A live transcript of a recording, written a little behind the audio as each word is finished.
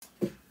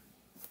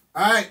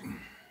Alright.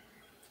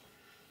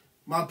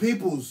 My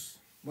peoples.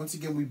 Once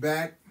again, we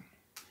back.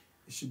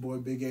 It's your boy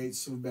Big H,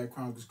 Silverback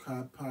Chronicles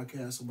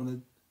podcast. I wanna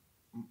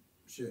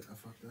shit, I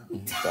fucked up.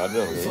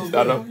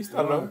 You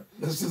started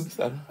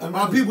off.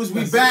 My peoples,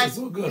 we back.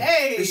 So good.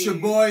 Hey, It's your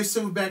boy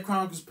Silverback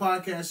Chronicles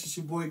podcast. It's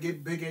your boy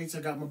Big H.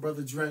 I got my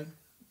brother Dre.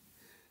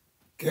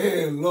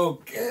 Que lo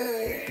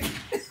que.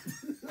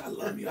 I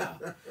love y'all.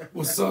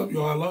 What's up,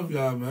 y'all? I love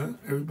y'all, man.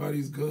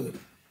 Everybody's good.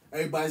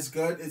 Everybody's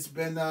good. It's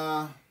been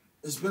a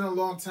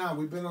long time.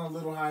 We've been on a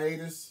little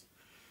hiatus.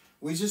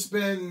 We just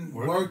been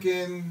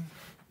working,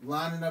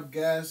 lining up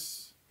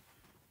guests,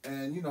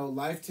 and you know,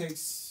 life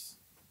takes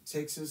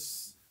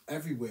us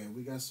everywhere.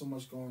 We got so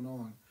much going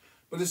on.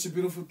 But it's a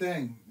beautiful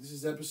thing. This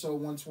is episode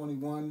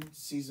 121,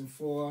 season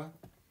 4.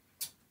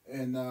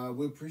 And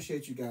we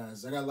appreciate you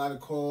guys. I got a lot of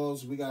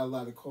calls. We got a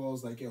lot of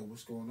calls like, yo,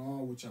 what's going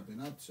on? What y'all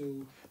been up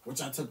to? What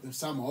y'all took the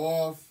summer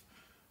off?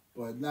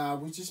 But nah,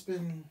 we just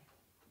been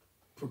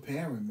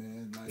preparing,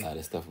 man. Like, A lot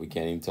of stuff we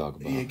can't even talk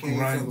about. yeah, can't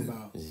Grinding. talk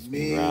about. It's just Me,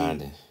 been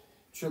grinding.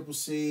 Triple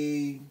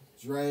C,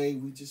 Dre,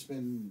 we just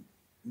been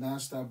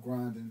nonstop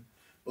grinding.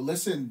 But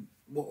listen,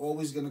 we're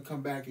always gonna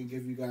come back and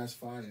give you guys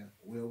fire.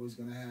 We're always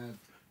gonna have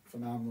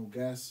phenomenal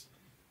guests.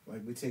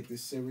 Like, we take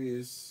this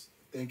serious.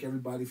 Thank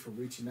everybody for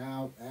reaching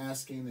out,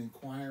 asking,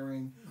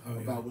 inquiring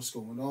about what's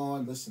going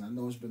on. Listen, I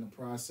know it's been a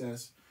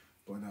process,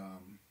 but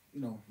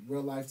you know,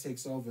 real life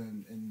takes over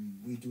and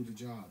we do the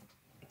job.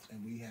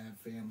 And we have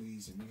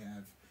families and we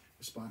have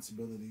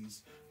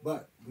responsibilities.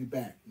 But we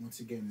back. Once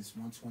again, it's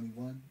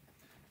 121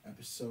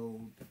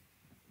 episode.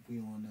 We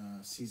on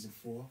season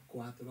 4,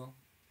 Cuatro.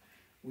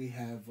 We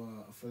have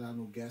a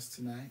phenomenal guest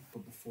tonight.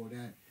 But before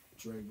that,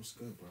 Dre, what's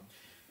good, bro?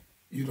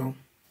 You know,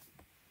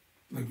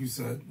 like you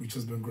said, we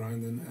just been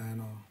grinding,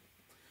 and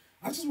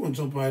I just want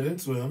to jump right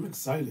into it. I'm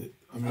excited.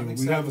 I mean,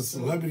 we have a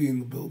celebrity in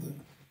the building.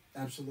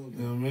 Absolutely.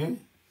 You know what I mean?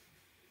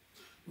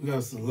 We got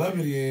a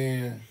celebrity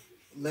in.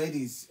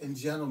 Ladies and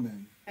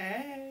gentlemen,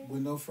 hey,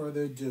 with no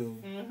further ado,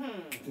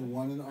 the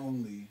one and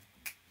only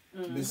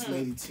Miss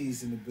Lady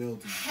T's in the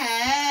building.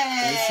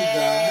 hey, There she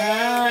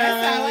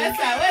go.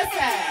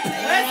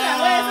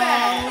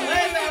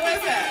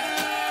 What's up?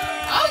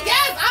 Oh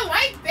yes, I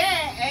like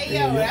that. Hey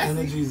yo, your that's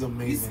energy is you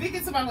amazing.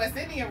 speaking to my West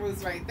Indian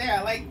roots right there.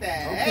 I like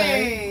that. Okay.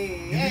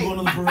 Hey, You be going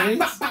to the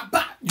parades?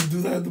 You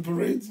do that at the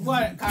parades?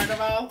 What,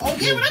 Carnival? Oh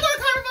yeah, when I go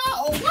to Carnival,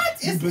 oh what?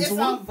 It's been a to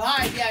one?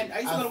 vibe. Yeah, I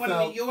used to go to one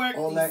in New York,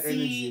 all DC. that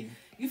energy.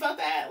 You felt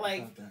that? Like,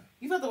 Felt that.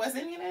 you felt the West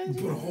Indian You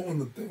energy? put a hole in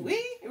the thing. We?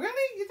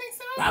 Really? You think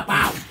so?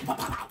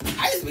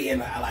 I used to be in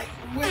like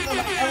with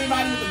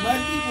everybody with the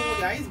mud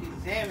people. I used to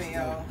be jamming,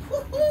 yo.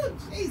 Woo-hoo,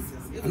 Jesus.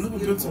 It I was never been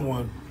beautiful. to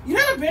one. You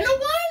never been to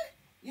one?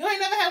 You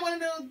ain't never had one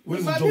of What those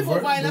is it, mud people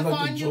Jovert? wind up Like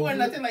the on you or Jovert?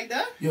 nothing like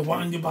that? Yeah,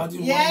 wind your body.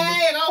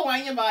 Yeah, you go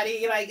wind your body.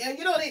 You're like,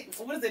 you know,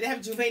 what is it? They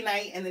have Juve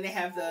night and then they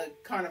have the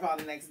Carnival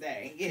the next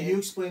day. Yeah. Can you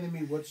explain to me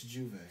what's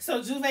Juve?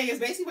 So Juve is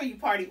basically where you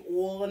party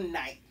all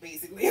night,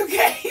 basically.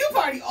 Okay, you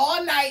party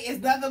all night.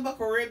 It's nothing but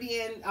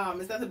Caribbean.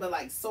 It's nothing but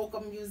like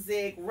soca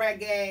music,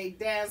 reggae,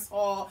 dance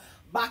hall,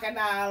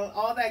 bacchanal,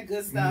 all that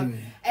good stuff.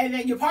 And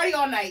then you party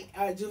all night,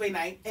 Juve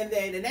night, and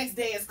then the next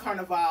day is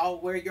Carnival,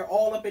 where you're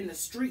all up in the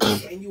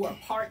streets and you are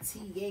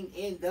partying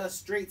in the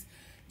streets.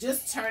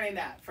 Just turning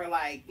up for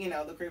like, you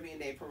know, the Caribbean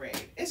Day Parade.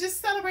 It's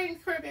just celebrating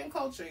Caribbean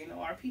culture, you know,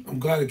 our people. I'm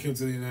glad it came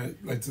to the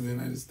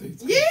United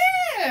States.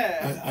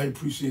 Yeah. I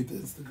appreciate the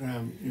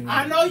Instagram. You know,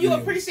 I know you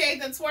videos.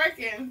 appreciate the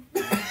twerking.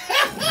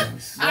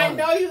 Yes. I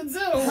know you do.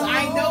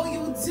 I know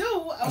you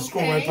do. Okay. I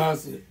scroll right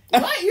past it.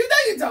 What? You know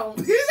you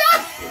don't. You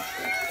know?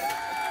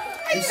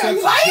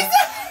 Why is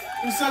that?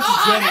 You're such a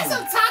Oh, gentleman.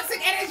 that's some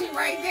toxic energy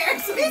right there.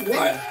 So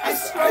What? I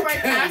scroll right I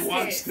can't past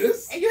watch it.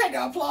 this. And you had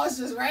the applause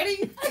just ready?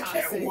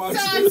 Toxic. can't watch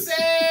this.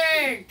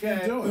 Toxic. Do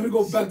Let it. me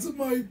go back to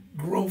my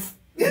growth.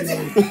 It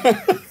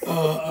uh,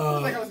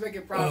 was like I was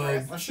making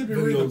progress. I should be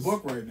reading a videos.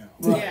 book right now.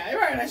 Right. Yeah, you're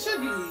right. I should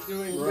be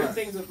doing good Right.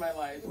 things with my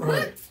life.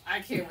 Right. But I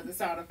can't with the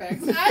sound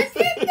effects. I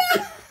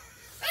cannot.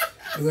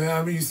 And then,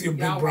 I mean, you see a big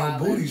Y'all brown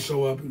wildin'. booty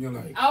show up, and you're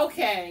like,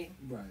 Okay.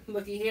 Right.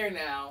 Looky here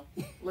now.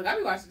 Look, I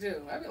be watching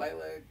too. I be like,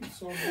 look.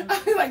 So good.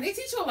 I be like, they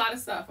teach you a lot of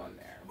stuff on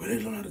there. where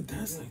they learn how to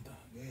dance like that?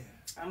 Yeah.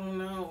 I don't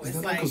know. Is It's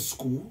that like like a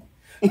school?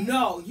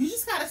 no, you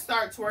just gotta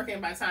start twerking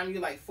by the time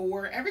you're like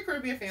 4. Every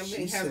Caribbean family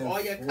She has said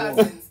all your 4.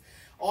 cousins.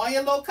 All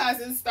your little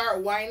cousins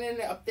start winding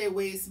up their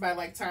waist by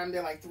like time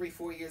they're like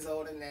 3-4 years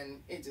old, and then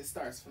it just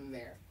starts from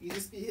there. You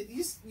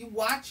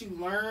watch, you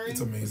learn,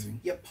 It's amazing.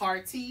 you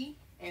party,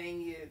 and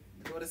then you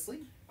go to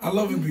sleep. I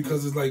love it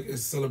because it's like it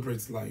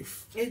celebrates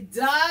life. It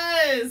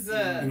does.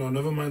 You know,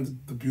 never mind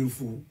the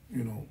beautiful,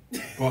 you know,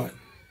 but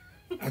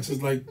I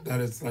just like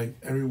that it's like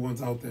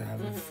everyone's out there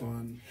having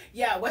fun.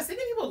 Yeah, West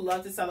Indian people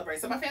love to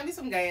celebrate. So my family's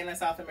from Guyana,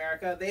 South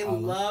America. They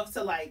love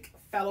to like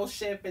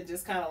fellowship and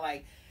just kind of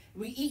like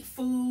we eat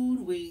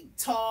food, we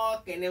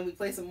talk, and then we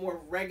play some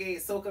more reggae,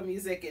 soca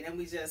music, and then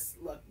we just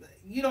look.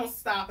 You don't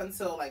stop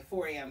until like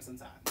 4 a.m.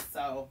 sometimes.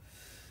 So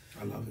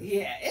I love it.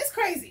 Yeah, it's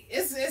crazy.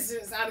 It's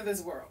just out of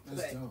this world.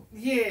 That's dope.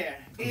 Yeah,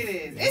 it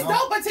is. It's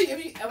dope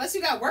unless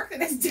you got work the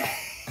next day.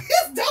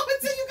 It's dope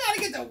until you gotta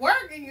get to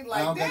work and you're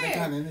like, I don't damn. got that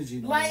kind of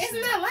energy. Like,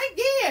 isn't that like,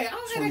 yeah, I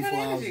don't have that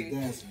kind of hours energy.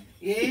 of dancing.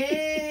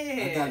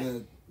 Yeah. I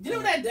gotta. You know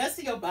what that does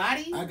to your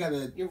body? I got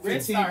a your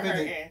ribs 15 start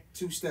minute hurting.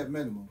 2-step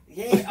minimum.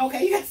 Yeah.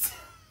 Okay. You got.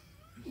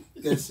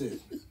 That's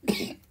it.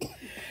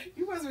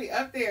 You must be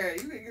up there.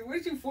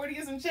 What you 40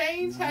 and some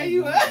change? How I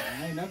you ain't- up?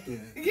 I ain't up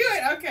there. You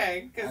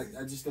okay?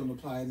 I just don't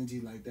apply energy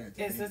like that.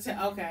 It's such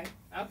a okay.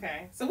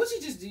 So what you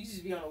just do? You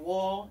just be on the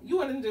wall. You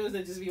want them to do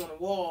is just be on the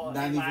wall.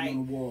 Not and even like,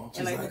 on the wall. And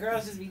Just like the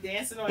girls just be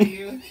dancing on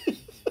you.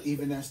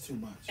 even that's too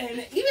much. And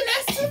even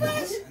that's too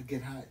much. I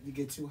get hot. You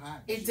get too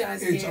hot. It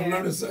does. Hey, Yeah. I'm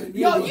not saying.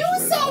 Yo, you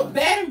so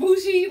bad and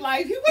bougie.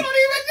 Like people don't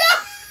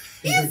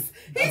even know.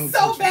 He's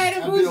so bad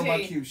and I've bougie. been on my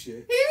cute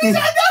shit. I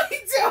know he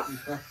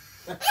do.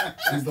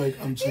 He's like,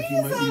 I'm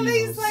checking my He's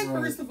emails. like,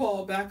 Right. first of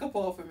all, back up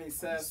off of me,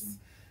 sis.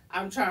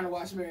 I'm trying to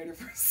watch Married at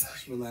First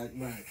Sight. Like,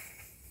 right.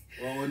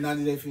 Or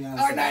 90 Day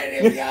Fiance. Or 90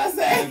 Day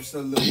Fiance.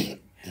 Absolutely.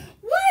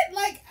 What?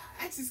 Like,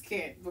 I just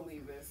can't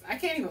believe this. I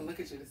can't even look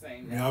at you the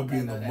same. Yeah, I'll be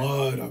in the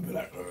mud. I'll be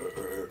like,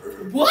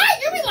 What?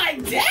 You be like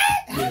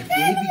that? Yeah,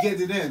 Okay. he be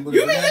getting it in. But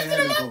You be if lifting that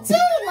them had up it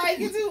too. Like,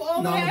 you do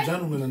all No, I'm a that.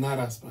 gentleman in that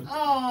aspect.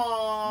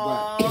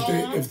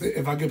 Aww.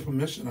 If I get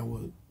permission, I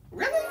would.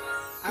 Really?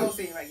 I don't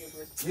see anybody get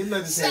permission. He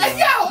let us Yo, say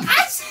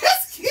I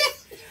just can't.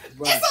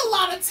 Right. It's a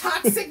lot of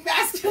toxic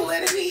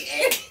masculinity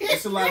in here.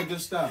 It's a lot of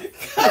good stuff.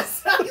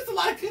 It's a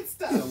lot of good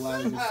stuff. It's a lot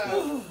of good stuff.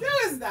 No,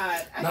 it's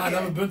not. I've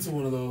never been to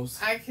one of those.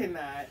 I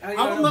cannot.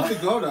 I would love to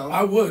go though.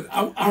 I would.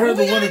 I heard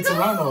the We one in gotta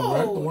Toronto, go.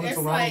 right? The one in It's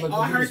Toronto. like, like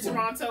I heard the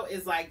Toronto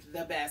is like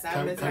the best. I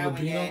haven't been to that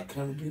one yet.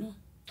 Carabina?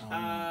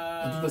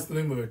 I think that's the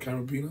name of it.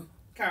 Carabina?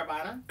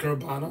 Caravana.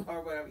 Carabana?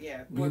 Or whatever,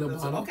 yeah. Bina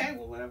What- Bana? Okay,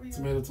 well, whatever you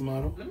Tomato,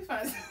 tomato? Let me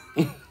find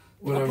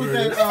Whatever put it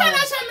that, is. Let me find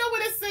out y'all know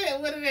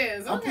what it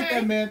is. I put Okay.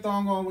 that man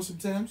thong on with some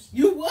Timbs.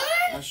 You would?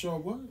 I sure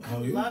would.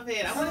 Hell yeah. Love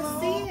it. I want to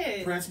see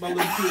it. Prance my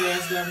little cute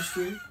ass down the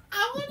street.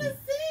 I want to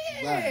see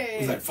it. Right.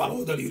 He's like,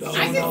 follow the leader. I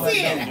can see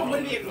it. that.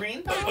 Would it be a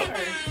green thong or?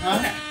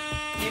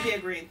 Huh? Maybe a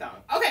green thong.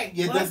 Okay.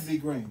 Yeah, well, that's be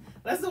green.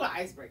 let's do an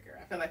icebreaker.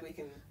 I feel like we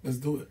can. Let's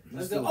do it.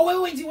 Let's do do. it.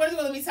 Oh wait. Do you want to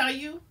do it? Let me tell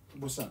you.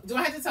 What's up? Do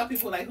I have to tell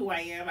people like who I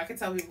am? I can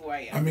tell people who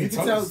I am. I mean, You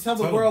can tell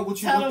the world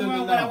what you Tell want them them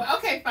to what I know. want.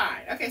 Okay,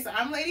 fine. Okay, so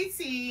I'm Lady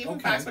T from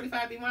Okay. Fox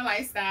 45 Be More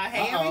Lifestyle.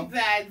 Hey, Uh-oh.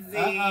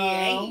 everybody.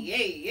 Uh-oh.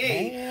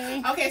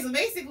 Hey. Okay, so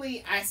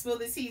basically, I spill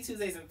the tea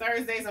Tuesdays and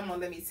Thursdays. I'm on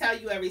Let Me Tell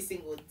You every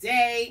single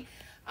day.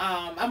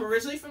 I'm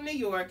originally from New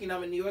York. You know,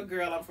 I'm a New York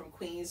girl. I'm from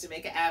Queens,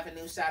 Jamaica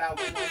Avenue. Shout out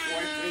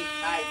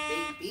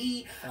 11435,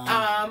 baby.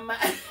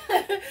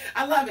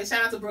 I love it.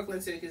 Shout out to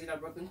Brooklyn, too, because, you know,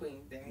 Brooklyn,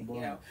 Queens Day.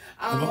 You know.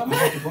 How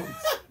about the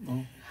Bronx?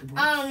 No, the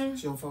Bronx.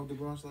 She don't fuck with the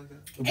Bronx like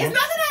that? The It's Bronx?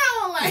 nothing I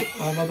don't like.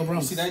 How about the You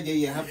Bronx? see that?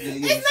 Yeah.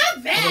 It's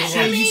not that. She-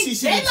 I you mean, see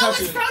she be J-Lo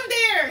touching is it. from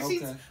there.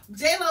 Okay.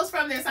 J-Lo's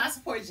from there, so I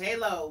support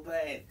J-Lo,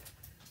 but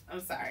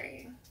I'm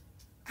sorry.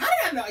 How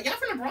did I know? Y'all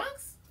from the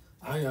Bronx?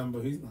 I am,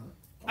 but he's not.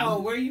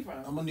 Oh, where are you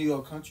from? I'm a New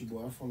York country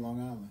boy. I'm from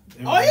Long Island.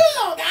 Oh, you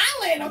Long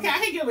Island. Okay, I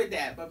can get with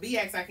that. But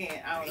BX, I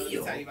can't. I don't know what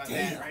to tell you about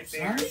that right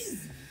there.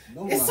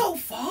 No It's lie. so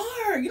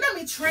far. You know how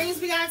many trains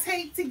we gotta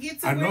take to get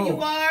to I where know.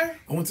 you are?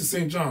 I went to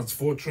St. John's,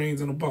 4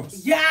 trains and a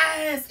bus.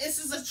 Yes. It's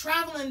just a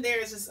traveling there.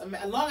 It's just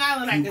Long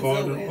Island I Kew could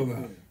Garden, do all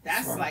it. that.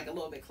 That's Fine. like a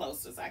little bit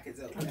closer, so I could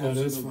do it. Yeah,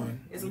 that's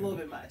fine. It's a little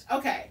bit much.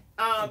 Okay.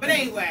 But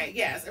anyway,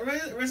 yes.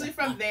 Originally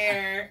from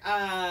there.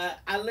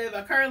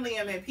 I currently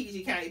am in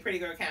PG County, Pretty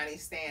Girl County,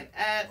 stand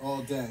up.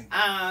 All day.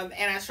 And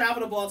I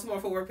travel to Baltimore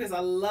for work because I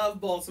love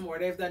Baltimore.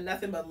 They've done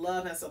nothing but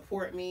love and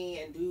support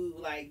me and do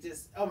like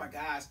just, oh my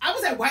gosh. I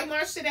was at White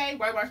Marsh today,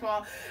 White Marsh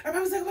Mall.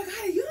 Everybody was like, oh my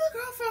God, are you the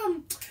girl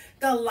from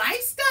the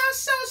Lifestyle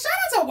Show? Shout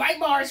out to White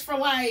Marsh for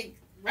like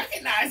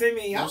recognizing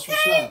me. That's Okay,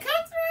 what's up.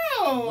 come through.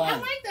 I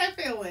Right. like that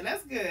feeling.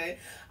 That's good.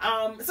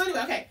 So anyway,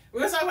 okay,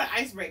 we're gonna talk about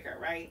icebreaker,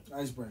 right?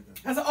 Icebreaker.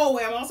 I said, oh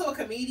wait, I'm also a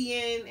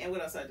comedian, and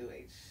what else I do,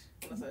 H?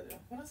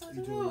 What else I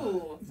do? You do a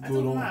lot. I You do do a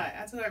it all. lot.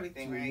 I do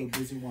everything, You're right? a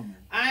busy woman.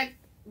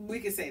 We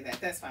can say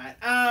that. That's fine.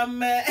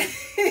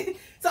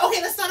 So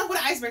okay, let's start off with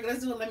an icebreaker.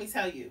 Let's do it. Let me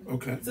tell you.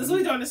 Okay. So this is what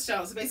we do on the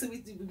show. So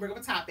basically, we bring up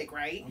a topic,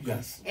 right?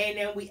 Yes. And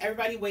then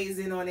everybody weighs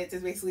in on it to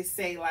basically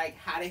say like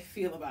how they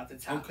feel about the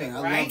topic, Okay,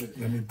 I right? love it.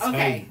 Let me tell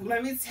Okay, you.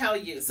 let me tell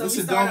you. So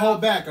Listen, we start don't hold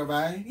off- back, all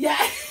right? Yeah.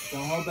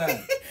 Don't hold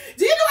back.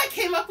 Do you know I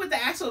came up with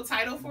the actual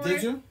title for it?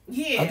 Did you?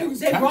 Yeah. I think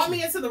it's They brought catchy.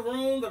 me into the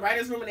room, the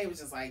writer's room, and they was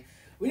just like,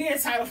 we need a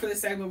title for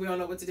this segment. We don't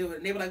know what to do with it.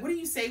 And they were like, what do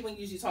you say when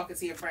you usually talking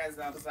to your friends?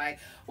 And I was like,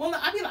 well,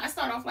 I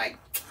start off like,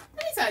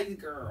 let me tell you,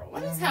 girl.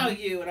 Let me tell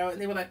you.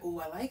 And they were like, oh,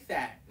 I like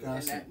that. Gotcha.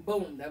 And that,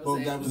 boom, that was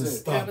Boom, it. that was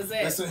it. That was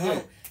it. That's a hit.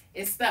 Boom.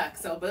 It stuck.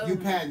 So, boom. You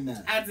patent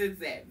that. I did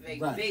that, baby.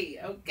 Right.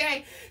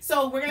 Okay.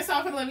 So, we're going to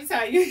start with Let Me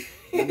Tell You.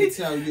 Let me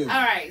tell you. All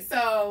right.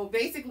 So,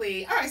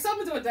 basically, so I'm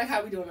going to do a duck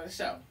how we doing on the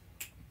show.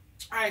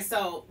 All right.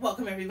 So,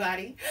 welcome,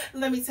 everybody.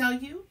 Let me tell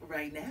you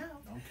right now.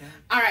 Okay.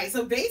 All right,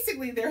 so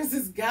basically, there's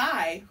this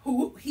guy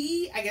who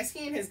I guess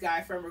he and his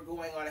guy friend were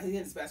going on, he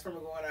and his best friend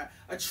were going on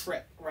a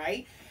trip,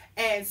 right?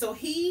 And so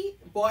he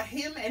bought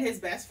him and his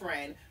best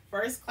friend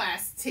first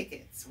class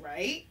tickets,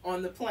 right,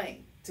 on the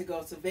plane to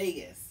go to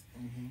Vegas.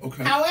 Mm-hmm.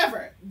 Okay.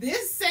 However,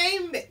 this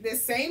same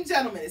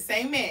gentleman, the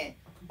same man,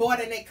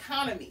 bought an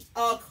economy,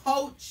 a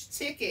coach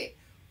ticket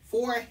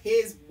for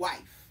his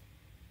wife.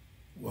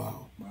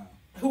 Wow.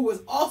 Who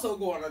was also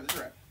going on the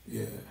trip.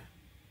 Yeah.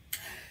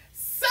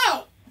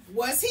 So,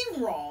 was he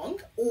wrong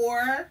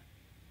or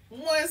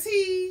was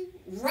he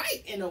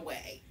right in a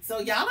way? So,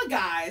 y'all are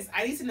guys.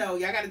 I need to know.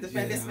 Y'all got to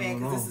defend this man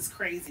because this is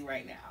crazy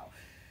right now.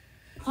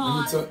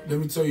 Let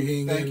me tell you, he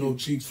ain't getting no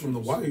cheeks from the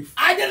wife.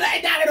 I did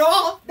not at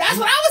all. That's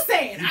what I was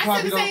saying. I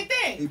said the same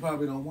thing. He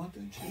probably don't want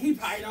them. He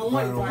probably don't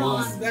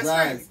want it. That's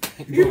right.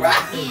 You're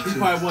right. He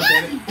probably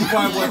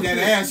want that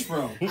ass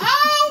from.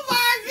 Oh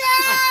my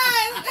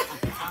God!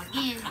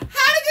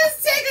 How did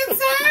this take a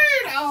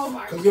turn? Oh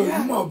my God! Cause yo,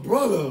 you my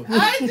brother.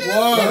 I just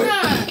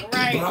not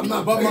right. But I'm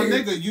not. But my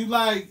nigga, you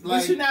like.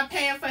 But you not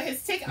paying for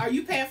his ticket? Are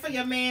you paying for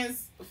your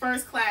man's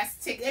first class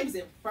ticket? It was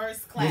in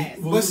first class.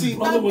 Was his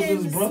brother? Was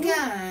his brother?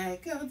 Sky,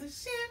 go the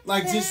ship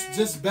like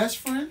just best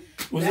friend?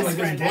 Was best it like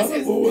friend. his brother? That's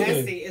his What was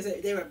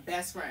bestie. They were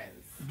best friends.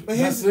 But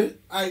that's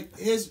it.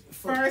 His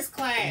first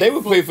class. They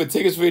would pay for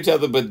tickets for each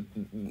other, but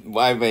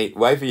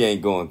wifey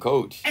ain't going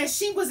coach. And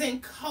she was in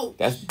coach.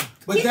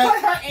 But he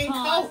put her in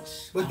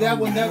coach. But that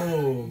would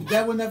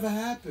never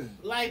happen.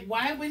 Like,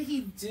 why would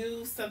he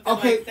do something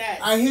like that?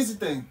 Here's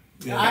the thing.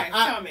 Yeah. Okay,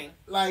 tell me.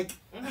 Like,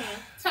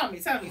 tell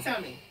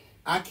me.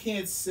 I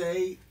can't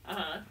say.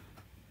 I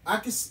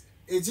can.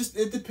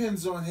 It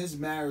depends on his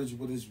marriage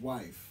with his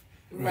wife,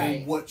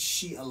 right? And what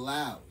she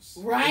allows.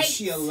 Right. If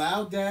she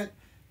allowed that,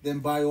 then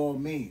by all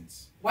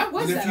means. Why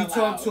was but that if you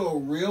talk to a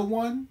real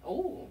one,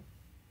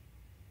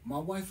 my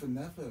wife would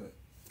never.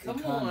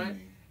 Come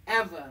on,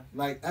 ever.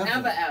 Like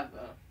ever.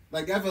 Ever.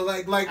 Like ever.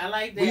 Like I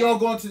like that. we all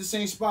going to the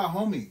same spot,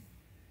 homie.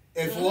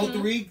 If all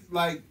three,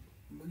 like,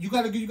 you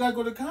gotta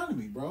go to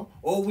economy, bro.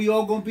 Or we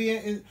all gonna be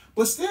in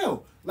but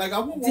still, like, I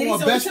want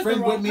my best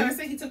friend with me.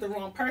 He took the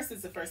wrong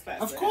person to first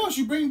class. Of course,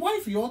 you bring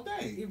wifey all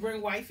day. You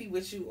bring wifey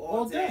with you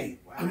all day.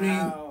 Wow. I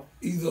mean,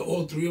 either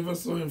all three of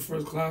us are in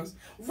first class.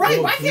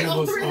 Right? Why can't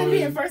all three of them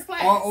be in first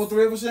class? All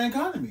three of us are in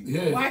economy.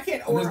 Yeah. Why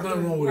can't? There's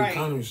nothing wrong with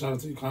economy. Shout out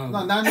to economy.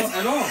 No, not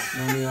at all.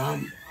 I mean,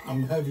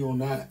 I'm heavy on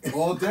that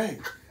all day.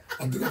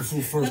 I did that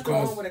for first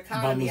class. Wrong with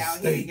economy out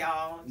here,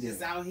 y'all.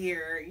 Just out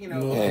here, you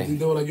know. I think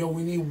they were like, yo,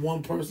 we need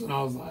one person.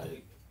 I was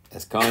like.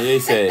 As Kanye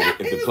said,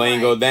 if the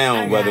plane go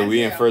down, whether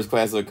we in first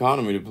class or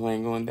economy, the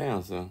plane going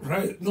down. So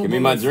no, give me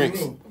my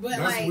drinks. But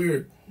that's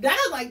weird.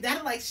 That'll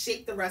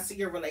shape the rest of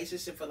your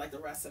relationship for like the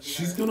rest of your.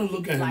 She's gonna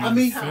look at him. Like, I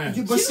mean,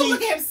 but she's gonna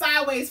look at him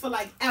sideways for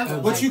like ever.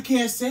 But you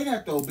can't say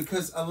that though,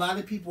 because a lot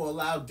of people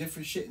allow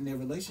different shit in their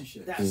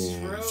relationship. That's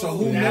true. So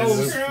who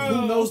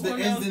knows the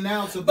ins and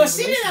outs of? But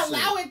she didn't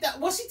allow it.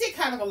 Well, she did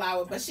kind of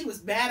allow it, but she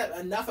was mad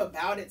enough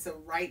about it to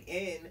write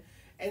in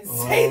and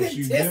say that.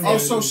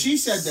 So she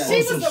said that. She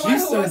was the one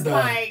who was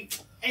like.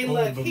 Hey,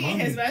 look, he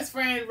and his best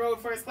friend rode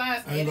first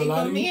class, and he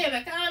put me in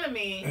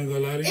economy. And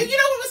you know what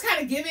was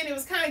kind of giving? It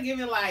was kind of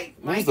giving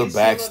like Mike and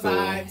Sheila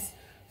vibes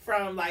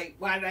from like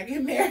Why Did I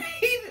Get Married?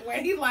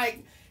 Where he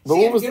like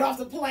she had to get off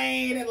the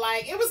plane and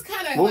like it was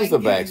kind of. What was the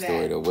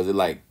backstory though? Was it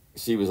like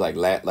she was like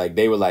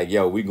they were like,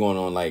 yo, we going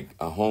on like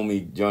a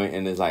homie joint,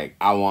 and it's like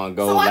I want to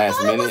go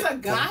last minute. So I thought it was a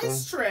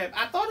guy's trip.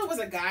 I thought it was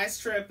a guy's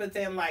trip, but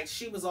then like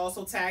she was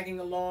also tagging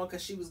along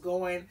because she was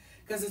going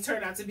because it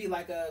turned out to be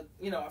like a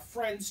a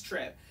friend's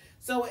trip.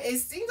 So it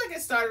seems like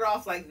it started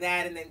off like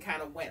that and then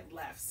kind of went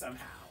left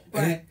somehow.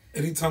 But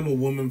anytime a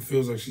woman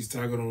feels like she's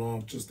tagging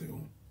along, just stay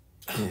on.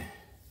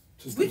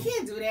 We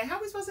can't do that. How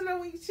are we supposed to know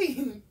when you're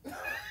cheating? Too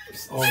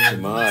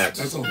much.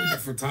 That's a whole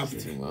different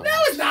topic. No,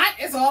 it's not.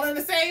 It's all in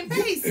the same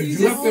pace. If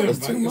you have to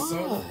invite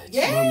yourself.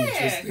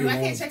 Yeah, because I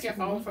can't check your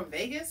phone from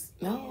Vegas.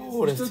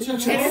 No, that's too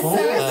much. I can't check your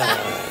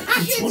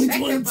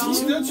phone.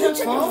 Still check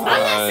your phone. I'm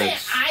not saying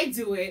I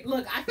do it.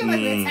 Look, I feel like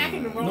we're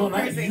attacking the wrong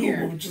person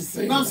here. I'm just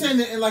saying. No, I'm saying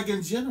that like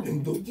in general.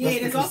 Yeah,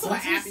 there's also an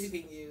app you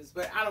can use,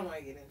 but I don't want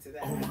to get into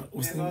that.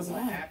 There's also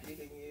an app you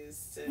can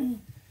use to,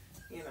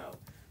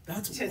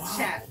 to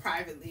chat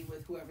privately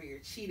with whoever you're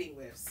cheating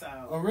with. So.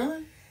 Oh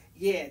really?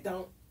 Yeah,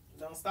 don't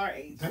start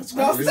age. Don't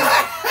start. Don't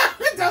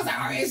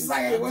start. It's like,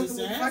 hey, what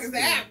the fuck is the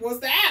app? What's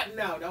the app?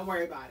 No, don't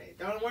worry about it.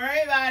 Don't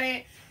worry about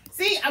it.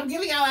 See, I'm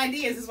giving y'all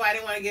ideas. This is why I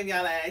didn't want to give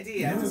y'all that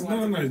idea. I just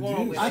want to move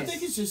on with it. I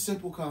think it's just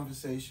simple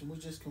conversation. We're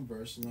just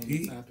conversing on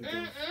the topic.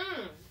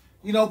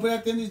 But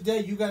at the end of the day,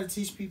 you got to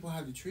teach people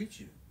how to treat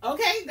you.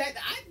 Okay, I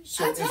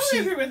totally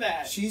agree with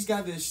that. She's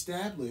got to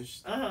establish.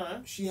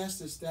 She has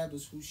to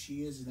establish who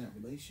she is in that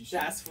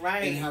relationship. That's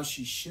right. And how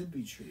she should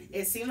be treated.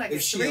 It seems like if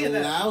it's she three of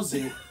them. allows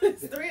it.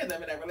 It's three of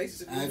them in that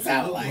relationship.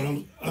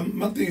 Absolutely.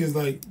 My thing is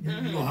like,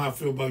 you know how I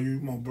feel about you,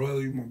 my brother.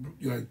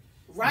 You're like.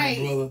 Right.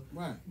 My brother.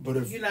 Right. But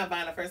if you're not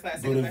buying a first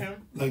class ticket for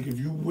him, like if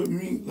you with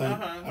me,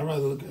 like I'd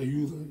rather look at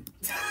you than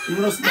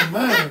even though it's not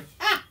mad.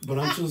 But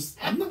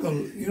I'm not gonna,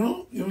 you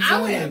know what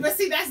I'm saying? But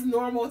see, that's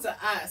normal to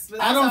us.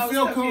 But I don't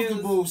feel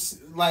comfortable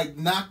like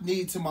knock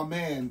knee to my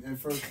man in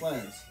first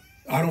class.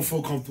 I don't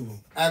feel comfortable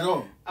at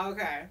all.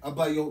 Okay. I'm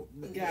like, yo,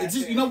 it's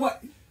just, you know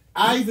what?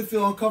 I even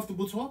feel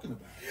uncomfortable talking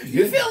about it.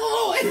 You feel a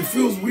little. It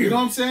feels weird. You know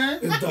what I'm saying?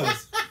 It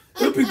does.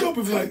 It'll be dope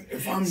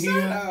if I'm Shut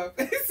here. up.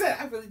 He said,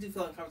 I really do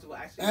feel uncomfortable,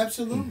 actually.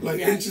 Absolutely. Like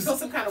Yeah, you feel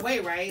some kind of way,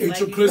 right?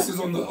 H.O. Like, Chris is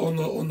on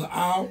the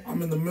aisle.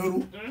 I'm in the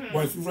middle.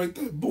 Wifey right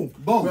there. Boom.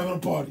 Boom. We're having a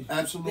party.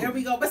 Absolutely. There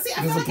we go. But see,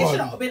 I There's feel a like it should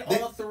party. have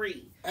been all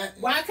three.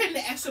 Why couldn't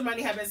the extra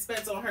money have been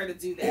spent on her to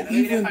do that? Or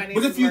Maybe their even-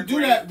 finances But if you weren't do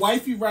great. that,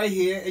 wifey right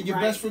here, and your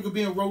Right. best friend could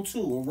be in row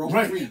 2 or row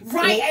Right. 3.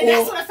 Right, and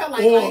that's what I felt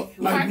like. Or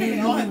why like me couldn't and it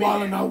all you have be been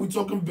wilding there? out. We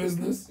talking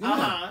business.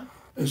 Uh-huh.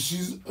 And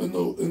she's in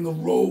the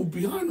row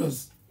behind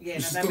us. Yeah,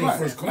 She's that still in makes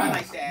first sense. I class.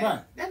 like that. Right.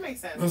 That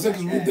makes sense. You know what I'm saying? I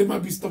Because like there that.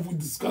 might be stuff we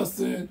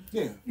discussing.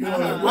 Yeah. You know, Uh-huh.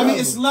 like, I mean, whatever.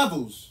 it's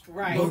levels.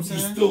 Right. But you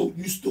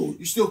still.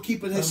 You still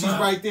keeping her. She's Am I-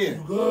 right there.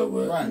 You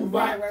good? Right. You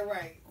Right.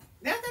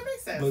 That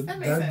makes sense. But that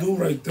makes that sense. dude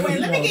right there. Wait, he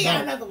let me wild give y'all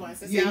out. another one.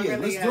 Since Yeah, y'all yeah.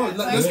 really, Let's do it.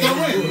 like- Let's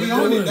go in. We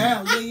own it in.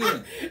 now. Yeah, yeah. I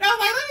was like,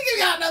 let me give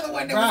y'all another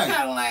one that Right. was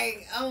kind of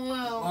like a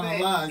little On bit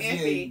the lines.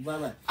 iffy. Yeah.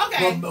 Right.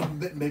 Okay. Well,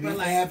 maybe But they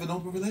like- have an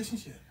open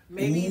relationship.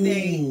 Maybe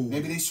they. Ooh.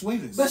 Maybe they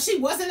swingers. But she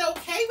wasn't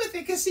okay with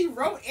it because she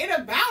wrote it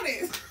about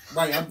it.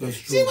 Right. That's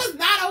true. She was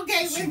not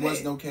okay with it. She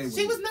wasn't okay with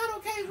She it. was not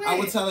okay with it. I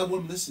would tell that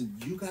woman, listen,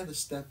 you got to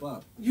step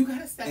up You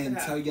gotta step and it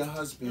up. tell your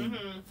husband,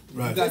 Mm-hmm.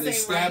 Right. you got to This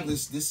ain't right.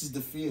 establish this is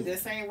the field.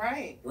 This ain't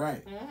right.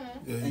 Right.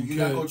 Mm-hmm. Yeah, And you you're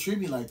not can't, going to treat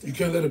me like that. you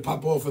can't let it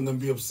pop off and then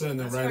be upset and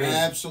then That's right right. in.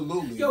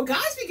 Absolutely. Yo,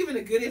 guys be giving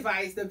the good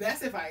advice, the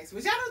best advice,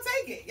 but y'all don't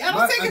take it. Y'all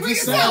don't Right, take I it for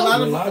just said a lot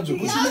yourself. of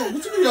Logical.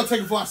 What you mean y'all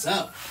taking for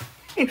ourselves?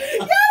 Y'all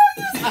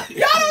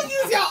don't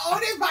use your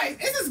own advice.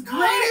 This is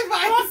great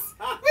advice,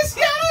 but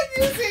y'all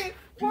don't use it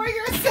for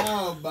yourself.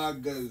 Oh my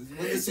goodness.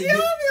 Well, listen, Y'all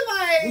be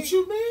like, what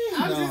you mean?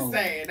 I'm no. just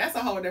saying, that's a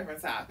whole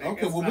different topic.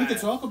 Okay, It's well, we can fine.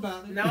 talk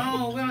about it.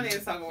 No, we don't need to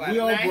talk about We it.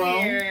 all Not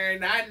grown. here,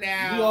 not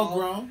now. We all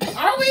grown.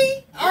 Are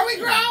we? Are we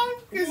grown?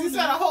 Because you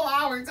spent a whole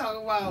hour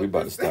talking about. We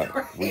about to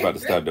start. We about to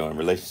start doing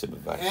relationship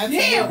advice.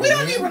 Yeah, we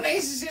don't need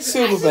relationship.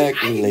 Silverback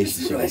I need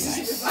relationship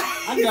advice.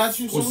 I got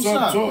you. So What's what's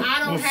up, up? talk? I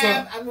don't What's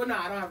have. up? I don't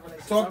have a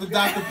relationship. Talk to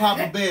Dr.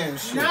 Papa Bear and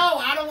shit. No,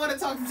 I don't want to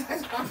talk to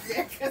Dr. Papa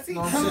Bear because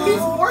No, I'm he's saying-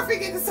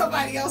 morphing into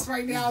somebody else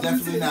right now due to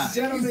Definitely this not.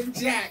 gentleman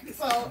Jack.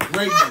 So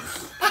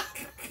Greatness.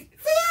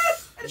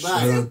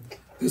 Right.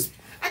 This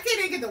I can't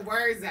even get the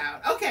words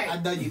out. Okay. I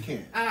know you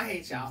can. I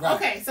hate y'all. Right.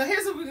 Okay, so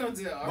here's what we're gonna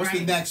do. All What's right?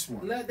 the next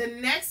one? The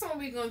next one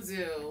we're gonna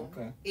do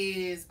Okay.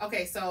 is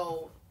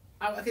so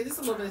okay. This is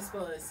a little bit of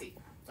spilling the tea.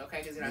 Okay,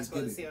 because you're not Let's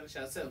spilling the get tea on the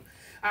show too.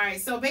 All right,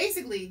 so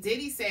basically,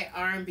 Diddy said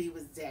R&B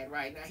was dead.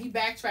 Right now, he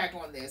backtracked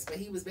on this, but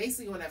he was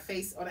basically on an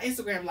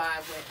Instagram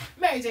live with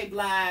Mary J.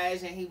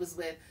 Blige, and he was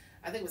with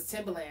I think it was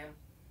Timbaland,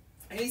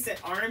 and he said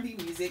R&B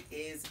music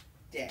is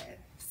dead.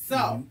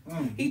 So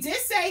he did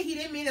say he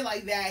didn't mean it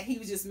like that. He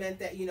was just meant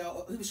that he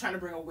was trying to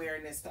bring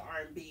awareness to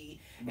R&B,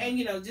 and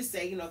just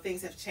say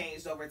things have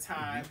changed over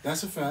time.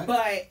 That's a fact.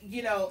 But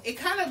it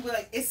kind of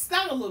it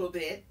stung a little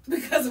bit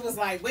because it was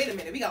like, wait a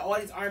minute, we got all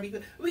these R&B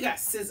people. We got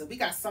SZA, we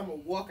got Summer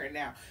Walker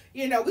now.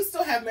 We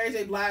still have Mary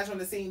J. Blige on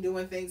the scene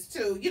doing things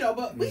too.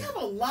 But we have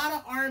a lot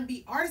of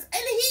R&B artists,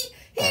 and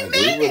he I agree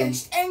with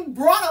managed and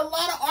brought a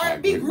lot of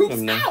R&B agree with groups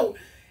him now. out,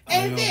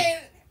 and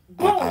then.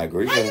 Boom. I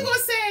agree How with you him. gonna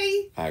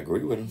say I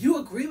agree with him. you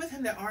agree with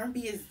him that R&B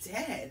is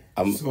dead?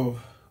 so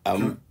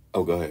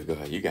Oh, go ahead.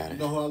 You got You it.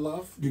 know who I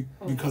love?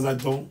 because I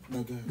don't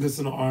No, go ahead.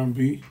 listen to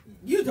R&B,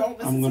 You don't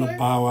listen I'm to gonna it?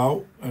 bow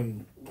out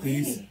and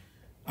please. Why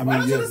I mean,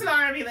 don't you yeah, listen to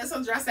R&B? Let's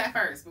address that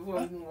first before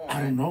we move on.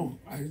 I don't know.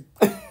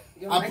 You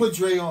don't I like- put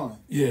Dre on.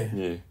 Yeah,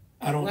 Yeah.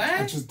 I don't. What?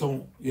 I just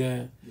don't.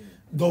 Yeah,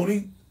 the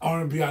only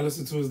R&B I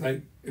listen to is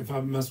like if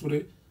I mess with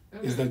it,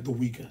 is like The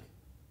Weeknd.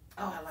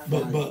 Oh, I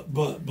love that.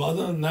 But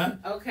other than that,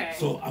 Okay.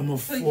 so I'm a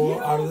So you 4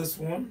 don't- out of this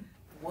one,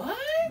 What?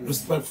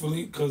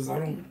 respectfully, because I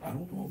don't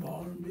know about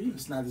R&B.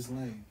 It's not his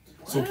lane.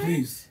 So What?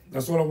 please,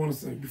 that's what I want to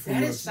say before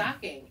That you is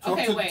ask me. shocking. Talk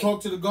Okay, to wait.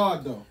 talk to the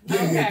guard though.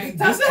 Okay.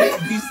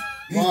 These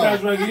Why?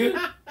 guys right here,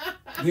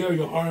 they are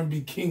your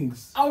R&B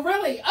kings. Oh,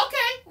 really?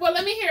 Okay. Well,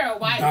 let me hear it.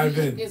 Why Dive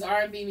in. is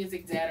R&B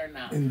music dead or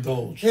not?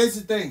 Indulge. Here's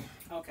the thing.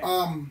 Okay.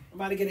 Um, I'm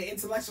about to get an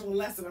intellectual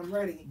lesson. I'm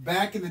ready.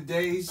 back in the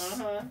days,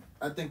 Uh-huh.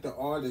 I think the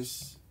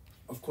artists,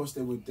 of course,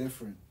 they were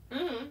different.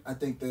 Mm-hmm. I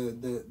think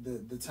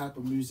the type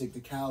of music, the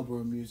caliber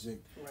of music,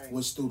 Right.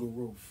 was through the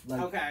roof.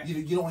 Like Okay.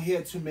 you don't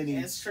hear too many.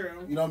 That's true.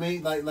 You know what I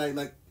mean?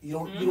 Like you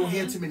don't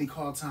hear too many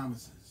Carl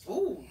Thomases.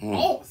 Ooh.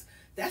 Oh,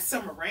 that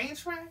Summer Rain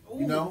track? Ooh.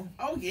 You know?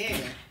 Oh, yeah.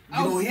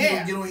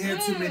 You don't hear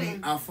too many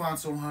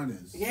Alfonso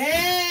Hunters. Yeah.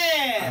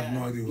 I have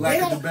no idea. Black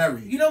They of the don't-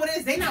 Berry. You know what it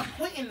is? They not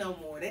pointing no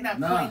more. They not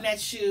Nah. pointing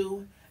at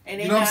you. And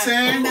they You know what I'm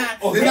saying? They're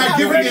not, They're not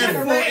giving bringing that the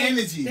full rain.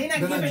 energy. They're not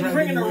They're not bringing the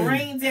dragging you in.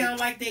 rain down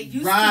like they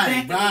used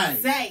Right, to back in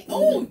the day.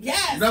 Oh,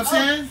 yes. You know what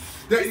I'm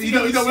saying? You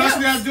know what else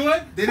they're not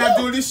doing? They're not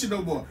doing this shit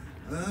no more.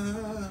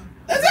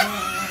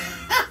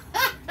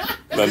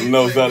 Let them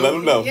know, son. Let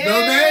them know. Yeah. No,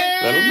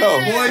 man. Let them know.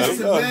 Let Boys them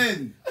to know.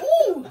 Men.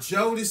 Ooh.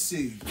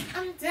 Jodeci.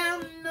 I'm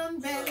down on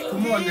bed.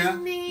 Come on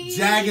now.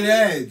 Jagged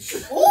Edge.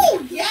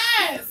 Ooh,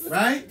 yes.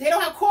 Right? They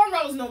don't have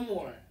cornrows no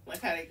more.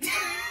 Like how they,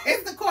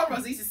 it's the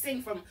cornrows they used to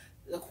sing from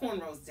the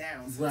cornrows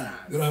down Right. sometimes.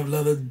 They don't have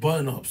leather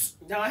button-ups.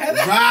 Don't have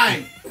that.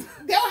 Right.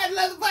 They don't have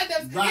leather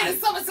buttons Right. in the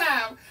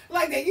summertime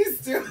like they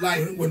used to.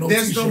 Like With no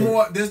there's no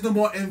t-shirt. there's no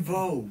more En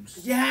Vogues.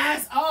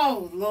 Yes.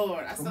 Oh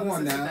Lord, I still Come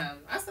on listen to now. them.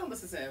 I still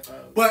listen to info.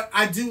 But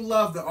I do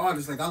love the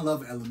artists. Like I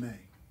love Ella Mai.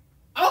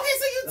 Okay,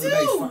 so you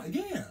LMA's do. fire.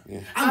 Yeah. Yeah.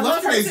 I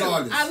love her today's too.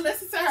 artists. I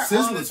listen to her all the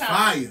Sizzler's time.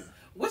 fire.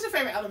 What's your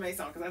favorite LMA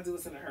song? Because I do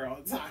listen to her all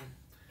the time.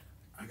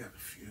 I got a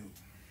few.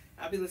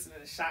 I'll be listening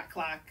to Shot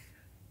Clock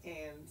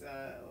and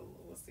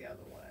what's the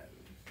other one?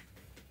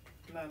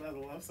 Not another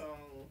love song.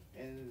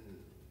 And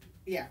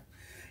yeah,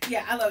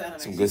 I love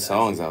LMA. Some good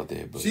songs out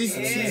there, but She's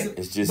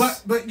it's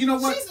just. but you know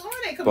what? She's on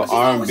it. But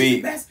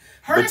R&B,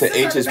 Her but to and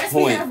SZA are H's the best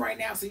point- we have right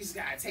now, so you just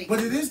gotta take But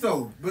it. it is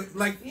though. But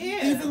like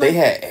Yeah. even They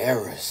like, had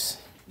eras.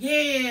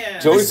 Yeah.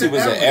 Jodeci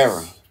was an eras.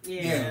 era,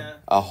 Yeah.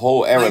 a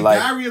whole era. like Like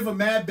Diary of a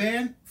Mad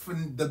Band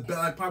from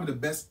like probably the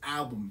best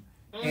album,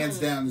 hands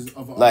down, is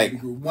of a Like- R&B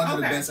group. One of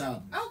the Okay. best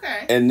albums.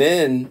 Okay. and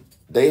then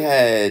they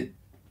had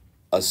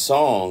a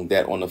song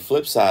that on the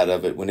flip side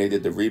of it, when they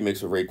did the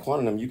remix with Raekwon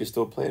and them, you could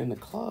still play it in the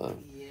club.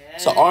 Yeah.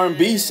 It's an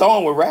R&B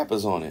song with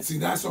rappers on it. See,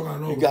 that's what I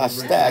know. You got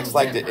Stacks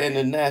like the different.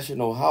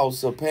 International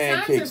House of Times have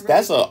Pancakes. really-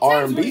 That's a times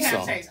R&B really have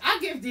song. changed. I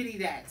give Diddy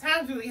that.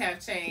 Times really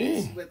have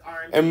changed Yeah. with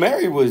R&B. And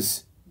Mary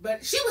was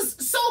But she was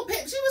so she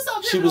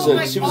was pivotal, a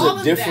like, she all was a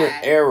of different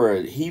that.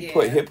 era. He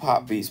put Yeah. hip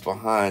hop beats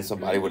behind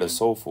somebody with a Mhm.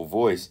 soulful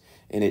voice,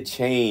 and it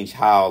changed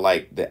how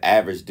like the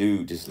average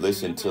dude just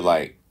listened to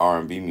like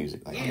R&B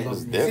music. Like Yeah. it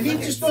was And different.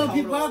 even just throwing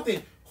people out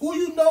there. Who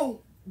you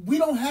know? We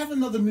don't have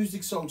another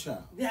Music Soul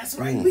Child. That's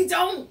right. We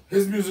don't.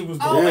 His music was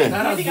Oh, dope. Yeah.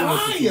 That I give do me a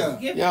listen to. fire.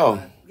 Give Yo. me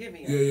one. Give me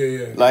Yeah, one.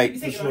 yeah, yeah. Like You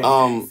take it sure.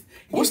 on face.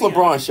 what's Give me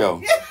LeBron one.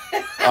 show?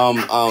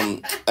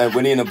 And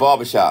when he in the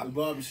barbershop. The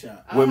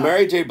barbershop. When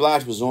Mary J.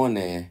 Blige was on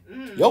there,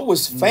 yo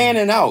was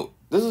fanning out.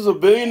 This is a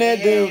billionaire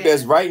dude Yeah.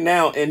 that's right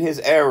now in his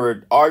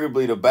era,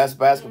 arguably the best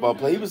basketball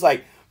player. He was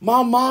like,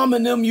 my mom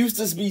and them used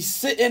to be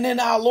sitting in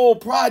our little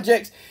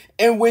projects,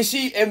 and when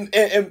she and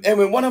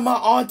when one of my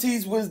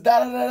aunties was da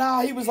da da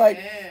da, he was like,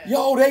 Yeah.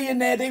 yo, they in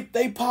there,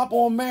 they pop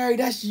on Mary,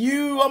 that's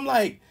you. I'm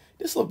like,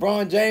 this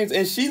LeBron James,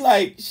 and she's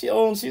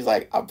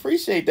like, I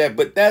appreciate that,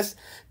 but that's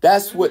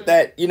what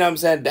that, you know what I'm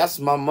saying? That's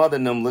my mother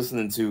and them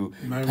listening to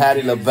Mary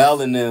Patti J.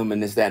 LaBelle and them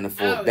and this, that, and the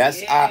fourth. Oh,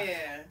 That's yeah.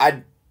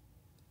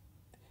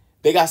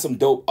 they got some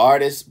dope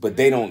artists, but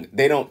they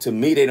don't to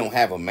me they don't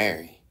have a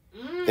Mary.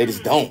 They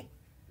just don't.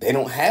 They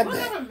don't have We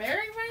don't that. have a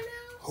Mary right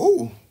now?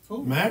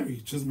 Who?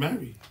 Mary, just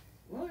Mary.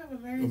 We don't have a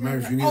Mary. But Mary,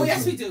 right if you now. need Oh, a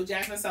yes, clue. we do.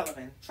 Jasmine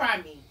Sullivan.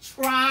 Try me.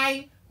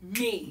 Try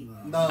me.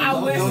 No, I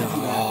don't wish- do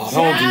that.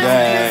 Don't do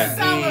that. Jasmine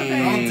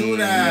Sullivan. Don't do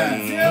that. Do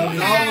Don't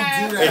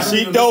that. do And that.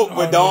 she dope,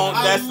 but don't.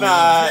 I That's love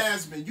not.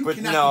 Jasmine. You but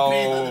cannot no.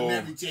 compare her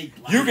to Mary J.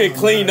 Blige. You can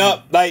clean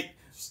up like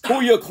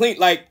who you clean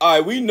like. All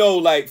right, we know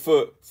like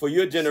for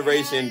your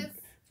generation,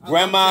 Yes.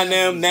 grandma and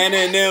them, Nana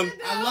and them.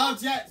 I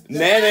love Jasmine.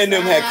 Nana and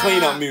them had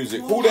cleanup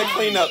music. Who that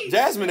clean up? Right.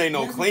 Jasmine ain't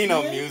no Mary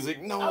cleanup J?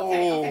 music. No.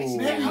 Okay,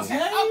 Mary okay, J?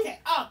 okay.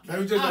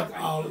 Mary J. got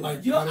all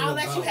like. I'll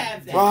let you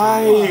have that.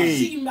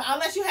 Right. I'll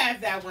let you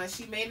have that one.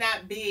 She may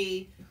not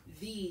be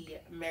the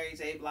Mary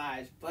J.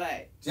 Blige,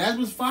 but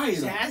Jasmine's fire.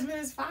 though. Jasmine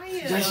is fire.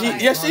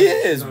 Yes, she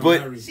is,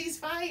 but She's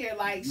fire.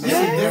 Like, Yeah.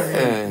 Mary she's-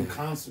 different in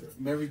concert.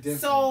 Mary different.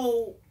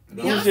 so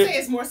Who's Beyonce your-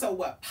 is more so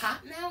what, pop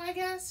now, I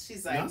guess?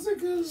 She's like, Beyonce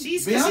good.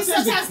 she's Beyonce's she the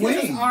sometimes gives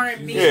queen. us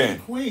R&B. Yeah.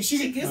 Queen. She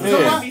She can, gets you know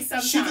to what? me She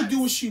can sometimes. do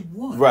what she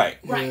wants. right.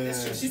 Right,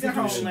 that's true. She's in She her do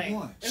what own she lane.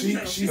 want. It's She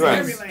true. she She's in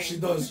every does. lane. She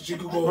does. She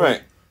could go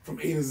Right. from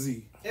A to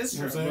Z. It's You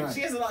true. know what I'm saying?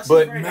 She has a lot. But-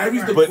 she's very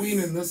Mary's the diverse. queen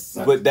in this.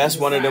 But that's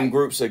one of them Right.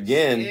 groups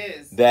again She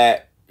is.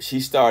 that she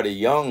started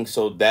young,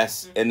 so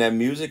that's in that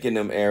music in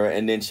them era,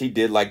 and then she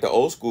did like the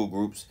old school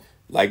groups,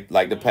 like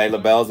the Patti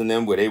LaBelle's and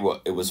them, where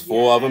it was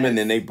four of them, and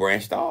then they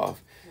branched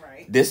off.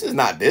 Right. This is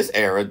not this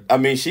era. I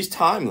mean, she's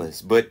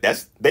timeless, but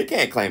they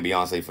can't claim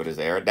Beyonce for this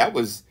era. That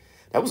was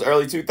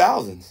early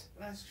 2000s.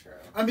 That's true.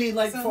 I mean,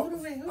 like, So for, who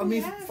do we I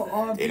mean, have for then?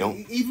 R&B, They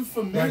don't- even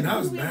for men, Right now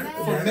it's Who we bad.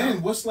 have? for Right men,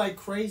 now. what's like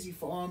crazy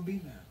for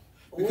R&B now?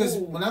 Because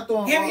Ooh. when I throw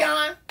on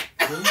Giveon.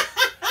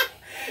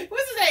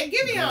 What's his name?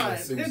 Yeah, Giveon. that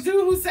sings- The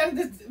dude who sang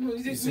the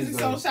Music sings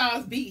Soul that.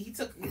 Child's beat. He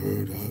took.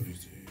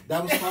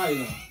 that was fire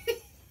though.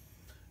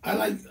 I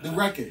like The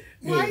record,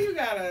 Why Yeah. you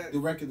gotta? the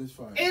record is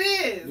fire. It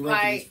is The record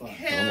like is fire.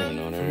 I don't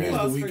know him. that For me, it's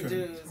Close The for Weeknd.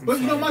 dudes. But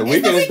you know, my The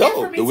It's Weeknd is for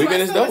dope. me, The too. I Weeknd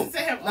is still dope. listen to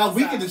him Now also.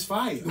 Weekend is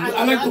fire. I like the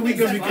love Weeknd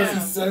Weeknd. because he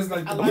Wow. says like.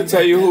 I the love I'm gonna Weeknd-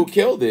 tell you who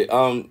killed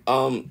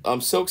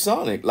it. Silk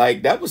Sonic.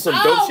 Like that was some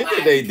dope shit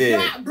that they did.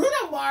 God.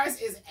 Bruno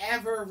Mars is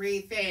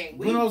everything.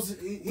 Bruno's,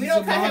 We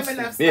don't cut him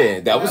enough.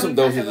 Yeah, that was We some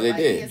don't dope cut shit him they like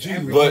did. he is Gee,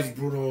 everything. But- loves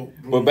Bruno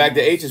But back to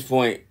Mars. H's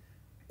point,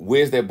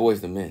 where's their boys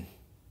the men?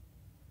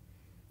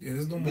 Yeah,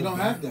 there's no more. We don't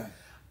have that.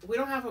 We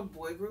don't have a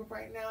boy group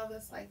right now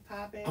that's like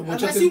popping. I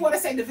want Unless you you to- want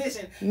to say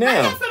Division. No.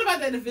 How you feel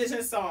about that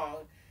Division song?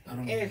 I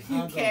don't know. If you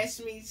How come? catch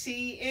me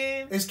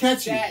cheating, It's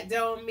catchy. that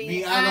don't mean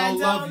Me, I don't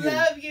love you.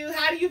 love you.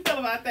 How do you feel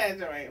about that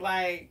joint?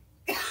 Like,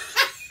 I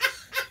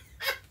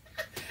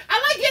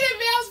like getting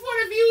Mel's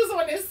point of views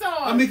on this song.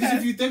 I mean, because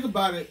if you think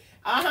about it,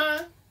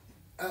 uh-huh.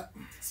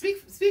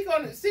 Speak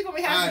on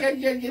behalf I- of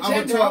your I would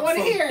gender. I talk want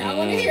to from- hear it. I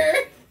want to hear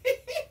it.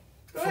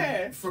 Go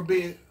ahead. For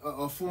being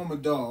a former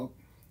dog.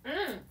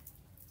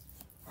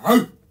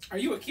 Are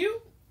you a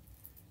cute?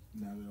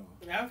 Not at all.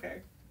 Yeah,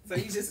 okay. So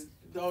you just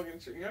dog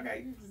and tree.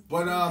 Okay. You just...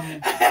 But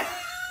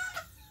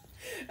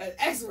An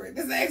expert.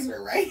 This is an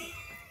expert, right?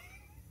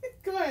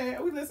 Go ahead.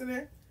 Are we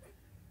listening?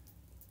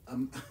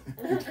 I'm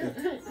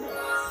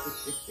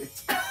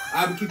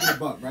keeping it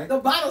buck, right? The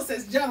bottle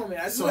says gentleman.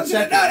 I just So want you to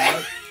check know it,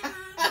 that.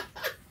 right?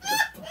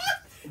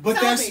 But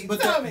Tell that's me,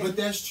 but tell that me. but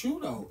that's true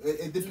though.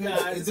 It depends.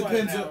 Nah, I it just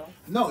depends wanna on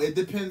know. it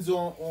depends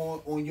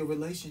on your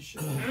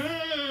relationship.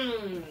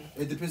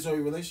 It depends on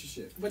your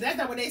relationship. But that's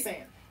not what they're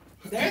saying.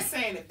 They're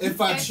saying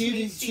If I catch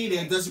me cheated,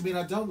 it doesn't mean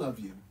I don't love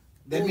you.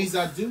 That Ooh. means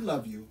I do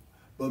love you.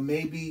 But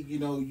maybe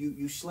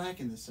you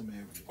slacking in some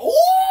areas. Ooh.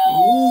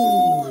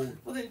 Ooh.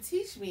 Well then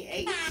teach me,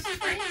 H.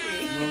 Train You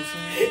me. know what I'm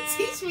saying?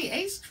 Teach me,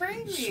 H.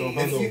 Train me. Show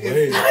her If the you-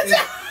 way.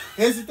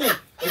 Here's the thing.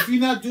 If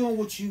you're not doing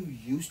what you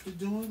used to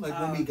doing, like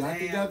when we got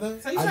damn. together,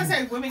 So you trying to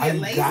say women I get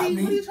lazy? got What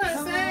me. are you trying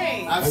to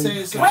say? I'm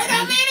saying something. Wait a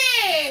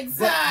minute!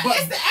 But-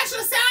 It's the extra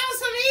sounds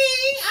for me.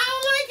 I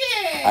don't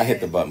like it. I hit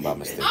the button by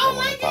mistake. I I don't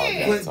want to like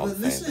apologize. it. But to all the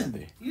fans listen. out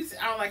there.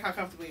 I don't like how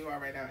comfortable you are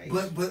right now. H.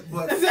 But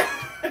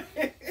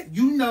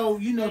you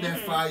know that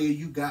fire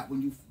you got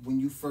when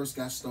you first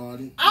got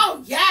started.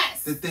 Oh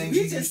yes. The things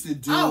you just used to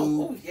do.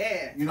 Oh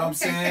yeah. You know what I'm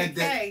saying?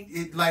 Okay. That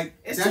it like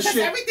It's that because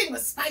shit. everything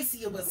was spicy.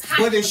 It was hot.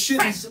 But it it was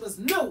shouldn't- fresh. It was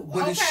new.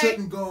 But okay. it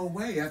shouldn't go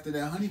away after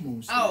that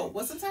honeymoon stage. Oh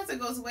well, sometimes it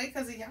goes away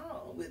because of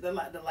y'all with the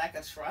lack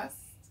of trust.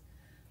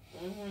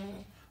 Mm-hmm.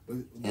 But,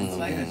 It's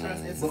like a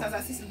trust. And sometimes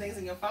I see some things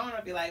in your phone.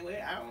 I'll be like,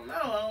 "Wait, I don't know.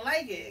 I don't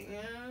like it."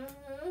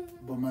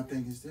 but my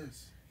thing is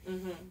this.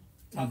 Mm-hmm.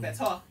 Talk that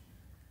talk.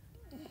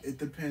 It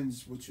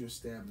depends what you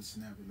establish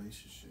in that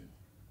relationship.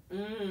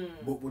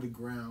 What were the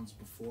grounds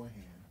beforehand?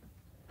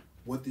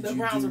 What did The you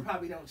Browns do? were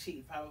probably don't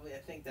cheat. Probably, I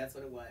think that's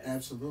what it was.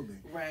 Absolutely.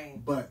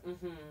 Right. But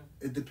Mm-hmm.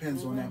 it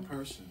depends on that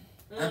person.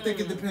 I think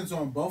it depends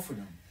on both of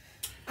them.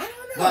 I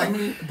don't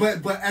know.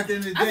 Like, but at the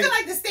end of the I day, feel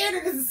like the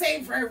standard is the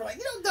same for everyone.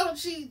 Like, don't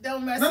cheat,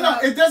 don't mess no,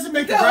 up. it doesn't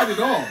make it No. right at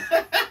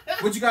all.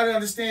 But you got to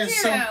understand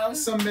You know.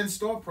 some men's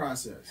thought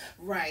process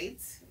Right.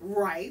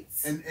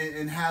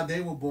 and how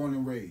they were born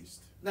and raised.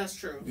 That's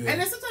true. Yeah.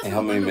 And then sometimes And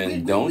how many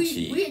men don't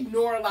cheat? We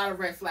ignore a lot of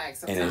red flags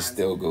sometimes. And it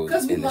still goes.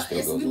 because we, And it still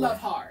goes we away. love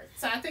hard.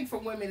 So I think for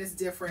women it's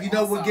different. You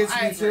know also. what gets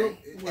I me too?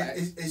 agree. What?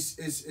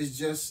 It's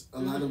just a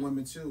lot of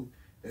women too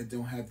that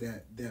don't have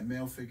that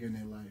male figure in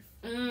their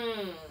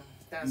life.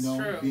 That's You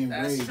know, true. being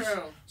That's raised.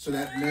 true. So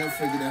that male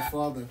figure, that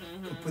father,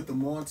 could put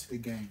them on to the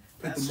game.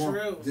 Put That's them on.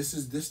 true.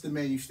 This the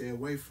man you stay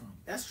away from.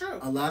 That's true.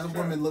 A lot of That's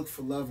true. women look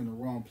for love in the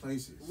wrong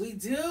places. We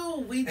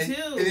do. We and,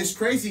 do. and it's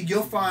crazy.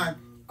 You'll find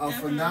a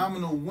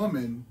phenomenal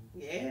woman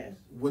Yeah.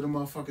 with a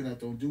motherfucker that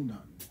don't do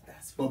nothing.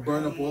 That's But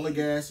burn up all the right.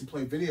 gas and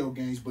play video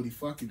games, but he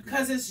fuck you good.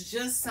 Because it's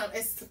just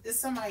it's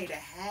somebody to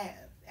have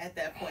at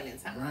that point in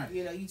time. Right.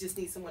 You know, you just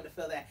need someone to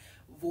fill that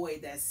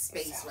void, that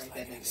space Sounds right like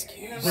then an and there. excuse.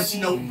 You know what But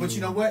I you mean?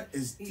 know, what?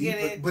 It's You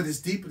get deeper. it? But it's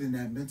deeper than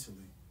that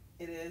mentally.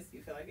 It is.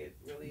 You feel like it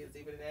really is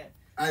deeper than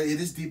that.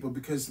 It is deeper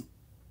because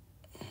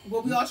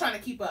Well, we all trying to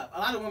keep up. A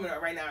lot of women are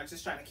right now are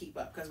just trying to keep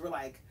up because we're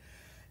like,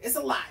 it's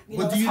a lot. You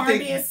But know, do it's you hard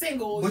think- being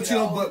single. but you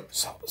know.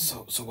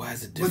 So why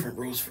is it different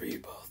rules for you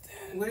both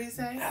then? What do you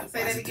say? Why Say is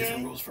that it different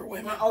again. rules for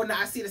women? Oh no,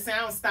 I see the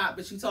sound stop,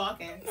 but you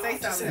talking. Say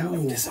something else. Ooh.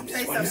 I'm Say just something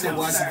he wondering. said, else.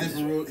 "What's the sir.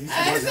 different rule?" He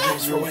said, "What's the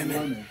different for rule for women?"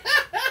 women?"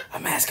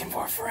 I'm asking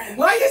for a friend.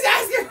 What are you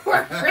asking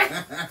for?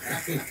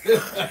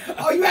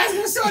 Oh, you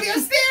asking for shorty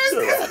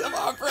upstairs?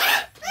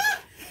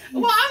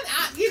 Well,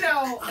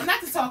 I'm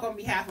not to talk on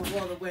behalf of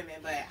all the women,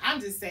 but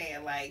I'm just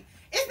saying, like,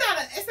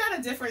 it's not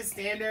a different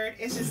standard.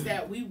 It's just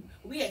that we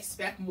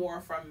expect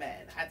more from men.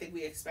 I think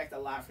we expect a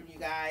lot from you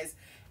guys,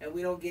 and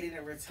we don't get it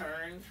in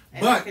return.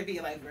 And But- it can be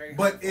like very.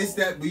 But hurtful. is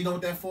that, you know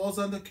what that falls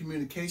under?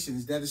 Communication.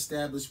 Is that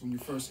established when you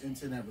first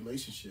enter that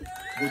relationship?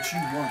 What you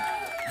want,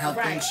 how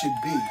Right. things should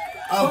be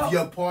of Well,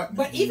 your partner.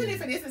 But even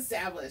if it is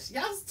established,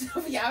 y'all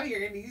still be out here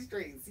in these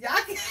streets.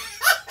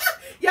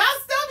 Y'all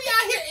still be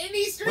out here in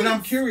these streets. But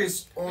I'm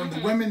curious on the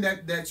women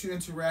that you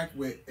interact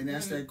with and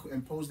ask that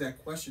and pose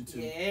that question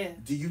to. Yeah.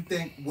 Do you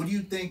think? What do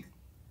you think?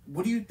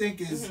 What do you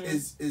think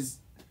is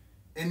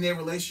in their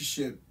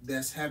relationship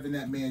that's having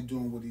that man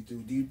doing what he do?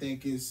 Do you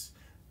think is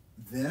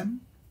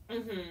them?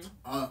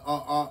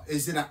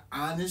 Is it an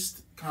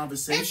honest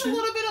conversation? It's a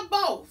little bit of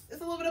both. It's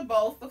a little bit of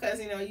both because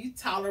you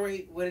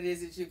tolerate what it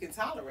is that you can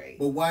tolerate.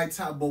 But why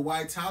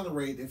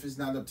tolerate if it's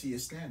not up to your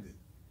standard?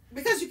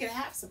 Because you can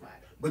have somebody.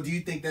 But do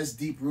you think that's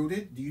deep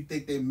rooted? Do you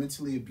think they're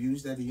mentally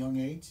abused at a young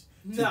age?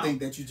 To No. think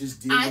that you just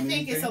deal I with think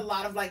anything? it's a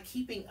lot of like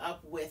keeping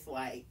up with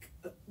like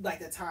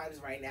the times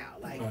right now.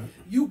 Like Right.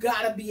 you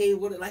gotta be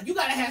able to you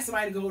gotta have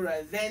somebody to go to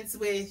events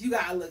with. You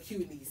gotta look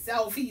cute in these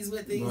selfies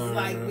with these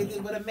Right.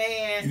 with a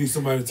man. You need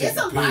somebody to take It's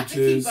a the lot to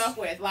pictures. keep up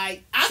with.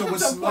 Like I'm So from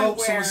it's the point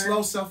where it's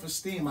low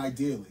self-esteem,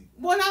 ideally.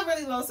 well, not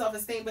really low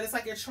self-esteem, but it's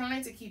like you're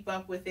trying to keep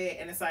up with it,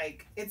 and it's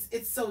like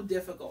it's so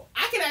difficult.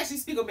 I can actually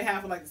speak on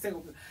behalf of like the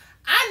single people.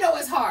 I know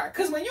it's hard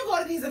because when you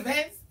go to these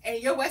events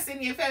and your West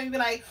Indian family be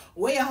like,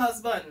 "Where your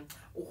husband?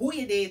 Who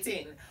you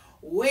dating?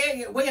 Where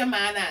your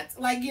man at?"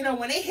 Like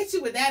when they hit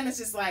you with that, and it's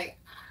just like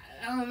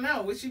I don't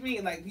know what you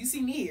mean. Like, you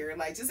see me here,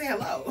 like, just say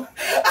hello.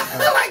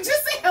 Like,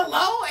 just say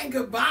hello and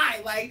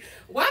goodbye. Like,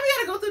 why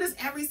we gotta go through this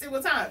every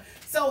single time?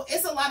 So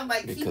it's a lot of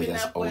like Because keeping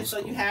that's up with. old So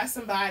you school. have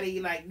somebody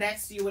like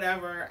next to you,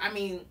 whatever. I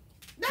mean,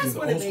 that's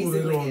what the it old school, they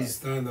basically don't is.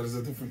 understand that it's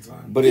a different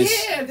time. But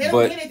it's Yeah, they don't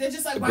but get it. They're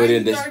just like, why but are you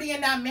in this- 30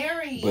 and not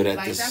married? but at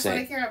Like, the that's same what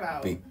they care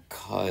about.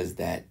 because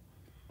that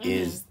Mm-hmm.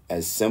 is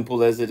as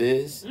simple as it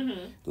is.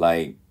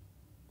 Like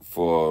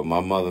for my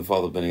mother and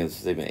father been together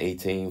since they've been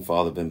 18.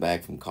 Father been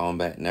back from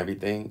combat and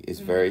everything. It's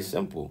very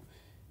simple.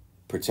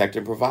 Protect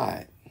and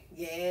provide.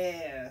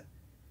 Yeah.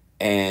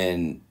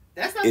 And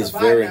That's not it's the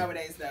vibe very-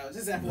 nowadays, though.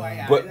 Just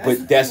FYI.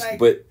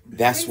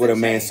 that's things what a have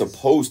man's changed.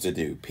 supposed to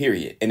do.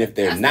 Period. And if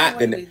they're That's not, not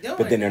then what we doing,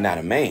 but then they're though. not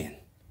a man.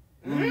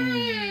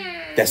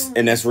 Mm.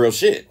 That's real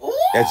shit.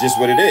 That's just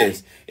what it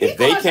is. If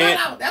they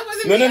can't, That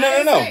wasn't No, me. no, I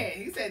didn't no. say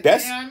it. He said,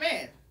 That's- "Damn,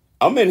 man."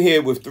 I'm in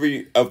here with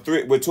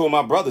with two of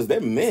my brothers. They're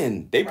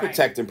men. They Right.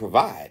 protect and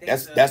provide. They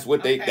That's do.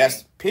 what they. Okay.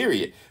 That's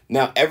period.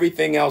 Now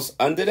everything else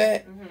under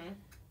that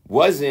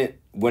wasn't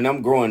when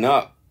I'm growing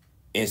up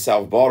in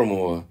South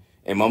Baltimore,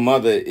 and my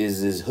mother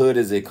is as hood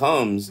as it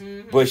comes,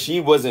 but she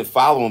wasn't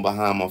following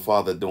behind my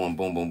father doing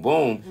boom, boom,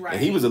 boom, Right.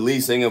 and he was the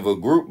lead singer of a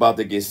group about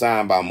to get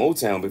signed by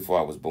Motown before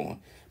I was born.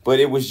 But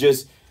it was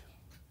just,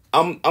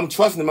 I'm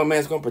trusting that my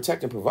man's gonna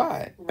protect and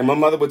provide, and my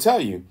mother would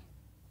tell you,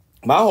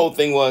 my whole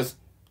thing was,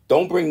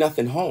 don't bring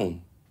nothing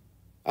home.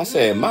 I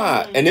said,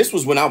 Ma, and this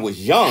was when I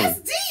was young. That's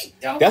deep.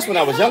 Don't That's bring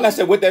when I it was young. I home.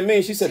 said, what that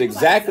means? She said She was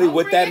like, exactly "Don't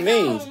what bring that it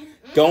means. home."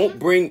 Don't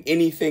bring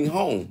anything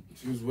home.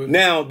 She was with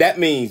Now that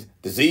means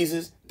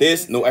diseases,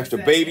 this, no extra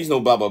Exactly. babies, no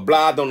blah blah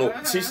blah. Don't know.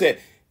 Uh-huh. She said,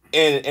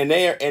 and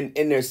they are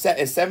in their set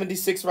in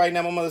 76 right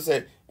now. My mother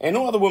said, ain't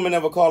no other woman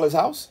ever call his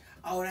house.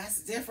 Oh,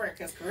 that's different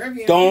because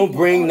Caribbean. Don't people,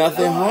 bring oh,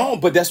 nothing Lord. home.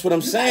 But that's what I'm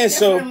You got saying.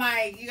 So different,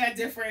 like you got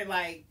different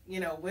like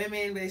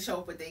women they show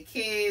up with their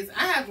kids.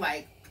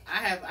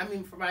 I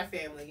mean for my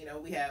family,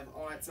 we have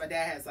aunts. My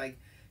dad has like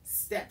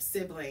step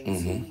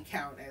siblings who we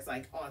count as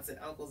like aunts and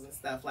uncles and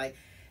stuff. Like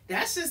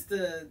that's just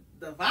the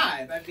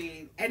vibe. I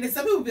mean, and then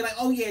some people be like,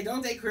 oh yeah,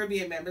 don't date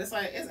Caribbean men, but it's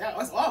like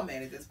it's all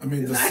men at this point. I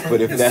mean, It's not-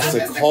 but if it's that's not the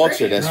just culture,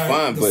 Caribbean. that's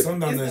fine. The But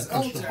sundown It's is the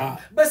extra culture.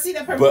 hot. But see,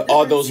 but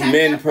are those protect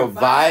men and provide-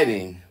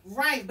 providing?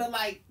 Right, but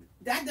like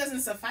that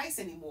doesn't suffice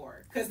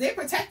anymore because they're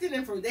protecting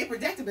them they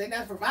protecting, but they're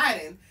not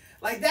providing.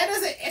 Like that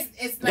doesn't.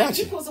 It's not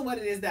Gotcha. equal to what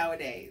it is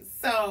nowadays.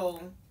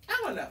 So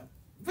I don't know,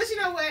 but you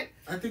know what?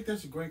 I think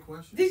that's a great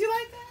question. Did you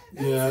like that?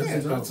 Yeah, I That's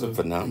think it. that's a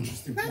Phenomenal.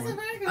 interesting That's a point.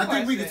 very good I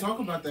think we question. could talk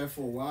about that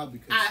for a while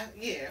because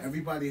Yeah.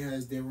 everybody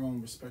has their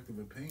own respective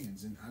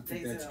opinions, and I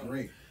think They that's do.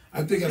 great.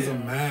 I think as a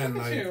man,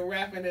 Look at like, you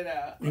wrapping it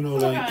up. you know,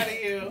 So like- proud of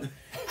you.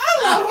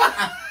 I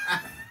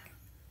love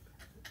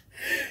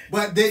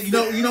But then,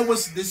 you know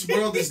what's this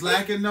world is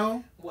lacking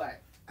though?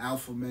 what?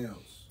 Alpha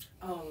males.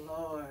 Oh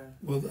Lord.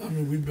 well, I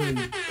mean, we've been,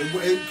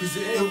 Because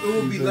it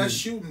would be less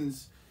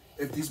shootings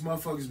if these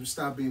motherfuckers would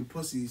stop being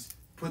pussies.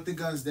 Put the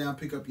guns down,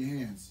 pick up your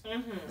hands,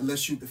 and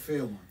let's shoot the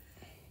fair one.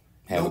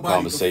 Have Nobody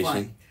a can fight.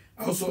 conversation.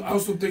 I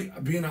also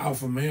think being an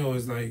alpha male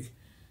is like,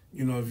 if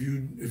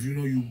you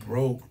know you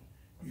broke,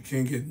 you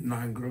can't get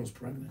 9 girls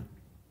pregnant.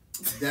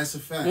 That's a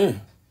fact. Yeah. You know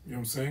what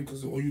I'm saying?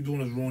 Because all you're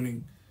doing is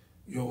ruining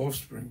your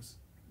offsprings.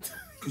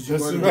 Because you're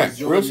That's running right.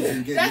 with Real Jordans shit.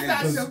 and getting That's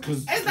not ass. so.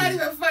 'cause- It's not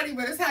even funny,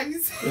 but it's how you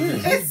say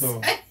It it. is,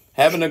 though.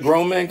 Having a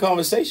grown man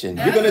conversation.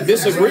 You're gonna That's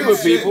disagree real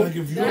with shit. people. Like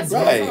if your That's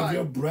bread, right. if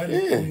your bread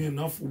is Yeah. only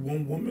enough for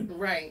one woman,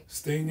 Right.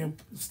 stay in your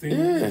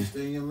Yeah.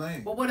 Stay in your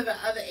lane. But what are the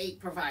other 8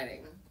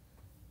 providing?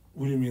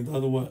 What do you mean? The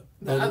other what?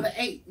 The other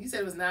 8. You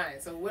said it was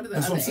 9. So what are the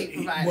That's other what I'm 8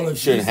 saying. providing? Well, if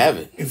Shouldn't he's- have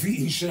it. If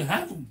he shouldn't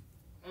have them.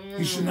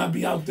 He should not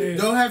be out there.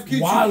 Don't have kids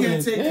you wilding.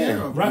 can't take care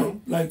of. Right.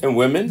 Bro. Like And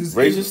women, this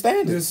raise is- your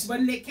standards. this-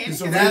 But Nick Cannon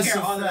It's can a take that's care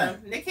of a all of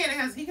fact. them. Nick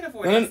Cannon he can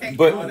afford No, to no, take care of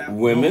but all of them.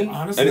 women, No,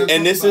 honestly,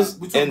 and this is,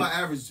 We're talking and about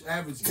average.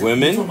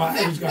 women, Talking about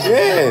average guy.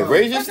 yeah,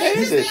 raise your But they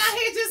just standards. out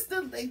here just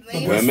the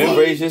ladies. Women, raise your You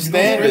know what's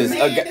standards.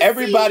 crazy?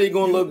 Everybody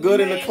gonna look good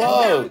in the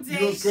club. You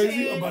know what's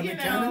crazy about Nick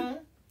Cannon? Cannon?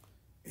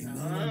 Ain't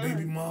none of the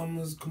baby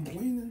mamas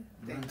complaining.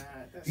 They're not.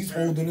 That's He's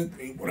true. holding it.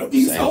 Whatever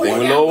he's Same holding. thing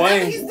with Yeah, Lil whatever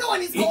Wayne. he's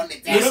doing, he's holding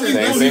it Whatever down. he's Same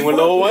doing, thing he's with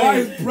Lil working.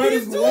 Wayne. His bread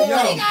He's is doing what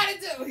he long. gotta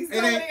do. He's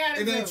doing what he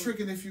gotta It do. ain't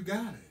tricking if you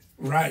got it.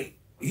 Right.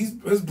 His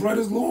bread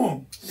is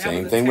long. That Same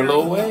was a thing with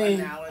Lil terrible Wayne.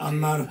 analogy. I'm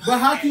not. But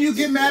how can you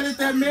get mad at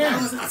that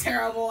That was man? a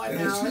terrible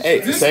analogy. Hey,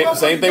 This same motherfucker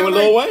thing with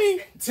got Lil like- Wayne.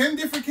 10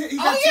 different kids. He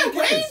Oh got yeah, 10 Wayne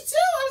too. I kids.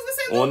 was gonna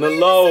say Lil On the Wayne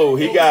low,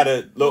 too. he got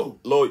a Lil.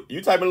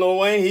 You type in Lil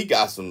Wayne, he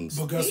got some.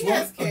 But guess He what?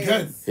 has kids.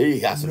 Again, He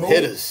got some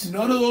hitters.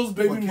 None of those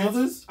baby What kids?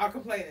 mothers Are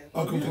complaining.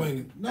 are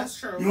complaining. That's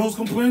true. You know who's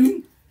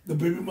complaining? The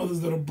baby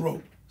mothers that are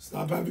broke.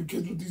 Stop having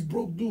kids with these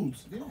broke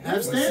dudes. Have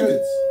That's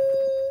standards.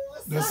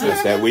 That's Stop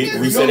it. That we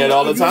having say that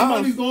all the If your time.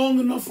 money's long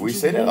enough We to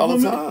say that one all the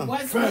woman, time.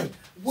 What's Fam,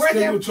 were stay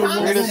there with your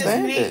promises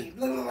understand made? it.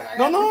 Look, I No,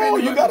 got no,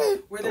 to you look. gotta-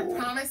 Were there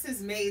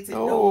promises made to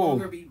No. no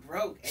longer be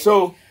broke? And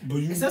So But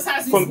you,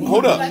 sometimes we From-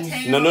 hold up. let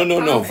hang No, on no, a no,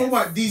 no. promise. For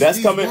what? These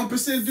That's coming-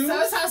 1% dudes?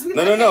 Sometimes we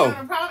No, let no, hang no.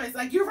 on a promise.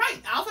 Like you're right,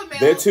 alpha male.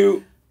 they're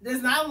too.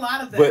 There's not a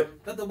lot of them,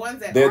 but the ones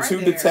that there are are two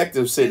there,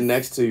 detectives sitting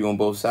next to you on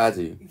both sides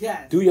of you.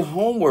 Yes. Do your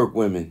homework,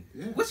 women.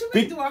 Yeah. What you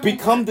mean? Do our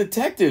Become homework?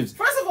 detectives.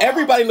 First of all,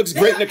 Everybody looks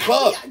great in the they are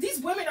club. FBI these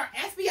women are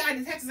FBI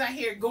detectives out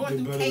here going They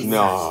through better cases.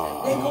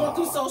 No. They're going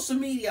through social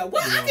media.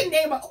 Well, I can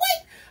name a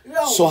wait.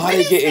 No, So how they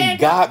women getting stand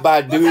got up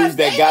by because dudes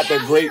that they got be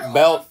the out great here on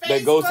belt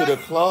that goes to the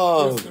Facebook.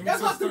 club? Let me They'll go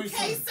just tell through you case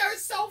something. search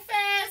so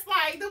fast.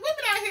 Like the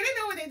women out here, they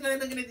know what they're doing. They're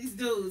looking at these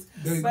dudes.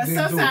 They But do.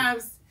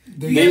 sometimes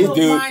They men These will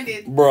do.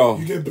 blinded bro.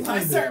 You get by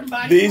certain blinded.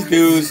 body These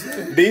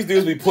parts.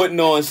 dudes be putting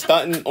on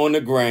stunting on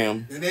the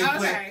gram, And they,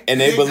 Okay. and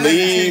they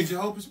believe, change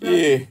your whole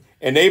perspective. yeah,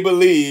 and they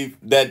believe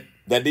that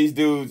these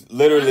dudes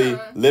literally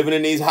living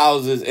in these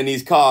houses and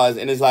these cars,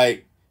 and it's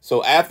like,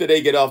 so after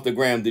they get off the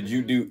gram, did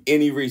you do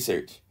any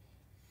research?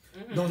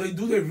 No, they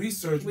do their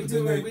research. We but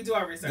do then we do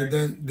our research.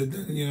 Then,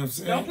 you know what I'm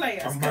saying? Don't play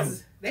us I'm about-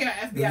 because they are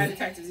FBI They-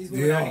 detectives. These They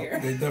women out are. here.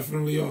 They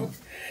definitely are.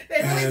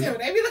 They really And- do.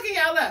 They be looking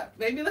y'all up.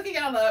 They be looking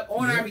y'all up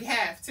on Yeah. our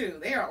behalf too.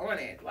 They are on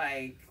it.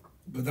 Like,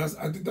 But I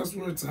think that's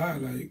where it's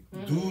at. Like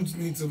dudes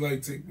need to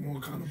like take more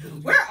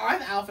accountability. where are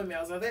the alpha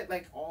males? Are they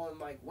like on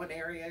like one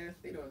area?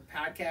 They doing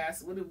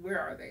podcasts. Where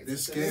are they? They're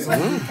scared.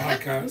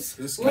 Podcast.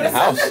 They're What scared. is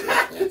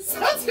house.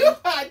 Some do They're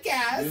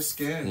podcasts.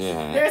 scared.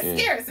 Yeah, They're yeah.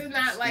 scared. It's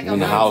not like In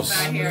the a house.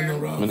 out here.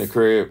 I'm in the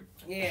crib.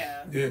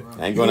 Yeah. Yeah.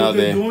 I ain't going out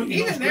there.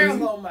 Even they're a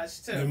little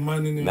much They're too.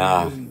 minding their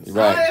Nah, business. you're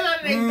right. Oh, they're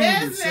on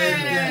their say it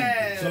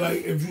again. business. So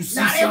like if you see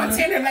Nah, they're on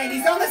something, Tinder,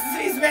 ladies. Don't listen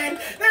to these men.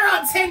 They're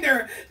on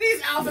Tinder.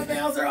 These alpha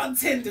males are on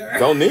Tinder.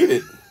 Don't need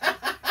it.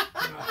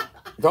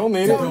 Don't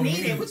need Don't it.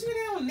 need it. What you mean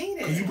they don't need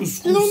you it? can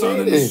scoop don't something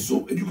in need the it.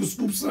 soup, and you can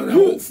scoop something at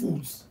Whole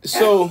Foods.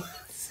 So Like,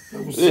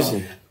 what's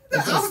listen, up? The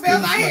alpha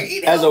males out here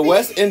eating as a healthy.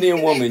 West Indian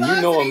They woman, you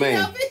love know to a eat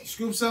man. healthy.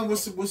 Scoop something with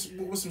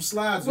some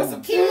slides With on.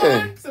 some quinoa.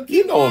 Yeah, Some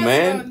you know a quinoa,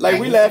 man. some Like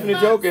we nice laughing and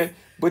nuts. joking,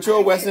 but you're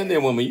a West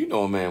Indian woman. You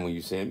know a man when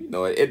you see him. You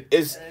know it.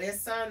 It's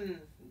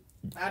Listen,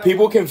 I don't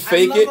People know. can I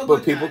fake love it, a but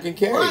good people nut. can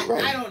carry it, But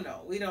right. I don't know.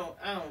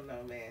 I don't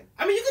know, man.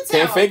 I mean, you can tell.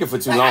 Can't fake it for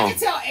too like, long. I can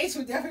tell H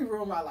would definitely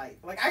ruin my life.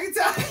 Like I can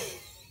tell.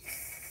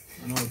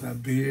 I know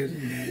that beard.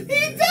 He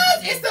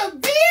does. It's the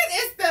beard.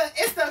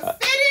 It's the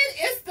fitted.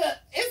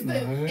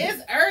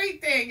 It's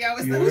everything, yo.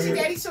 It's the Yeah. Hoochie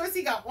Daddy shorts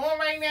he got on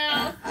right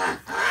now.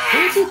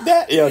 Hoochie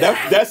Daddy. Yo,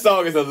 that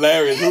song is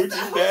hilarious. It's the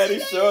Hoochie Daddy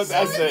Hoochie shorts.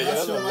 Daddy That's it. I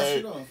That's show my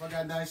shit hilarious. off. I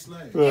got nice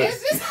legs. Right.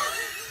 It's just.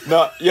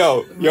 No,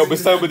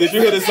 but did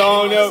you hear the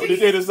song though? Did you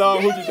hear the song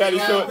Hoochie Daddy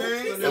shorts?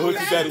 It's The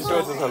Hoochie Daddy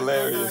shorts is I got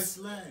hilarious. nice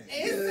legs.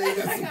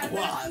 It's got some I got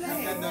quads. I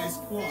got nice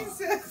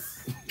quads. It's just-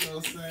 You know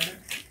what I'm saying?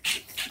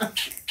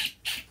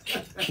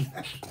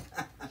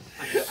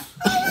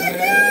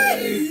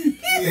 Hey,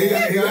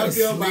 he got I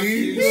feel my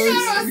sleeves. kids. You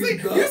know, He's see,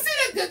 done. you see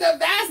the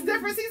vast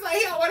difference. He's like,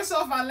 he don't want to show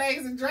off my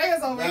legs, and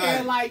Drea's over here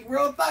Right. like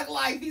real thug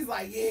life. He's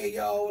like, yeah,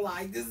 yo,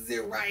 like this is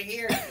it right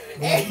here.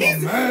 And my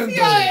he's man, yo,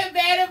 though. and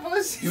bad and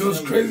bullshit. You know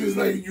what's crazy? It's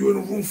like you in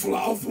a room full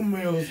of alpha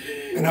males,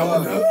 and I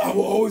would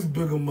always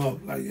big them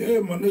up. Like, yeah,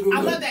 my nigga.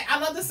 I look- love that. I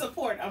love the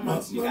support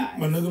amongst you guys.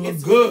 my nigga look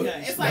It's good. really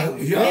It's like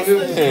He out it's here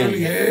with legit.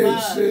 curly It's hair and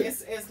love. shit.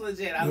 It's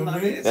legit. I You know what love I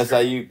mean? it. It's That's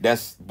how true. you.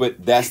 That's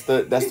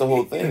the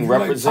whole thing. You like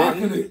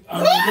Representing. chocolate. I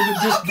look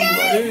at this dude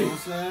right You know here. what I'm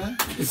saying?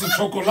 It's a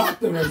chocolate right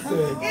there.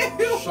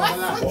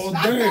 Chocolate. All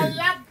day.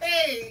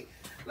 Chocolate.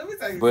 Let me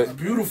tell you. But- It's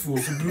beautiful.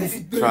 It's a beautiful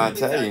thing. Try to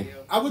tell you.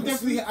 I would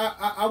definitely,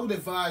 I would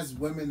advise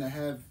women to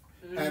have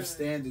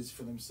standards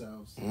for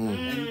themselves.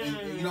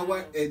 And you know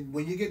what? And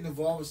when you're getting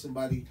involved with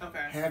somebody,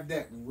 Okay. have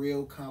that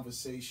real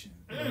conversation.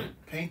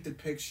 Paint the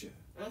picture.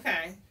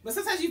 Okay, but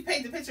sometimes you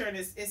paint the picture and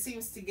it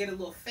seems to get a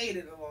little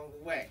faded along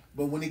the way.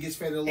 But when it gets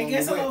faded along It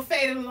gets the a way. little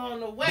faded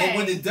along the way. But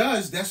when it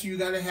does, that's when you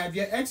got to have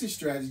your exit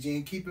strategy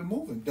and keep it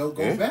moving. Don't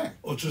go Yeah. back.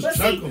 Or just But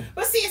check see, them.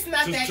 it's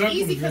not Just that check 'em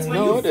easy if because you when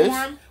want. No, it is.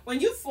 when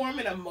you form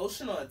an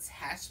emotional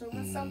attachment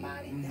with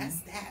somebody, that's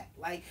that.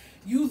 Like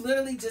you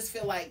literally just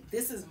feel like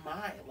this is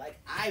mine. Like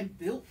I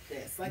built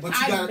this. Like But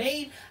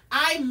you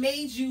I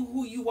made you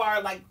who you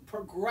are. Like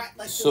progress.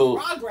 Like So- the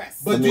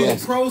progress. But Let me do the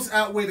ask- pros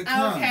outweigh the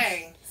cons?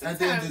 Okay. At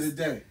the end of the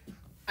day.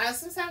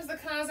 Sometimes the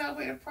cons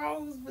outweigh the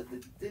pros, but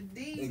the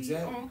D be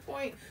Exactly. on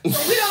point.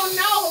 So we don't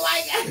know.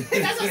 Like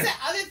that's what I said.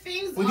 Other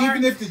things. But are,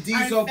 even if the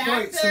D's are on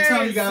point,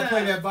 sometimes you gotta factors.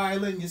 play that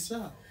violin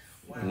yourself.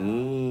 Wow.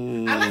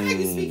 Mm. I like how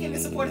you speaking in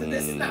support of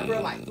this. Is not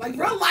real life. Like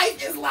real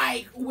life is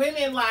like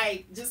women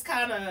like just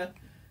kind of.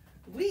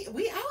 We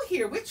out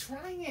here. We're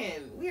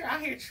trying. We're out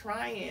here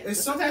trying. There's But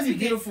so sometimes many we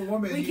get- beautiful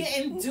women. We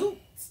getting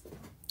duped.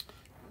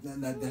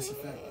 That's a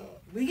fact.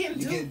 We getting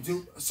You duped. get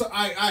duped. So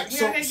I We out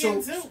here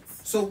getting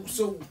duped.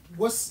 so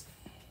what's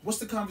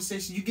the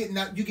conversation? You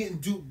getting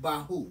duped by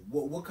who?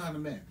 What kind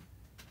of men?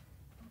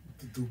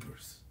 The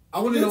dupers. I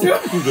want to know.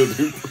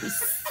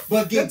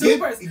 But The get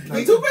dupers. The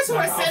get- dupers who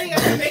are sending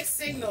us mixed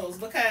signals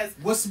because.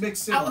 What's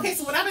mixed signals? Okay,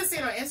 so what I've been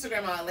seeing on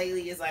Instagram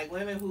lately is like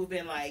women who've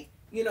been like,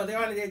 you know, they're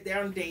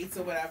on dates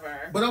or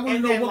whatever. But I want to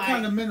And know then, what like,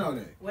 kind of men are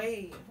they?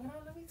 Wait, hold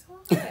on, let me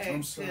talk.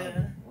 I'm sorry.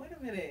 Wait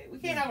a minute. We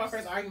can't have our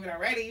first argument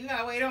already. You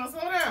gotta wait on,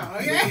 slow down,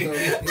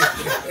 okay?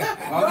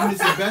 Arguments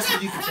the best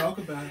when you can talk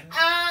about it.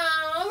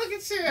 Oh, look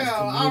at you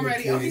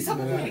already. Oh, he's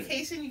talking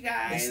communication, communication, you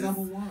guys. It's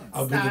number one.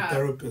 I'll be the Stop.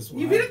 therapist.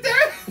 You be the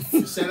therapist.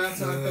 Shout out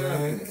to our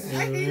therapist.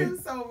 I hate him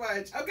so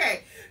much.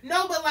 Okay.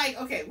 No, but like,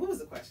 okay, what was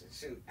the question?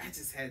 Shoot. I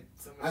just had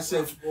so much. I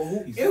said,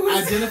 well, It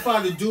was-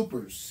 identify the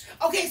dupers.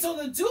 Okay, so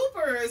the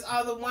dupers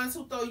are the ones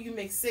who throw you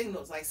mixed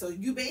signals. Like, so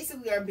you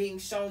basically are being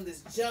shown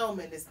this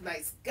gentleman, this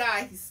nice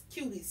guy. He's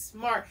cute, he's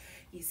smart,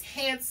 he's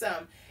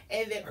handsome.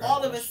 And then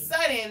all of a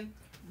sudden,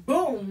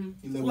 boom,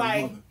 He live with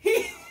like,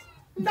 his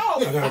no,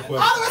 I got a all question.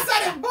 of a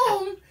sudden,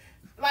 boom,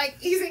 like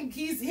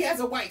he has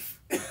a wife.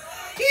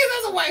 He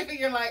has a wife, and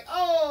you're like,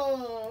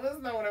 oh, that's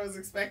not what I was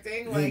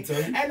expecting. Like, tell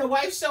you? and the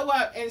wife show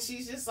up, and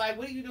she's just like,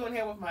 what are you doing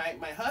here with my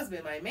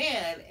husband, my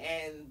man?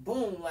 And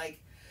boom, like,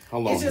 How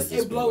long it's has just this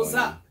it been blows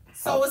going on? up.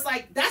 So it's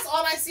like that's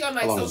all I see on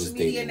like How long has social this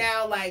media dating?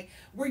 now. Like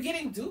we're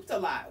getting duped a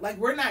lot. Like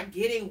we're not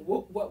getting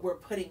what we're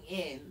putting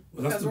in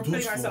Well, that's because the we're putting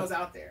dude's ourselves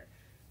fault. out there.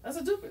 That's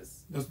a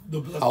dupus. That's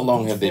How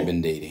long the have they fault.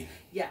 been dating?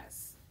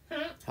 Yes.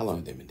 How long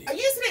have they been Are dating?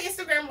 you see that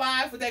Instagram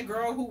live with that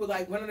girl who would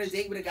like went on a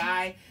date with a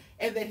guy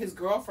and then his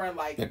girlfriend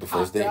like Like the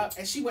first popped date? up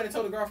and she went and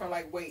told the girlfriend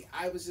like, wait,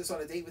 I was just on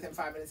a date with him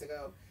 5 minutes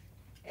ago.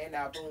 And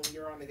now, boom,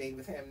 you're on a date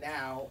with him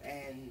now,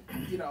 and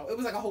you know it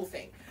was like a whole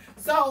thing.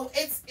 So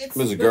it's. It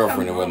was a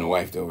girlfriend, it wasn't a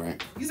wife, though,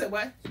 right? You said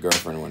what? The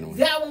girlfriend, it wasn't a wife.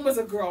 That one was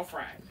a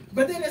girlfriend.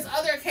 But then there's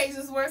other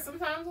occasions where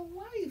sometimes a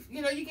wife.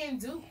 You know, you get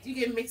duped, you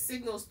get mixed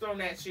signals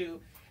thrown at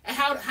you. And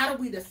how do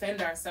we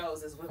defend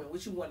ourselves as women?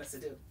 What you want us to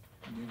do?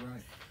 You're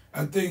right.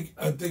 I think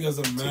as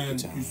a man, your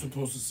time. you're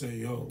supposed to say,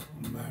 "Yo,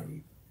 I'm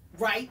married,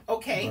 Right?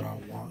 Okay. but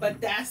I want." But you."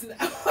 that's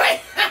not.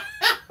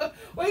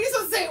 Well, you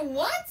supposed to say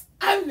what?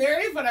 I'm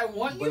married, but I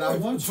want you. But I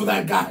want for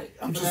that guy.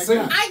 I'm For just that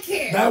saying. guy. I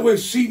can't. That way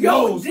she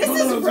Yo, knows. this No,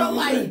 is no, real no,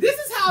 life. no. This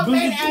is how Do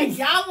men the act. truth.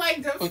 Y'all like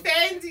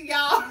defend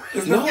y'all.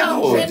 No,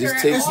 y'all gender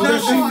just take and It's Oh, not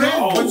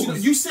no. defend, no.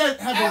 but you said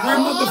have a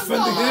I'm real. not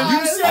defending him.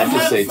 You said I just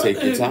have, say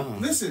take your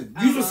time. listen.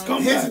 You just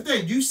come Here's back. the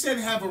thing. You said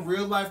have a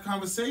real life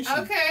conversation.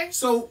 Okay.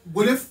 So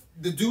what if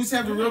the dudes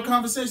have a real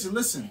conversation?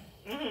 Listen,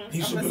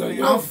 He should be listening.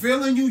 like, I'm "Yo,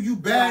 feeling you. You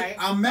bad. Right.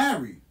 I'm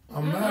married.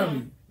 I'm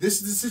married." This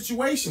is the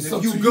situation. It's If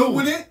up you to good you.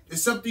 with it,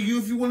 it's up to you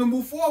if you want to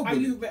move forward. Are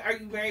with you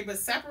it. married but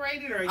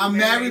separated, or are you I'm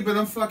married, but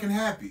I'm fucking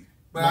happy.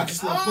 But I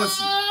just love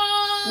pussy.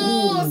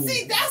 Oh, Ooh.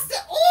 see, that's the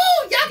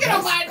y'all get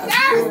on my That's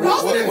nerves. good.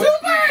 Those are the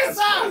What-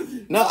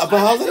 dupers. No, but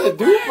how's that a But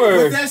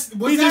duper? that's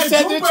what He that just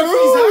said the duper,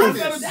 truth.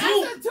 he's honest. That's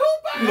a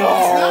duper.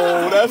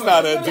 No, that's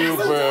not a That's a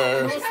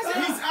duper. Because He's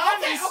okay,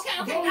 honest.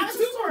 okay, not a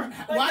duper.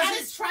 But Why that is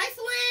it- is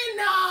trifling.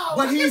 No. But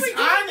What can he's we do with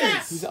that?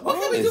 honest. He's What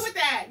can we do honest. with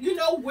that? You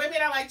know, women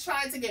are like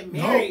trying to get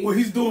No, married. what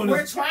he's doing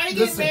We're is trying to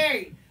get listen,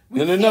 married.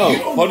 No. you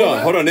don't Hold know on,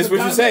 that. hold on. This The what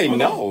you guy- say. hold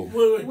No. on.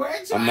 Wait. We're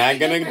trying I'm not to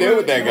gonna get deal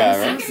with that married. guy,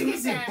 We're right? not gonna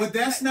get that. But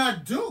that's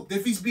not duped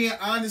if he's being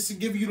honest and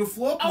giving you the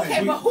floor plan.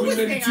 Okay, but who we is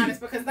made being it too.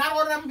 honest? Because not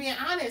all of them being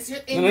honest. You're,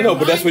 in No, your no,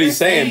 but that's mind, what he's you're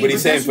saying. But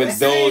he's saying for that's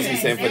those, what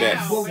he's saying for that.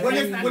 now. But what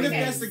if That's what not if the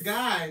that's the case.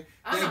 guy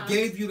that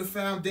gave you the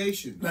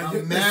foundation? Like, I'm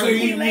let's say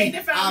married. He laid the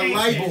I foundation.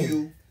 like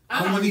you. I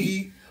Uh-huh. want to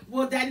eat.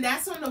 Well, then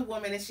that's on the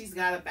woman, and she's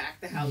got to back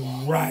the hell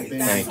off. Right.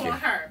 That's Thank on you.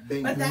 her.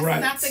 Thank But you. that's Right.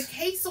 not the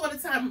case all the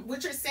time.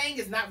 What you're saying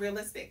is not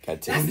realistic. Gotta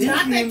take That's your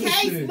not time. the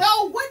case. Realistic.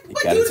 No, what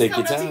gotta dude is take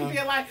coming your up to you time.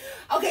 being like,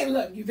 okay,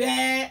 look, you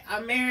bad,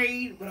 I'm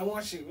married, but I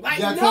want you. Like,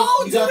 You gotta no talk-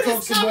 you dude gotta is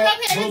talk some coming more- up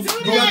here to do You gotta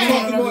talk that. to more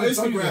I'm not gonna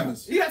tell you that.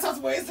 Instagrammers. You gotta talk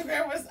to more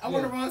Instagrammers. I'm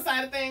on the Yeah. wrong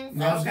side of things.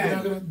 No, Okay. they're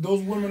not gonna-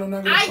 those women are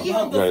not going I to yield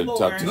come the Gotta floor.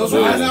 talk to the Those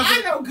are not-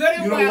 I know good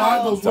and You know why?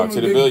 well. Those Talk women,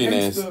 to the they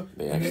billionaires. gangster,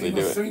 They and actually ain't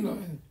do gonna it. say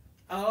nothing.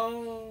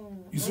 Oh.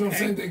 You see what I'm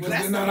saying? Because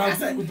that's they're not the- out that's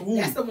there the- with the woo.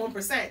 That's the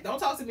 1%. Don't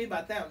talk to me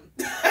about them.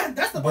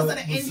 That's the ones But- that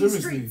are but in the seriously.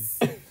 streets.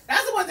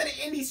 That's the ones that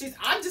are in these streets.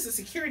 I'm just a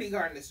security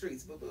guard in the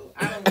streets, boo boo.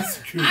 I don't.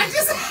 Security. I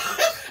just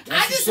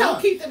what's help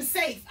up. keep them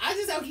safe. I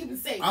just help keep them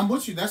safe. I'm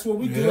with you. That's what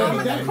we do Yeah. I'm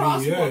every at day. the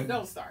crosswalk. Yeah.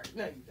 Don't start.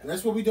 No, you don't.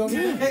 That's what we do every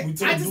Yeah, day. we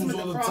tell I just dudes am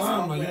all at the the time,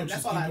 crosswalk like, with yo, him.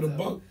 just That's all keep I it a do.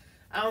 buck. don't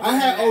I do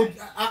had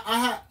that. I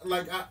had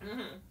like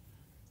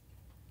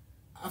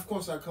of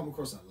course I come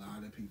across a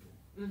lot of people,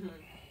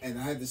 and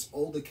I had this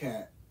older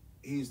cat.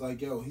 He's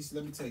like, yo, he said,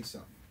 let me tell you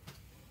something.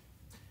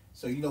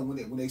 So you know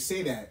when they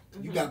say that,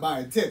 you got my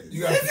antennas.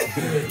 You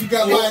got You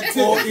got my antennas.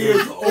 All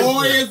ears open.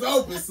 All ears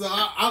open. So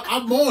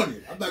I'm on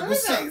it. I'm like, Let me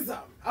what's tell up? you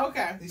something.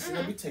 Okay. He said,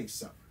 let me tell you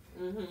something.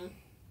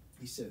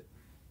 He said,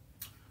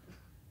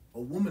 a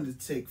woman to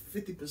take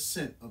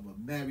 50% of a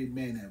married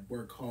man that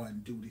work hard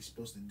and do what he's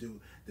supposed to do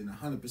than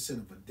 100%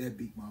 of a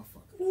deadbeat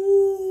motherfucker.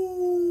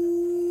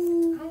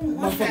 Ooh.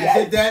 Motherfucker Okay.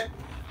 did that.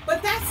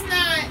 But that's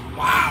not.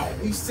 Wow.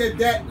 He said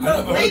that. I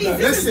never heard Ladies, that.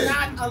 this is Listen.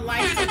 not a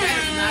life. That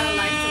is not a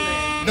life to live.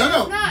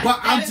 No, It's not. but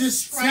That I'm is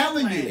just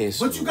telling you. It's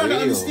But you gotta real.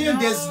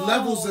 understand there's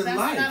levels in that's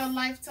life. not a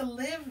life to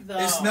live, though.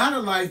 It's not a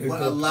life, It's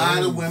but a the lot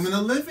of things. women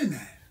are living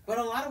that. But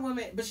a lot of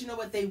women, but you know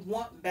what? They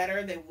want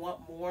better. They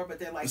want more. But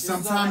they're like, But this is all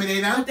sometime I- it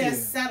ain't but out they're there.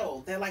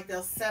 settled. They're like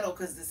they'll settle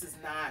because this is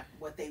not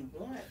what they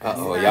want.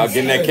 Uh-oh, That's y'all not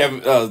getting it. that Kevin,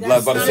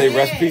 That's about to not say it.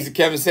 recipes of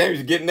Kevin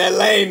Samuels, getting that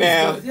lane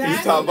now. That's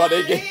He's talking about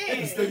not that. it.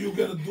 Instead, you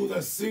gotta do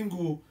that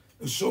single,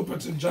 show up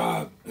at your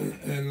job,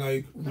 and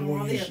like All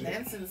ruin the your shit.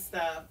 events and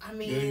stuff. I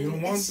mean, Yeah, you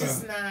don't want it's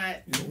just that. not.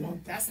 You don't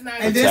want that. That's not.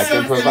 And Protect there's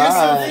and some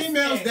provide.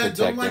 females that Protect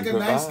don't like and a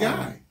nice provide.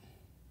 guy.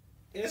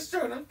 It's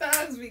true. Them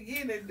thugs be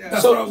getting it though.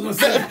 That's what I was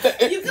gonna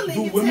say. You can leave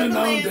Do your women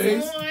Timberlands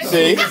nowadays- on.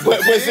 See,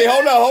 but see,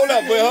 hold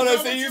up. Wait, hold on.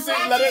 See, you see,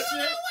 let it.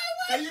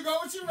 There you go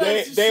with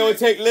your They will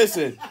take.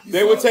 Listen,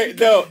 they will take.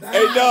 No,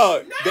 hey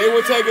dog. They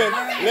will take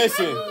a.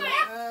 Listen,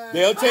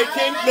 they'll take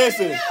King.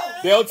 Listen,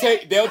 they'll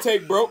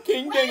take broke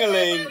King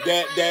Dingaling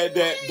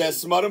that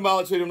smut him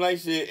out, treat him like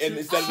shit, and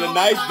instead of the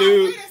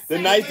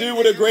nice dude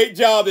with a great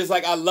job is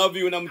like, I love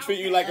you and I'm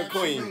treating you like a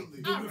queen.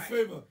 Do me a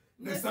favor.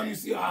 Next time you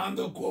see a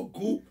Honda Accord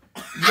coupe,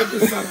 look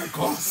inside that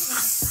car.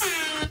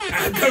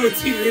 I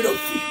guarantee you ain't no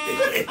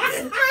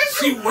female.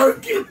 She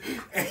working,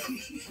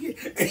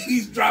 and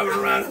he's driving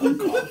around her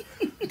car.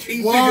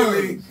 King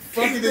Dingaling.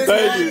 Fucking the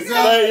Thank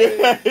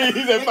you.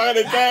 He said,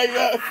 fucking the tags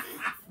up.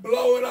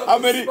 Blowing up. How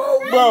many,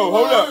 smoke. bro?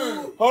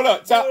 Hold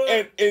up.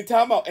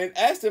 Time out, and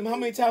ask them how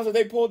many times have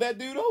they pulled that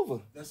dude over?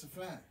 That's a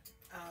fact.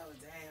 Oh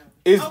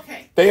damn.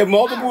 Okay. They have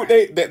multiple. All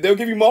right. They'll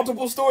give you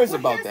multiple stories Well,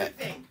 about here's that.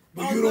 the thing.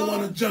 But you don't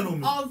want a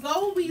gentleman.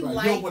 Although we Right, you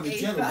like don't want a a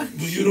gentleman. thug.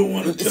 But you don't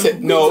want a Say-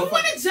 gentleman. no. You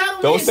want a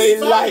gentleman. Don't say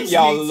so like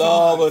y'all sweet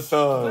love a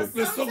sometimes. thug.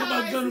 Let's talk about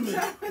Sometimes gentlemen.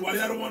 gentlemen- Why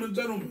y'all don't want a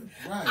gentleman?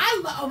 Right.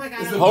 Oh my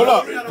god.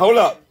 Hold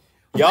up.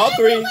 Y'all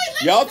Wait,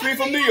 three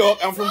from New York.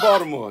 I'm from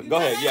Baltimore. Go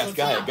ahead. Yes,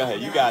 go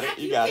ahead. You got it.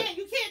 You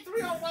can't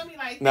 3-on-1 me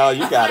like that. No,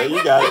 you got it. You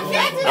can't do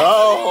that.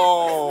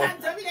 Oh.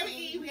 It's not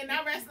WWE. We are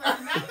not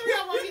wrestling. Not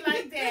 3-on-1 me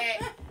like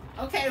that.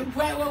 Okay,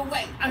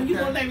 wait. You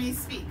gonna let me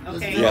speak?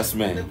 Okay. Yes,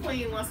 ma'am. The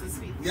queen wants to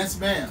speak. Yes,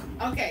 ma'am.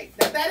 Okay,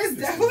 that is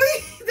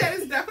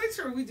definitely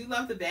true. We do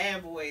love the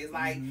bad boys.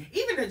 Like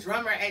even the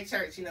drummer at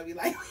church, be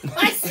like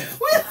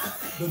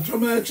The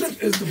drummer at church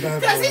is the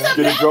bad because he's boy. a Get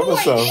a bad drummer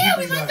boy. some. Yeah,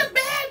 we like the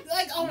bad.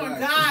 Like oh my Right.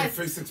 god, It's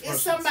the face expressions.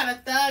 it's something about a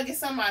thug. It's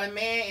something about a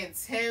man in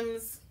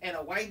Tim's and a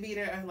white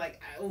beater. I'm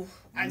like,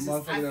 I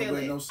Motherfucker that feel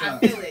wear it. no I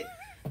socks. feel it.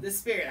 The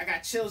spirit. I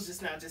got chills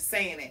just now just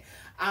saying it.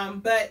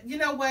 But you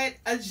know what?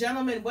 A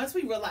gentleman, once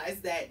we realize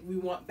that we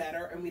want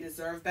better and we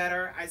deserve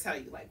better, I tell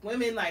you, like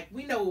women, like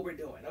we know what we're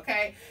doing,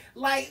 okay?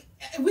 Like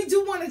we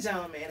do want a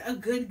gentleman, a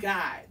good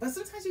guy. But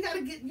sometimes you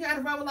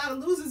gotta rub a lot of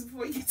losers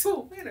before you get to a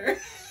winner.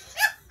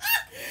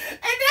 And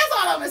that's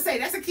all I'm gonna say.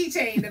 That's a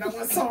keychain that I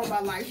want to sell in my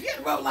life. You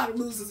gotta rub a lot of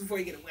losers before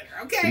you get a winner,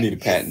 okay? You need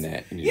to patent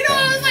that. You know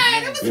what I'm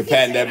saying? It was You a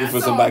patent that keychain I before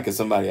saw. somebody, because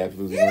somebody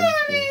absolutely. You know what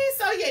I mean?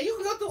 So yeah, you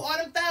can go through all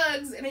them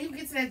thugs, and then you can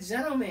get to that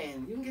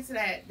gentleman. You can get to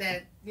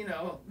that you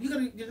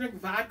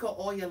drink vodka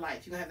all your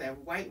life. You gonna have that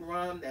white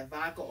rum, that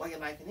vodka all your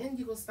life, and then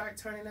you gonna start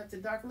turning up to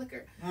dark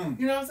liquor.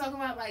 You know what I'm talking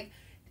about? Like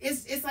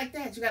it's like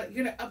that.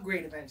 You're gonna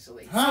upgrade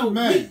eventually.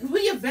 Man.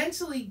 We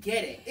eventually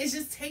get it. It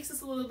just takes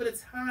us a little bit of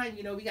time.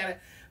 We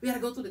gotta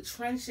go through the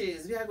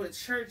trenches. We gotta go to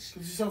church.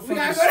 You're so We fucking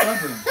gotta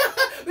stubborn.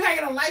 we gotta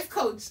get a life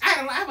coach. I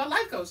have a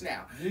life coach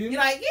now. Do you? You're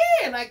like,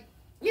 yeah, like,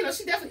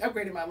 she definitely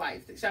upgraded my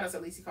life. Shout out to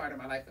Lacey Carter,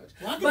 my life coach.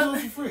 Well, I can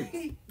do it for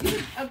free. You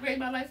can upgrade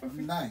my life for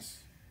free. Nice.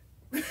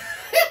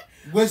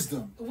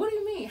 Wisdom. What do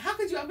you mean? How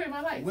could you upgrade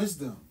my life?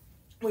 Wisdom.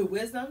 With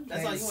wisdom?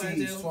 That's all you want to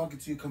Seeds, do? talking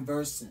to you,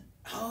 conversing.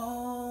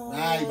 Oh.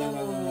 Right.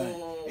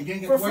 And you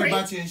ain't For got to worry free?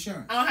 about your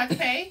insurance. I don't have to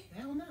pay?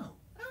 Hell no.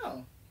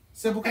 Oh.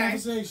 Simple Okay.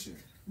 conversation.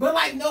 But,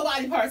 like, no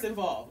body parts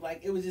involved.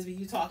 Like, it would just be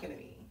you talking to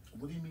me.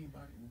 What do you mean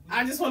by it?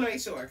 I just want to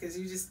make sure, because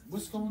you just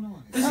What's going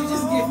on?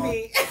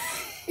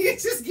 you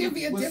just give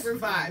me a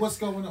different vibe. What's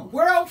going on?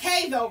 We're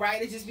okay though,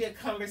 right? It'd just be a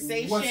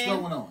conversation. What's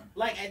going on?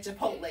 Like at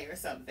Chipotle or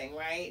something,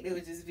 right? It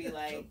would just be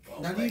like,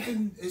 Not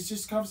even. It's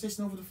just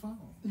conversation over the phone.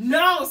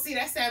 no, see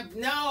that's that.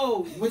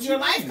 No, What with you your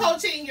life mean?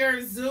 coaching,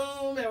 your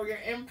Zoom or your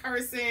in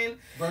person.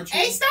 Virtual.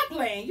 Hey, stop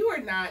playing. You are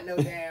not no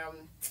damn.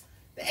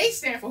 The H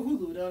stand for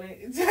Hulu, don't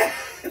it?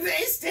 The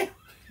H stand.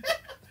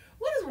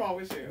 What is wrong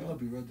with You're you? gonna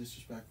be real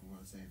disrespectful when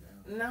I say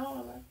that.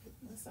 No,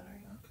 I'm sorry.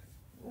 Okay.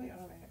 We on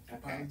it. Okay.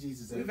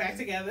 Apologies is We back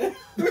everything. together.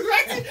 We're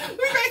back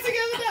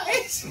together now.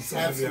 H.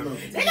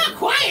 Absolutely. They got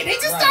quiet. They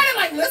just Right. started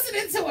like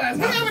listening to us.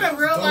 We're having a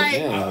real like.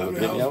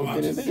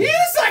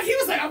 He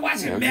was like, I'm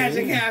watching Yeah,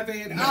 magic okay.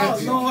 happen.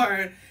 Magic. Oh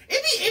Lord.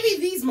 It be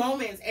these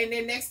moments, and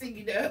then next thing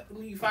you know,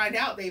 you find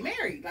out they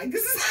married. Like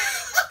this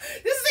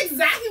is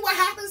exactly what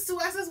happens to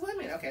us as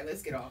women. Okay,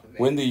 let's get off of it.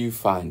 When do you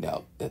find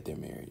out that they're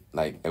married?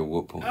 Like at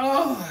what point?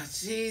 Oh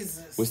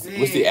Jesus. What's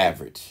the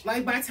average?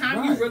 Like by the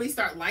time you Right. really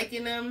start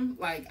liking them,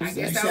 like I guess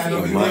You that said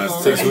was you month,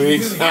 like 6 already.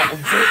 weeks.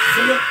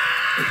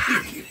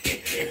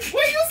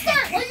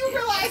 when you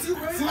realize you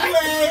really Too like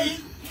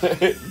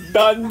late.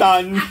 Done.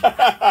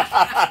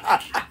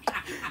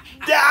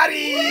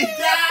 Daddy.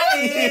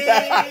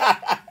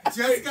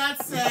 Just got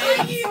I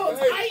saved. yield.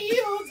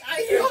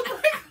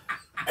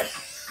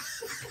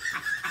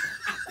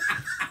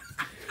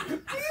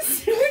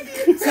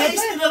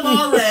 Tasted them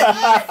already.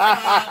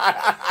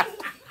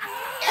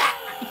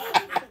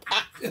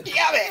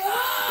 Damn it.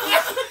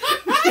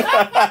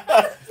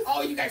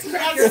 Oh, you guys crack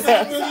Got yourselves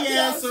stuck in up, the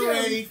ass don't you?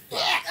 already.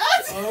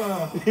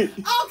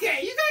 Okay,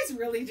 you guys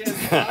really just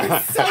are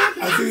so.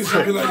 I think it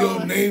should be like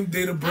your name,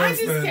 date of I birth,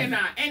 just man.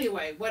 cannot.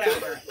 Anyway,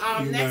 whatever.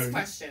 You Next married.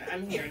 question.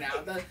 I'm here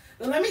now. The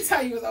let me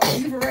tell you, it's over.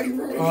 You've already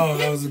ruined it. Oh,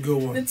 that was a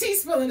good The one. tea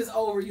spilling is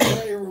over. You've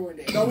already ruined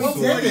it. No, we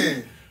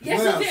didn't. Yes,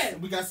 what you else?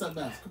 did. We got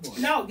something else. Come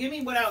on. No, give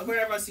me whatever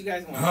else you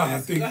guys want. I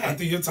Go think ahead.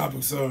 your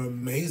topics are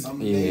amazing.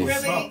 Amazing.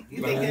 What's Really? up?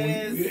 You think it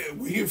is? Yeah,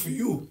 we're here for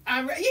you.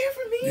 You here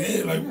for me?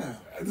 Yeah, like Yeah.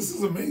 this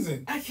is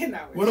amazing. I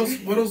cannot. What else?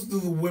 What else do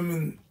the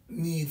women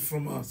need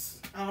from us?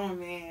 Oh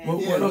man.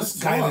 What Yeah, else? let's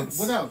talk. Guidance.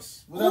 What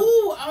else? What else?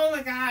 Ooh, oh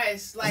my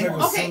gosh. Like, like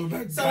a okay.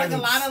 silverback So like a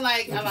lot of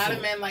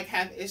episode. men like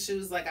have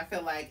issues, like I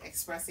feel like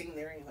expressing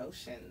their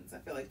emotions. I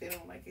feel like they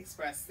don't like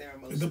express their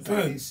emotions. It like they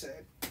depends.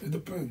 should. It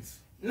depends.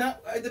 No,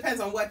 it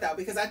depends on what though,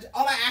 because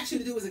all I asked you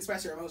to do was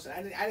express your emotion.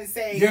 I didn't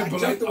say Yeah, like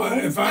but jump like, the room.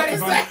 if I- didn't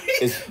if I- say.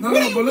 It's- No, What do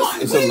no, you but want?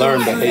 listen. It's What a do you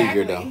learned want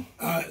behavior,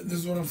 exactly? This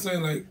is what I'm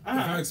saying. Like, Uh-huh.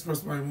 if I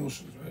express my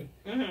emotions, right,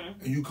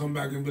 Mm-hmm. and you come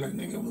back and be like,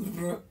 "Nigga, what the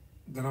fuck,"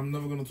 then I'm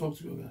never gonna talk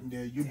to you again.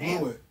 Yeah, you Damn.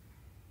 blew it.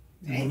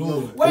 You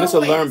blew it. And it's a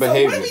learned So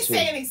behavior, what are we too.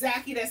 saying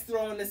exactly that's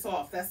throwing this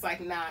off? That's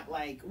like not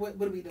like what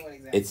are we doing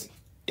exactly? It's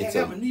I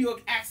have a New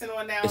York accent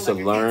on now. it's like a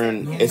I can't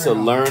learned take- it's a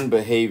learned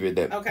behavior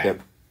that Okay. that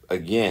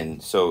again.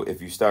 So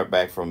if you start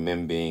back from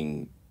men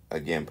being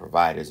again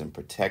providers and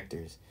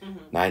protectors,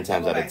 9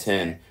 times Go out back of to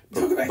 10.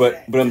 that. Go back to But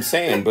that. but I'm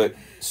saying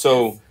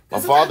so my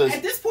Sometimes father's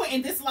at this point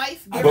in this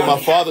life, But they're my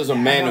either father's a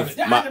have- man of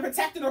they're my either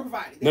protected or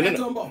provided. no They're no not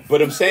doing no. both.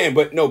 But I'm saying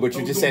but you Don't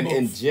just do said both.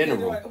 in They're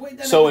general. Wait,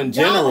 no, So no, in y'all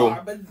general,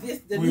 are, but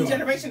the We new are.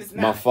 generation is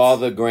not. my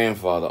father,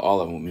 grandfather,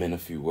 all of them meant a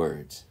few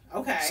words.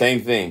 Okay.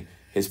 Same thing.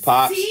 His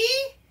pops. See?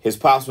 His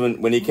pops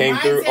when he came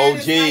My through dad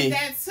is OG, like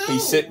that too. he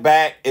sit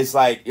back. It's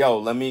like, yo,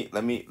 let me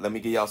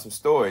give y'all some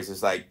stories.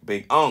 It's like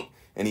Big Unk,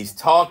 and he's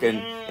talking,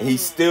 and he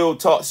still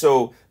talk.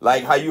 So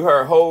like how you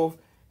heard Hove,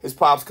 his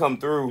pops come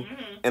through.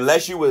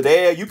 Unless you were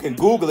there, you can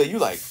Google it. You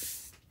like,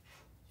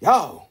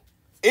 yo,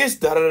 it's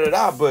da da da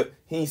da. But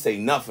he ain't say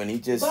nothing. He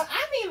just. But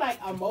I mean like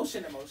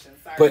emotion.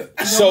 Sorry. But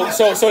so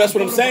that's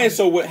what I'm saying.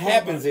 So what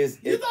happens is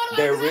You thought about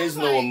there it, I is was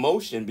no like-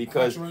 emotion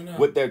because Right now.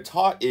 what they're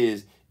taught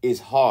is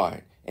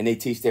hard, and they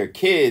teach their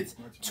kids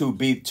to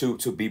be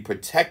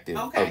protective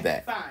okay, of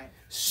that. fine.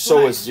 So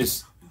But- it's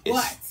just it's,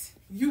 But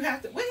you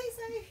have to. What did he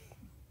say?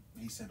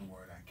 He said a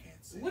word I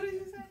can't say. What did he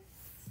say? I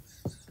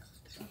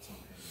told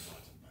him to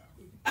watch his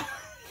mouth.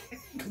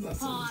 Because I said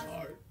it's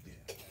hard. Yeah.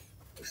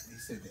 He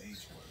said the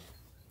H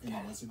word. And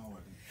it wasn't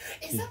hard.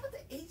 Is that what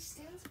the H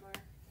stands for?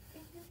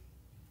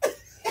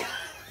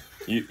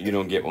 you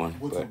don't get one.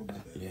 We'll But, talk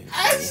about that. yeah.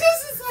 I was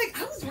just like,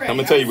 I was ready. I'm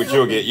gonna tell you what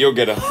you'll get. You'll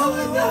get a. I was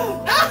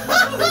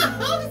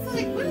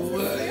like, what does it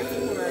stand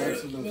for?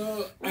 Absolutely.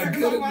 No, We're I gonna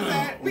get talk it about now.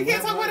 that. We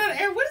can't talk about it on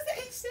air. What does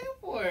the H stand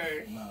for?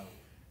 No.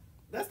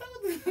 That's not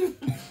what the.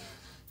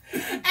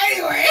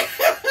 Anyway,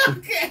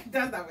 okay,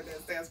 that's not what that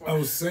stands for. I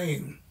was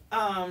saying,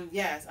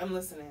 Yes, I'm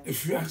listening.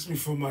 if you ask me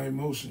for my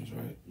emotions,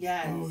 right?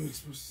 Yes. I always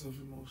express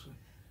self-emotion.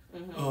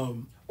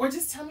 Mhm. Or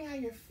just tell me how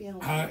you're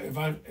feeling. If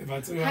I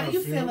tell you How how do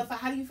you I feel,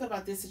 how do you feel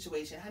about this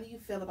situation? How do you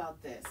feel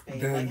about this, babe?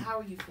 Then- like, how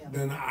are you feeling?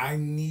 then I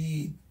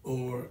need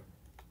Mm.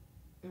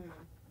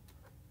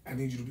 I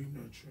need you to be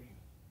nurturing.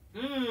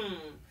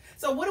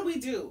 So what do we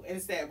do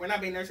instead? We're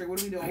not being nurturing.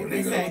 What are we doing? What do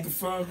we Nigga, say? what the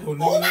fuck? Or Oh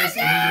nigga, my this,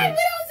 God! nigga. We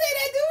don't say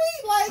that, do we?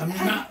 Like, I mean,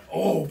 not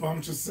all, but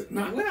I'm just saying.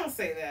 Not, we don't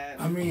say that.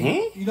 I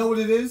mean, You know what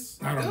it is?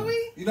 I don't Do know.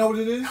 we? You know what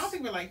it is? I don't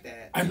think we're like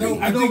that. I You think,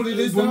 know I think what it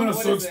is, women though? are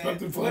What so is it?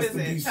 expected for What us is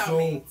to it? be Tell so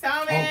me.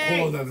 Tell me.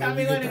 hardcore that Tell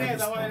me we what get it that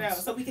is. I want to know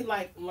response. so we can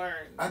like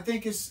learn. I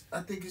think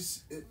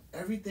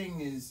everything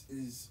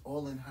is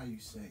all in how you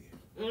say it.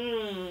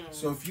 Mm.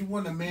 So if you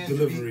want a man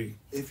Delivery.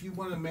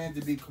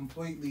 to be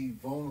completely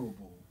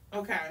vulnerable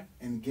Okay.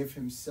 and give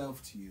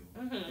himself to you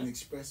Mhm. and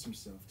express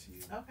himself to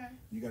you, Okay.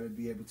 you got to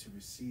be able to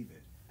receive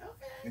it.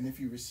 Okay. And if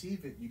you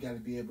receive it, you got to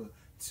be able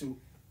to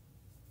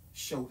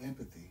show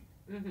empathy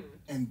Mhm.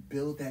 and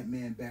build that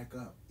man back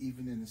up,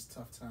 even in his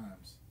tough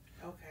times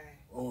Okay.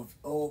 or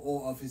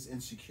of his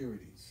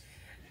insecurities.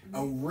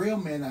 A real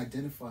man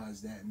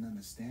identifies that and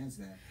understands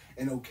that,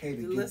 and okay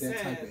to give that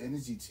type of Listen.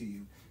 energy to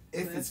you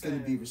if it's going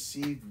to be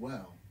received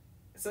well.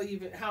 So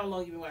how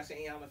long you been watching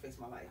Iyanla Fix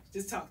My Life?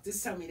 Just talk.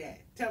 Just tell me that.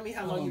 Tell me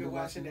how long you been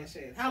watching that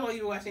shit. How long you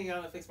been watching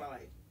Iyanla Fix My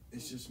Life?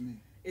 It's just me.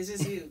 It's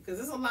just you, because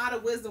there's a lot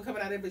of wisdom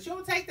coming out of it, but you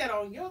don't take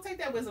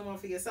that wisdom on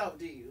for yourself,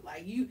 do you?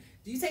 Like do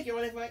you take your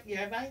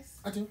advice?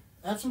 I do.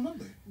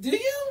 Absolutely. Do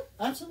you?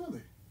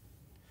 Absolutely.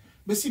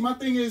 But see, my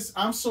thing is,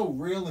 I'm so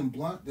real and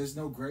blunt, there's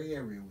no gray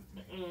area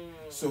with me.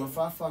 So if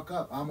I fuck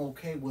up, I'm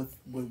okay with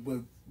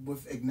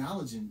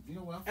acknowledging, you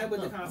know what, I And fucked with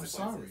the up. I'm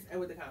consequences. sorry. And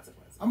with the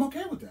consequences. I'm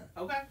okay with that.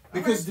 Okay.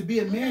 Because to be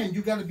a man,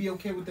 you got to be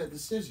okay with that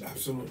decision.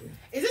 Absolutely.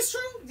 Is this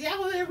true? Do y'all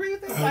really agree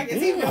with this? I- Like,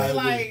 is he yeah, I really agree.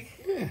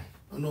 like? Yeah.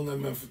 I know that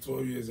man for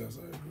 12 years. That's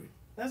I agree.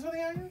 That's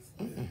really honest.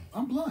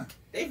 I'm blunt.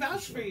 They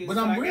vouch for you, But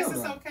so I'm I guess real,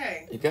 it's though.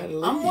 okay. You gotta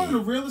lead. I'm one of the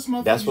realest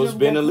motherfuckers. That's what's you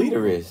been a ever walked leader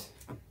through. is.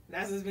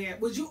 That's just being.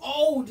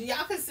 Do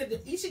y'all consider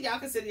each of y'all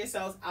consider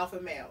yourselves alpha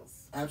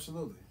males?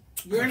 Absolutely.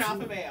 You're an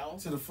Absolutely. alpha male.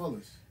 To the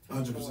fullest.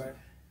 100%. Lord.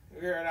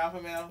 You're an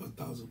alpha male.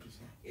 1,000%.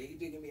 Yeah, you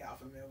do give me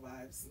alpha male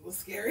vibes. A little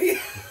scary.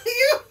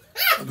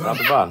 Top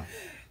to bottom.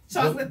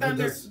 Chocolate But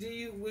Thunder. that's- Do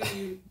you? Will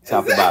you?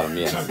 Chocolate bottom,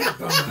 yes. Chocolate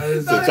Thunder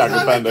is The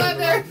Chocolate Thunder.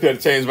 Thunder. Gotta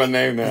change my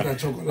name It's now. not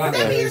chocolate.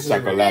 That be your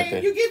stripper Chocolate.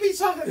 name. You give me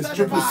Chocolate It's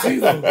Thunder triple C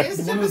vibes. though. It's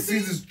One triple of the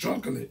C's C. is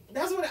chocolate.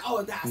 That's what.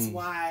 Oh, that's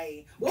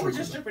why. What would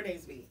your stripper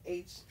names be?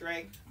 H.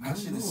 Drake. I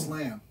should have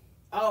slammed.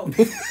 Oh.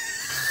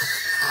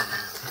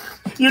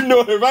 You know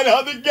it right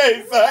out the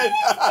gate, son.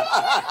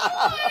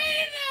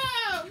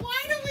 Why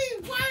are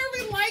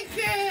we like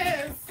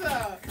this?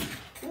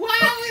 Why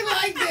are we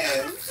like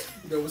this?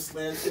 You know what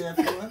slam stand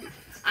for?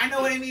 I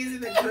know what it means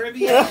in the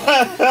Caribbean.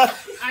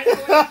 I know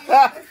what it means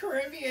in the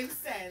Caribbean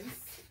sense.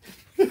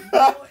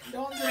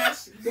 Don't do that.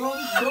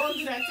 Don't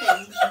do that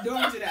thing.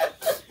 Don't do that.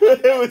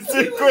 It was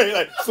too quick,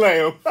 like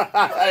slam.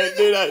 I didn't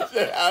do that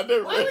shit. I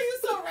never. Why were you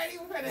so ready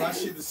for My that?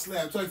 shit is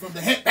slam. Tell you from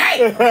the hip.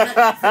 Hey!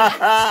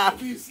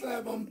 We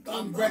slap on I'm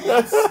thunder. ready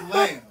to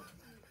slam.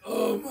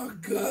 Oh my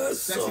God.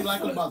 Sexy So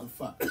like a funny.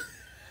 motherfucker.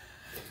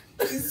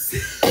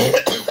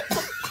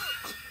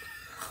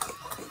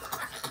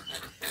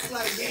 A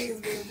lot of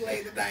games being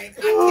played tonight.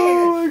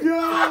 Oh my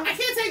God. I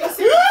can't take you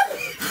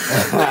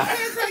serious. I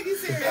can't take you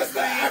serious. What's the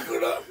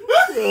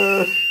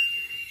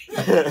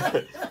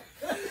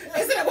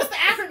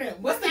acronym?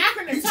 What's the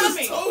acronym? He Tell just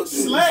me. told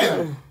you.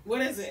 Slam.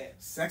 What is it?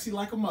 Sexy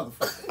like a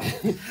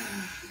motherfucker.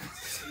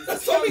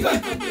 Can we go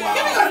to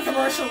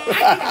commercial?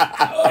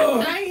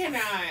 I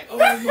cannot. Oh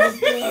my God. I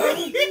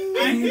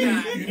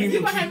cannot. You If need you to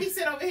gonna have keep- me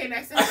sit over here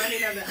next to him, I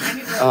need another.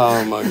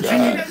 Oh my I need God.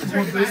 another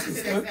drink if I have to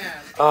sit next to him.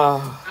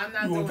 I'm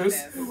not You want doing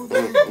this?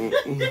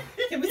 this.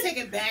 Can we take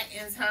it back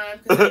in time?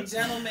 Because the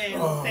gentleman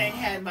thing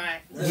had my.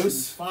 This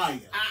is fire.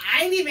 I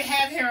didn't even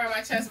have hair on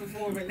my chest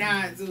before, but now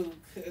I do.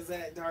 Cause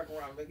that dark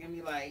rum. But give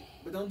me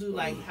but don't do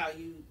like how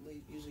you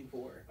usually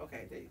pour.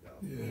 Okay, there you go.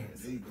 Yeah.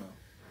 There you go.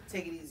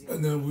 Take it easy.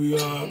 And then we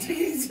Take it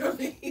easy on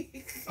me.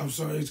 I'm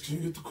sorry, can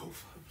you get the coke,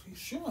 please?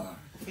 Sure.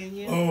 Can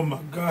you? Oh my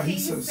God, he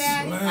Can you said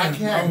daddy? slam. I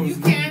can. You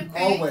can.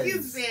 Thank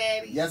Always. you,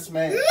 Daddy. Yes,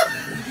 ma'am.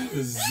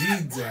 The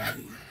Z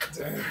Daddy.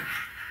 Damn.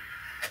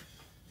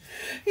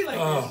 He like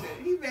Oh. that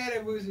shit. He mad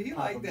at Bougie. He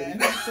like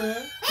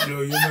that.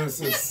 Yo, your man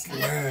said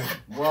slam.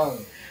 Whoa.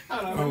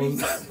 Hold on. I Let me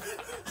was,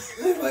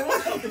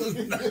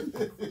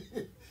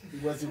 He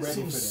wasn't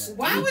ready for that.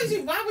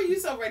 Why were you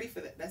so ready for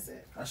that? That's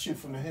it. I shoot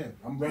from the hip.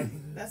 I'm ready.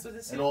 That's what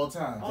this At is. all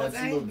times. All day?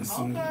 Absolutely.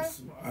 Listen, Okay.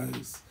 some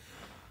ice.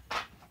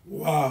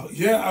 Wow.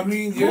 Yeah, I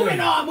mean, yeah. Moving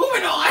on.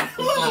 Moving on.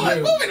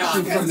 Moving on.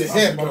 Shoot from the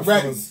hip. I'm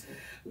ready.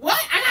 What?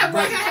 I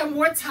gotta have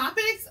more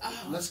topics?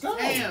 Oh, Let's go.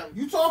 Damn.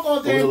 You talk all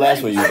What day. was the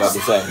last one you were about to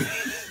say?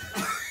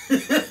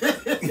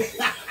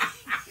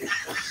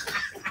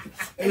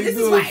 And This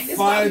you is do why. a This is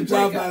why fine we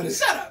job break up. at it.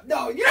 Shut up.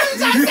 No, you're not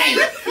trying to save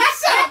him.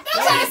 Shut up.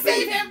 Don't try to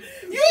save him.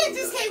 You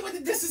just came with the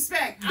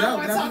disrespect. I don't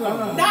want to talk.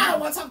 no. No, I don't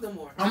want to talk no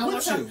more. I'm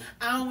with you.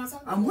 I don't want to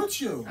talk. No I'm more.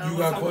 with you. You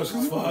got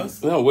questions for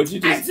us? No, what'd you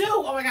I just? do.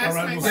 Oh my gosh. All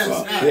right, my what's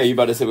God. up? Yeah, you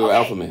about to say we were Okay.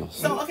 alpha males.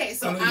 So okay.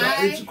 So I know you got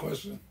I. answer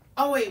question.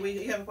 Oh wait.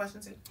 You have a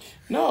question too?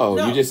 No,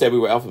 No. you just said we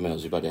were alpha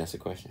males. You about to ask a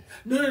question.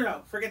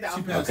 No. Forget that. She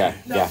Okay. passed. Okay,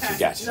 No, gotcha, pass.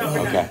 gotcha. No,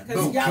 we're Okay.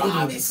 Because No, y'all kill them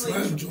obviously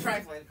with the slam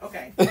trifling.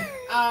 Okay.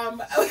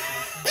 Damn.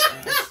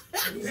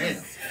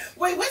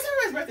 Wait, when's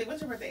her birthday?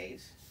 What's your birthday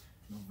age?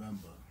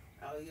 November.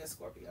 Oh, you're a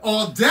Scorpio.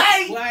 All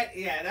day? What?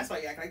 Yeah, that's why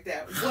you act like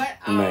that. What?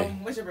 May.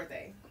 What's your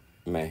birthday?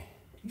 May.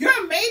 You're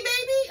a May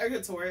baby, or you're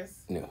a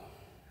Taurus? No.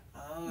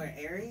 Oh, or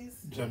Aries?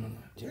 Gemini.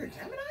 You're a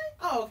Gemini?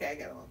 Oh, okay, I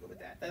get along good with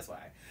that. That's why.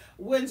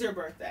 When's your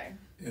birthday?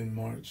 In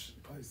March,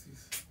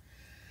 Pisces.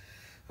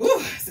 Ooh,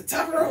 it's a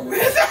tough room.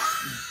 I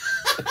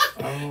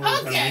don't know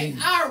what that Okay,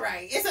 means. all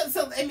right.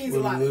 So it means We're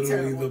a lot of literally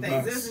terrible the things.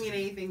 It best. doesn't mean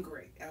anything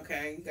great.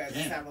 Okay, you guys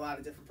just Damn. have a lot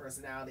of different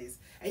personalities,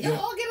 and y'all Yeah.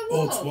 all get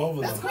All along. 12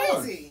 of That's them.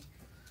 crazy.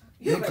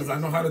 Yeah, because I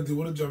know how to do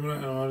with a Gemini.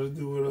 I know how to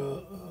do with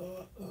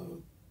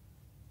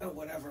Or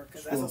whatever,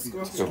 because that's a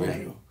Scorpio. Scorpio.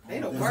 Scorpio. They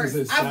the This worst.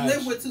 is I've lived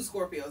Sag. with 2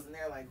 Scorpios, and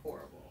they're like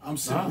horrible. I'm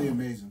simply Wow.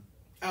 amazing.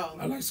 Oh,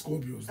 I like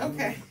Scorpios.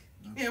 okay.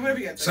 Yeah, whatever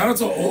you got. Shout out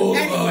to all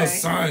Anyway.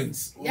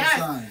 signs. All Yes,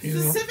 signs. You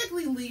know?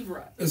 specifically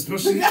Libra.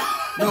 Especially No,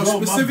 my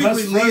specifically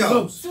best friend, Leo.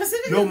 look,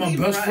 Specifically Yo, my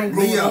Libra. best friend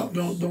growing Leo. up,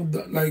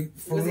 don't like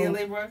for Was he a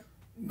real. Libra?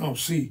 No,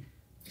 she.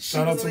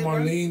 Shout out was to a Libra?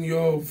 Marlene,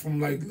 yo, from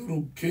like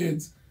little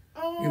kids,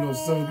 Oh, you know,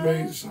 7th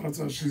grade. Shout out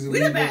to her. She's a We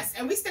the Libra. best,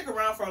 and we stick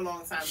around for a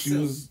long time She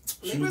too. was.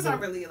 She Libras was are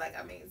the- really like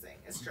amazing.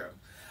 It's true.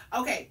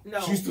 Okay, no.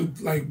 She used to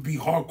like be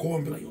hardcore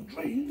and be like, "Yo,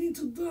 Dre, you need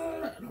to do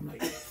that." And I'm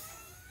like,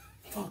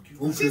 "Fuck you."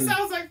 She Okay.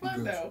 sounds like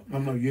fun Okay. though.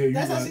 I'm like, "Yeah, you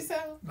That's how right." she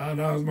sounds. Nah,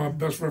 that was my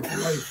best friend for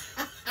life.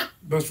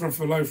 Best friend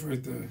for life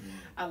right there.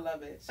 I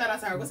love it. Shout out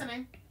to her. What's her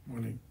name?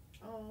 Marlene.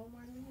 Oh,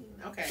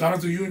 Marlene. Okay. Shout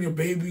out to you and your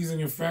babies and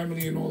your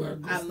family and all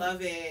that. Good I stuff.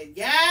 love it.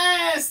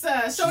 Yes.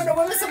 Showing the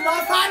women some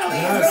love finally.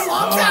 Yes. It's been a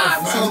long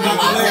time. It's been a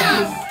long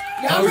time.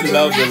 Y'all We really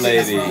love the been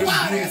lady. matching for a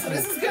while, so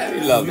this is good.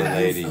 We love the Yeah.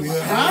 lady. Yeah. This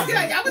is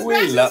good. Y'all was We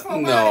matching love- for a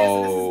while,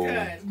 no. so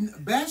this is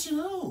good. Bashing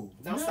who?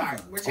 Don't Never.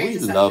 start. We're We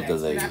changing love the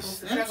subjects. We're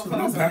ladies. not gonna I'm close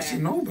not on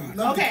bashing that. nobody.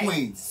 Love the Okay,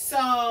 queens.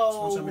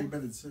 Supposed to so make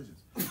better decisions.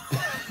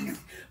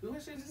 we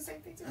want you to do the same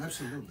thing too.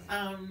 Absolutely.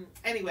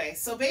 Anyway,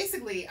 so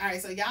basically, all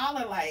right. So y'all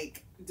are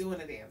like doing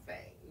a damn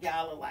thing.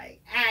 y'all are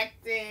like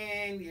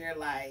acting. You're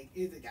like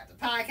you got the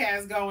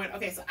podcast going.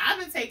 Okay, so I've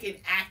been taking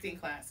acting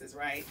classes,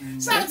 right?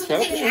 Shout out to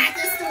McKinney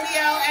Acting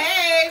Studio.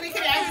 Hey,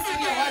 McKinney Acting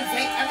Studio all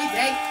day, every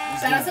day.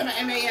 Shout out to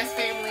my MAS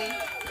family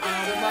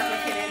with Mark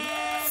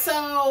McKinnon.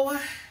 So,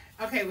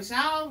 okay, with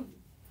y'all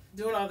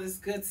doing all this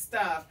good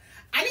stuff,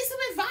 I need some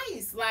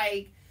advice.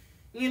 Like,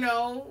 you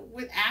know,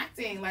 with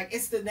acting, like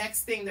it's the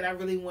next thing that I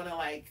really want to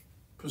like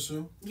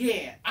pursue.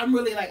 Yeah, I'm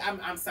really like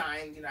I'm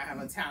signed. You know, I have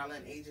a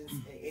talent agent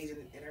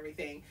and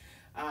everything.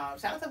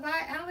 Shout out to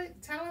my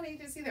talent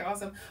agency. They're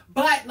awesome.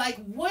 But like,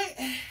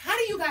 how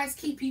do you guys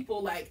keep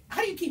people like?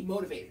 How do you keep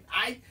motivated?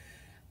 I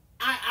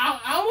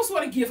almost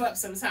want to give up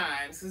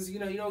sometimes because you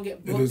know you don't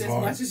get booked as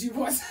much as you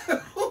want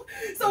to.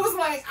 So it's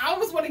like I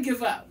almost want to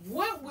give up.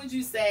 What would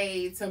you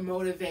say to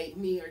motivate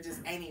me or just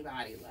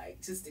anybody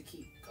like just to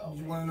keep going?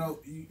 You want to know?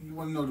 You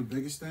want to know the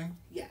biggest thing?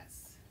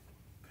 Yes.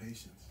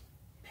 Patience.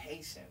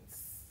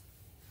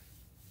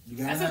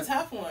 That's a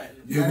tough one.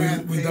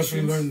 Yeah, we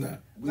definitely learned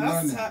that.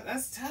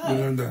 That's tough. We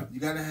learned that. You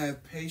gotta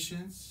have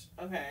patience.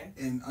 Okay.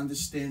 And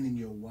understanding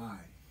your why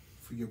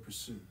for your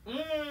pursuit.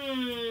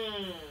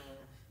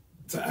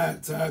 To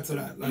add to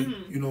that, like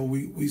you know,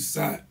 we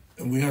sat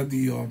and we had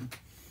the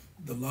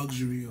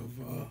luxury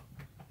of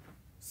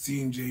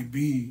seeing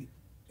JB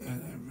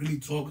and really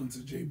talking to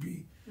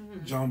JB,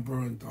 John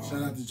Bernthal.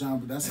 Shout out to John,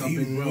 but that's how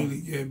big bro.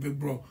 Big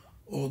bro.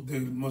 All day,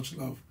 much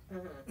love.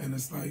 And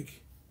it's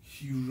like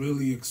he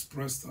really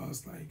expressed to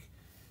us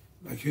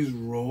like his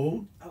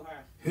role. Okay.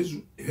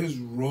 His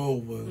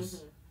role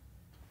was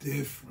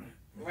different.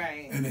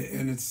 Right. And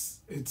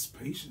it's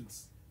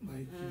patience.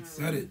 Like he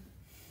said it.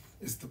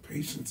 It's the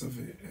patience of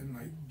it, and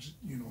like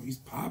you know, he's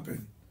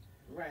popping.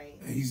 Right.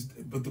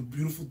 And but the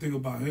beautiful thing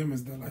about him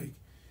is that like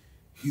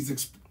he's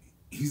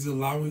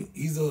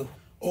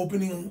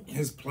opening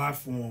his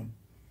platform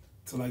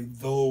to like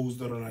those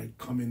that are like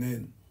coming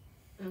in,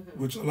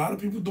 which a lot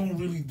of people don't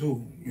really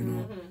do, you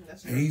know.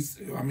 That's true.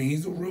 And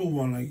he's a real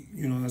one, like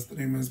you know, that's the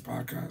name of his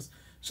podcast.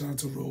 Shout out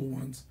to Real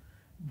Ones,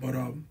 but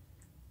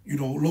you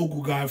know,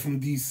 local guy from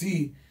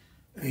DC,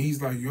 and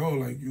he's like, yo,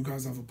 like you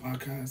guys have a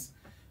podcast.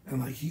 And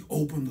like he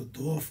opened the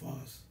door for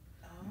us,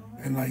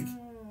 and like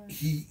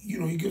he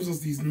gives us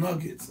these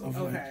nuggets of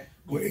like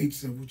what H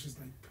said, which is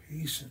like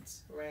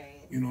patience.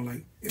 Right. You know,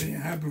 like it didn't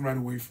happen right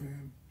away for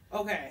him.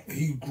 Okay. And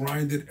he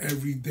grinded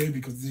every day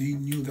because he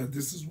knew that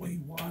this is what he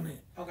wanted.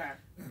 Okay.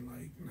 And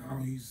like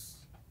now he's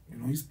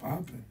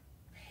popping.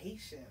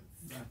 Patience.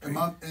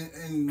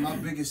 And my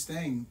biggest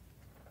thing,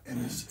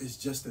 and it's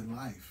just in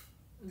life,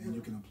 and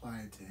you can apply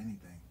it to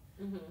anything.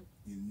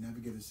 You never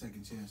get a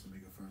second chance to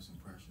make a first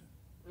impression.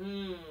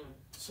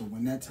 So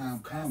when that time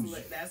comes,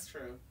 that's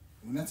true.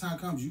 When that time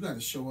comes, you got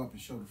to show up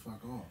and show the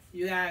fuck off.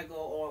 You gotta go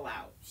all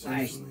out.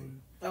 Seriously.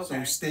 Like,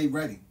 so stay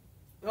ready.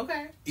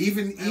 Okay.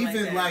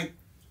 Even like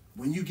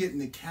when you get in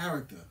the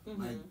character,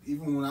 like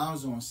even when I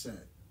was on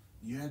set,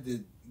 you had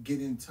to get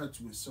in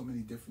touch with so many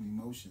different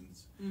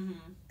emotions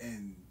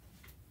and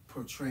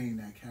portraying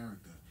that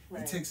character.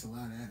 Right. It takes a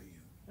lot out of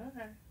you.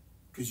 Okay.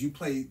 Because you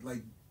play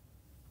like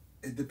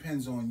it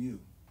depends on you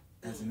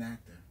as an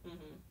actor.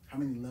 How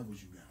many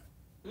levels you got?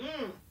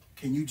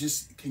 Can you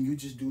just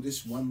do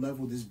this one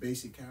level, this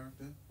basic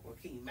character? Or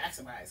can you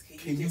maximize?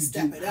 Can you just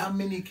step it up? How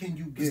many can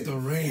you get? It's the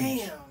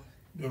range. Damn.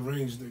 The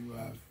range that you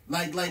have.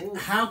 Like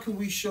how can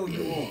we show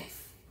you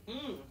off?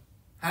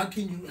 How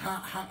can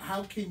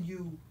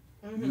you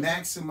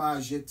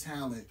maximize your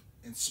talent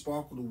and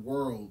sparkle the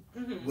world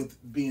with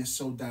being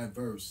so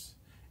diverse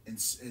and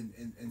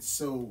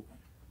so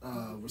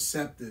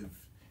receptive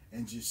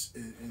and just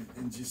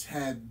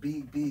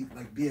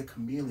be a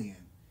chameleon.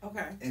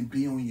 Okay. And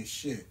be on your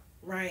shit.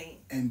 Right.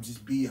 And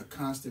just be a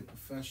constant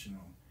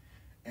professional.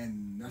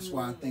 And that's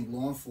why I think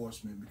law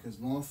enforcement, because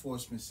law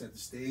enforcement set the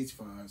stage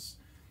for us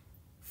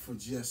for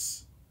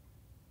just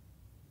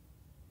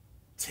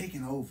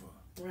taking over.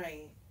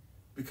 Right.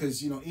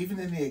 Because, you know, even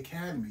in the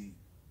academy,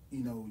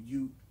 you know,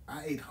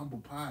 I ate humble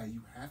pie.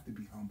 You have to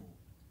be humble.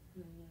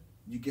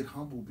 You get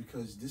humble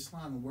because this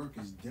line of work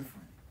is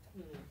different.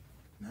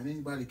 Not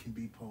anybody can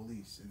be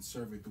police and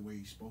serve it the way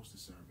you're supposed to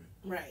serve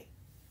it. Right.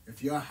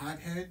 If you're a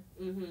hothead,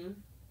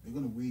 they're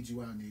going to weed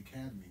you out in the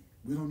academy.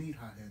 We don't need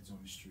hotheads on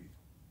the street.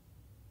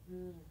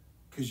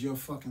 Because you're a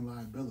fucking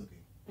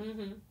liability.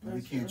 And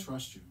we can't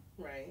trust you.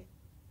 Right.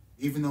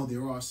 Even though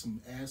there are some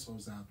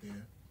assholes out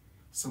there,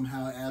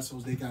 somehow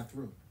assholes, they got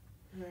through.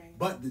 Right.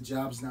 But the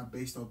job's not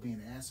based on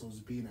being assholes,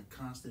 it's being a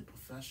constant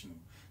professional.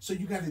 So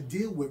you got to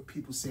deal with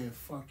people saying,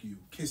 fuck you,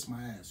 kiss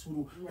my ass.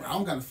 I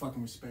don't got to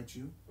fucking respect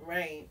you.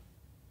 Right.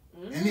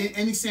 And then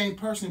any sane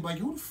person will be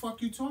like, who the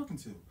fuck you talking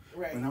to?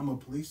 Right. But I'm a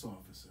police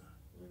officer.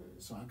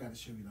 So I got to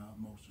show you the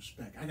utmost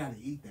respect. I got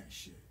to eat that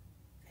shit.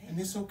 Damn. And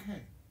it's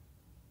okay.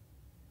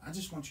 I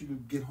just want you to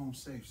get home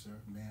safe, sir,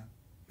 ma'am.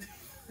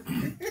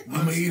 I'm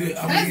gonna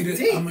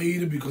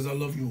eat it because I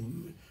love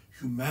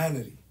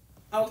humanity.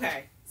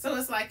 Okay. So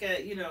it's like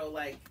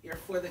you're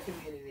for the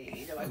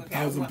community. You're like, okay,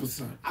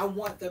 1,000%. I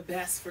want the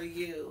best for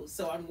you,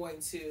 so I'm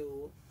going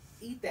to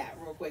eat that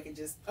real quick and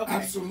just okay.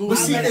 Absolutely. But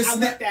see, I'll it's let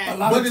not. that. a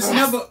lot But of it's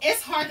times- never.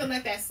 It's hard to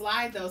let that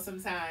slide though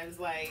sometimes.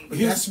 Like, But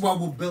that's why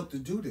we're built to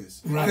do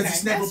this. Right. Because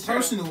it's Okay, never that's true.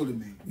 personal to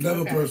me.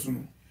 Never Okay.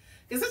 personal.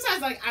 because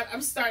sometimes like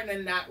I'm starting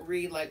to not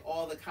read like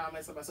all the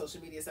comments on my social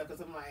media stuff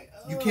because I'm like,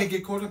 You ugh. can't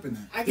get caught up in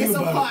that. I get Think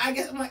so about caught. it. I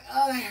guess I'm like,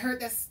 oh, I heard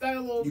that stutter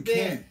a little You bit,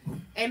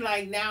 can't. and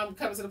like now I'm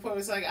coming to the point where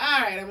it's like,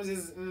 all right, I'm gonna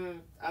just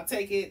I'll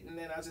take it and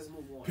then I'll just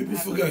move on. People I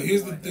have to forget, move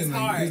here's on. the thing, It's like,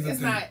 hard. here's the It's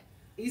thing. not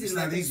easy It's to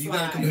let not things easy. You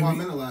gotta slide.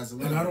 compartmentalize a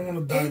And I lot. don't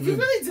want to dive You in.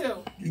 really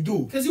do You do.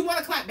 because you want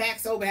to clap back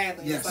so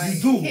badly. Yes. It's like,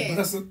 You do. can't.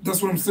 But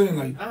that's what I'm saying.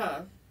 Like,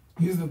 Uh-huh.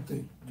 here's the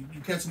thing.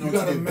 You catching You on to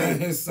got a their man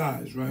bait. his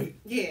size, right?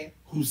 Yeah.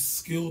 Who's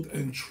skilled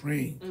and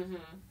trained. Mm-hmm.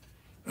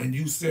 And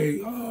you say,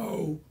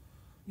 oh,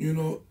 you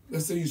know,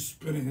 let's say you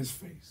spit in his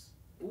face.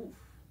 Oof.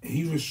 And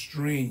he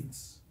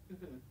restrains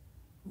Mm-hmm.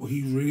 what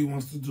he really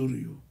wants to do to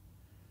you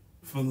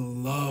for the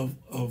love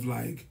of,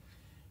 like,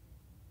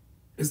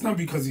 it's not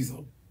because he's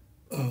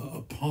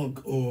a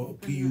punk or a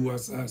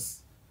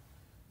PUSS.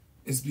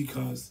 It's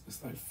because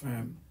it's like,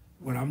 fam,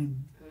 what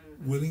I'm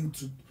willing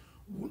to,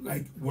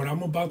 like, what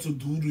I'm about to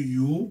do to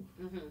you,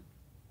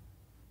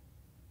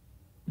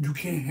 you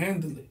can't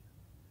handle it.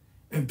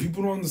 And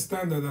people don't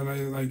understand that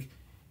like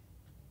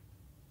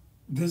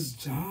this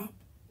job,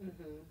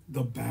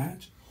 the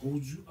badge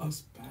holds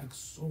us back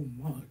so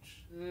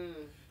much.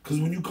 Because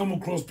when you come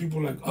across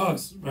people like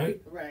us,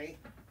 right? Right.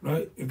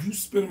 Right? If you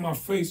spit in my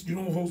face, you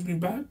know what holds me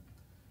back?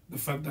 The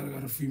fact that I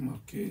gotta feed my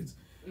kids.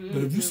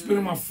 But if you spit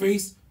in my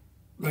face,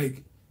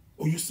 like,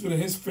 or you spit in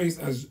his face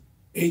as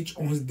H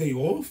on his day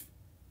off,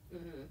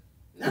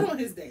 Not on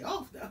his day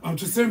off though. I'm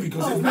just saying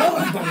because Oh, he's no.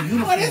 not in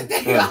uniform. On his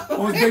day off.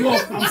 On his day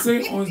off, I'm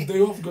saying on his day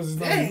off because he's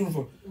not in Dang.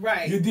 uniform.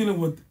 Right. You're dealing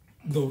with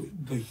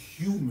the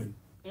human.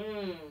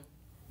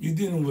 You're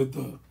dealing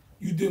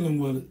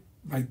with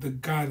like the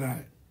guy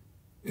that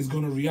is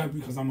gonna react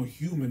because I'm a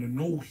human, and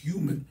no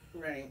human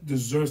Right.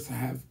 deserves to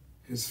have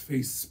his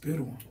face spit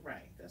on.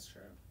 Right. That's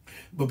true.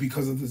 But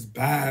because of this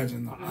badge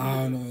and the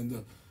honor and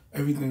the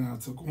everything I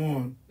took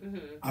on,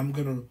 I'm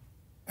gonna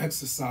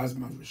exercise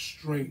my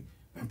restraint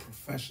and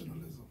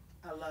professionalism.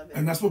 I love it.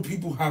 And that's what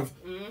people have.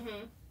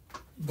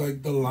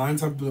 Like the lines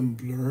have been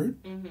blurred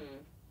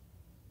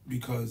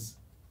because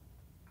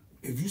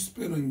if you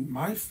spit in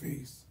my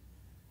face,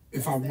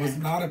 if I was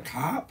not a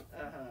cop,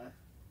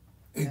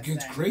 it That's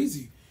gets that.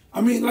 crazy.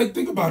 I mean, like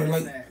think about it.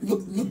 That's Like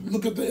that.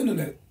 look at the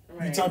internet.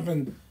 Right. You type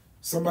in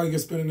somebody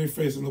gets spit in their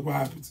face and look what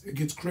happens. It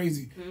gets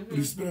crazy. But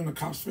you spit in a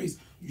cop's face,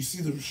 you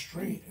see the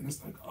restraint, and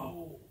it's like,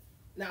 oh.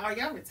 Now, are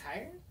y'all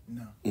retired?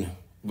 No.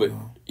 But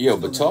yo,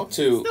 but talk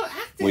to Still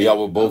active. when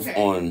y'all were both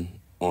Okay.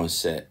 on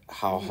set,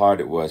 how hard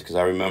it was. Because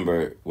I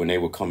remember when they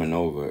were coming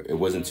over, it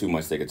wasn't too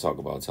much they could talk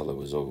about until it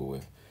was over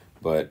with.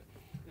 But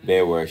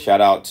there were shout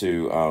out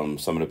to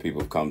some of the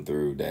people who've come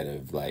through that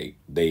have like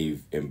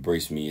they've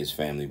embraced me as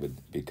family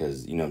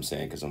because you know what I'm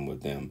saying, because I'm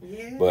with them.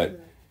 Yeah. But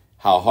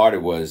how hard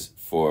it was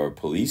for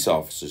police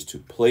officers to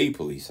play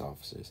police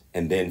officers,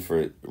 and then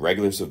for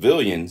regular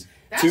civilians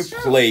That's to true.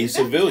 play Is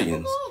that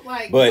civilians. difficult?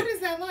 Like, But what is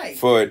that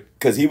like?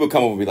 because he would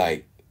come over and be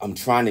like, I'm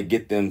trying to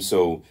get them.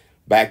 So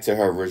back to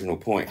her original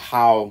point,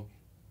 how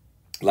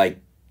like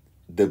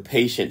the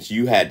patience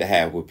you had to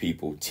have with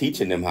people,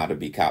 teaching them how to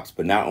be cops,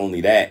 but not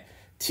only that,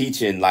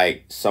 teaching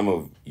like some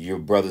of your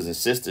brothers and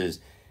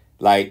sisters,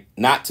 like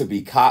not to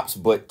be cops,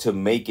 but to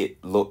make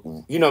it look,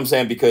 you know what I'm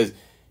saying? Because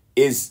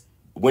is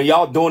when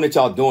y'all doing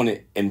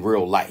it in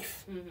real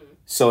life.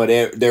 So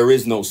there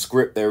is no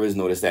script, there is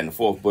no this, that, and the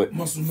fourth. But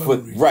Muscle for,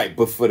 memory. right,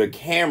 but for the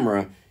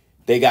camera,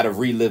 they got to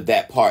relive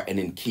that part and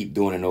then keep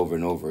doing it over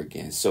and over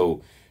again.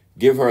 So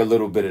give her a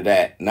little bit of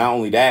that. Not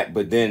only that,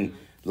 but then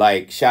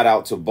like shout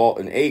out to Balt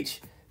and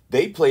H.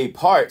 They played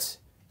parts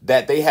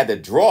that they had to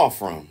draw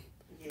from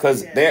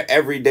because Yeah. their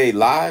everyday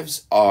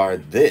lives are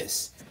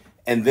this.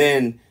 And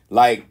then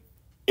like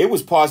it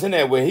was parts in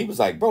there where he was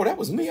like, bro, that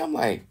was me. I'm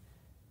like,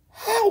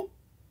 how?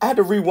 I had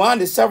to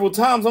rewind it several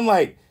times. I'm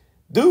like,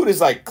 dude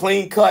is like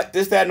clean cut,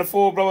 this, that, and the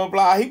four, blah, blah,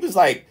 blah. He was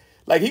like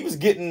he was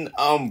getting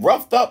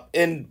roughed up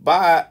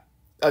by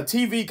a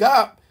TV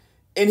cop,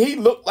 and he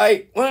looked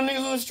like one of the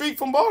niggas on the street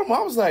from Baltimore.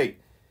 I was like,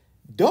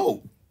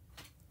 dope.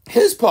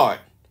 His part.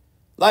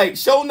 Like,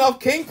 sure enough,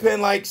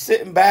 Kingpin, like,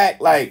 sitting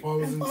back, like,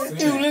 Oh, it was fuck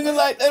insane. you, nigga,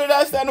 like,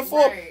 that's down the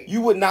floor. Right.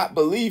 You would not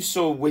believe.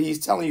 So when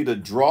he's telling you to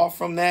draw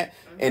from that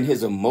and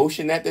his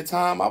emotion at the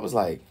time, I was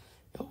like,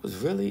 yo was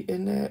really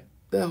in that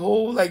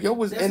whole, like, yo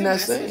was There's in a that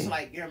message, scene.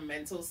 like your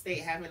mental state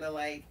having to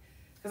like,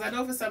 because I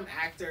know for some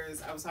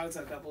actors, I was talking to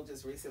a couple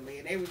just recently,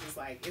 and they were just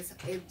like,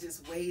 it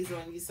just weighs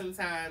on you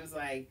sometimes,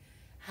 like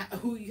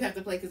who you have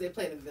to play because they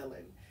play the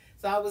villain.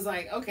 So I was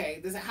like,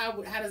 okay, how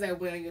does that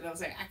weigh on you? And I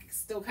was like, I can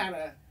still kind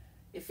of,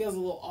 it feels a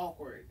little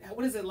awkward.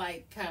 What is it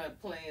like, kind of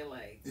playing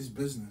like? It's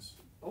business.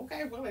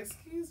 Okay, well,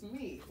 excuse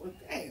me. Well,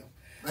 damn.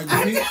 Like,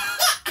 when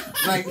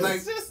we, like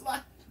It's just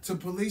like to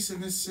police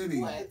in this city,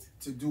 What?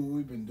 to do what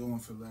we've been doing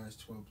for the last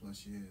 12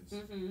 plus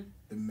years,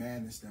 the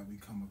madness that we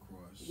come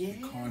across, Yeah.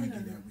 the carnage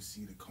that we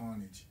see, the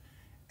carnage,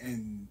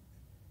 and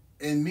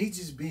me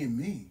just being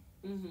me,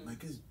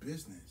 like it's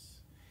business.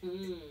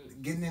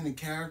 getting in the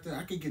character,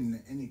 I could get into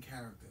any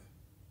character.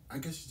 I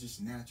guess it's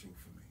just natural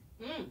for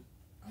me.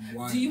 I'm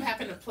wired. Do you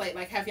happen to play,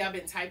 like, have y'all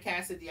been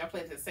typecasted? Do y'all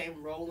play the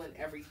same role in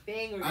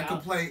everything? Or I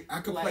could play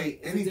like,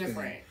 anything.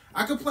 Different?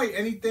 I could play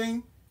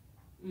anything,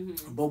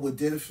 but what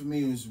did it for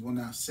me was when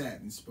I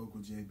sat and spoke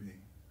with JB,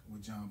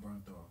 with John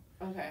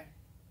Bernthal. Okay.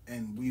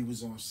 And we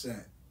was on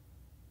set,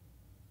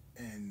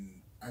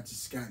 and I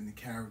just got in the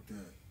character,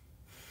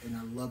 and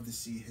I love to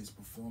see his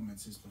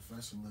performance, his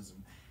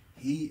professionalism.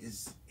 He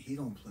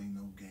don't play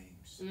no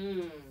games.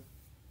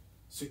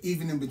 So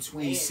even in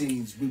between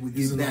scenes, we would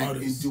get back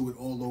and do it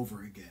all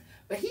over again.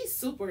 But he's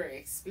super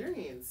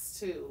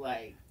experienced too,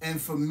 like. And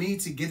for me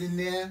to get in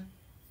there,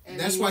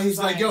 that's why he's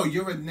like, "Yo,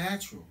 you're a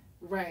natural."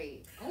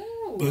 Right.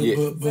 Oh. But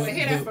so to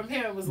hear that from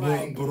him was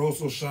like. But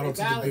also shout out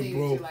to the big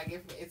bro. You, like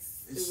it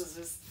was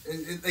just.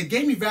 It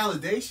gave me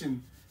validation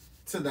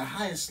to the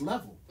highest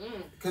level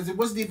because it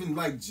wasn't even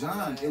like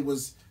John. It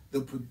was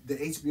the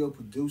HBO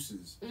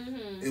producers.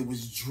 It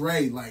was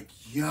Dre. Like,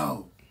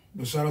 yo.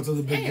 But shout out to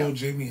the big bro,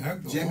 Jamie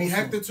Hector. Jamie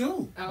Hector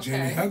too. Okay.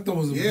 Jamie Hector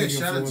was a big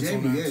influence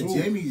on that too.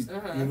 Jamie's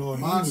you know,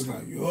 he was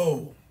like,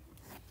 yo,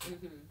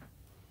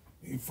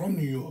 he from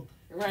New York,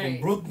 from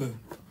Brooklyn,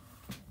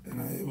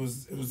 and it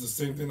was the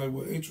same thing like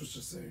what H was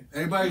just saying.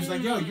 Everybody was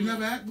like, yo, you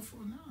never act before?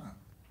 Nah.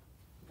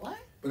 What?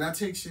 But I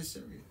take shit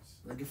serious.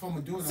 Like if I'm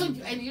gonna do it, so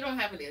and you don't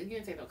have any, you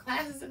didn't take no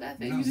classes or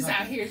nothing. No, you just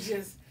nothing. out here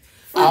just.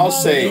 I'll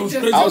say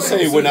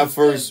when I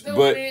first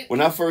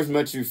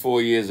met you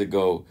 4 years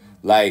ago,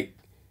 like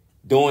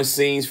doing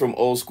scenes from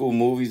old school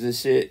movies and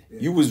shit,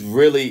 you was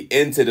really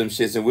into them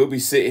shits, and we'll be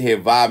sitting here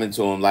vibing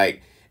to them,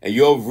 like, and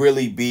you'll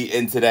really be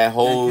into that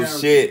whole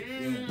shit,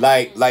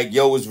 like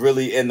yo was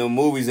really in the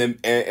movies, and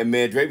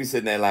man, Dre be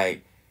sitting there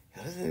like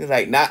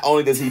not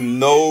only does he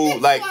know,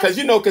 like,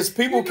 cause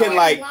people can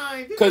like,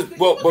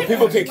 but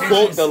people can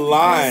quote the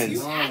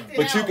lines,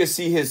 but you can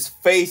see his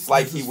face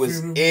like he was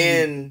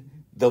in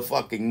the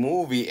fucking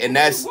movie, and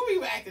that's. What were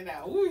you acting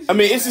out? I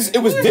mean,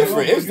 it was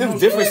different. It was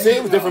different.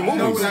 It was different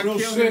movies. Real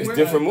shit. It's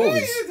different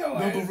movies.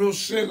 No, but real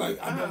shit. Like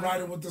I've been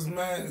riding with this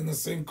man in the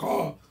same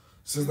car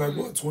since like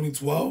what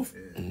 2012,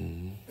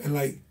 and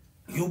like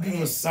he'll be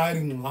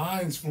reciting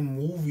lines from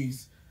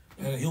movies,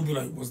 and he'll be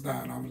like, "What's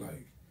that?" And I'm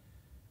like,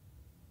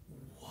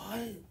 "What?"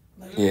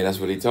 Like, Yeah, that's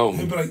what he told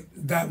me. He'll be like,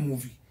 "That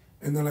movie,"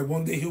 and then like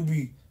one day he'll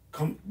be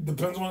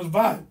depends on his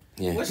vibe.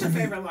 Yeah. What's your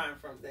favorite line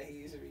from that he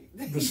usually?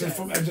 The shit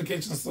from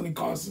Education of Sonny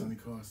Carson.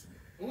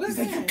 What's He's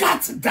like, that? "You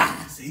got to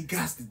die. He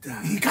got to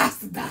die. He got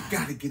to die.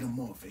 Gotta get him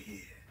off of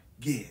here.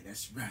 Yeah,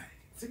 that's right.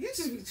 So you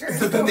just be So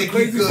transforming. you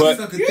You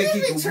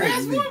just be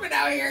transforming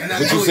out here. And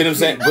But you see what I'm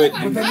saying?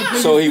 But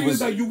so he was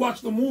like, you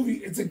watch the movie,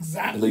 it's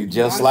exactly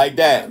just like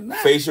that,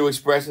 facial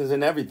expressions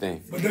and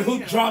everything. But then he'll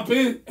drop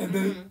in and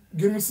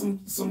then sing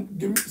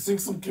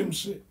some Kim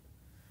shit.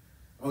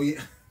 Oh yeah.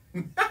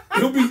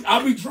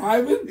 I'll be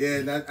driving.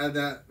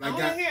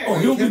 Yeah,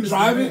 he'll be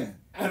driving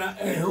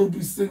and he'll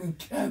be singing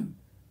Kim.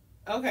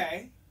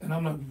 Okay. And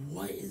I'm like,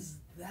 what is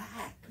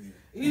that?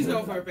 You just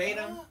go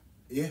verbatim.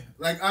 Yeah,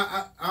 like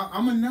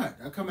I'm a nut.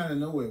 I come out of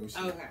nowhere with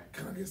shit. Okay.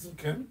 Can I get some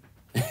Kim?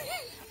 Yeah,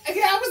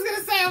 I was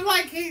gonna say, I'm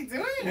like, he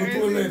doing it. We'll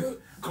do it later.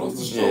 Close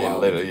the show out.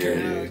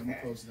 Later, I'm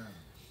close down.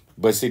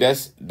 But see,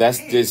 that's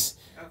just.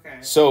 Okay.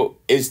 So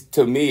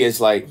to me, it's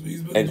like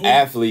an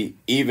athlete.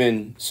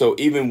 Even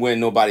when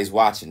nobody's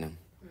watching him,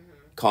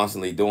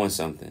 constantly doing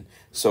something.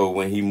 So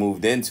when he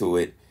moved into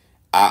it,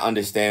 I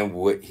understand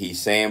what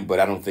he's saying, but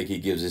I don't think he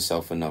gives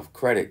himself enough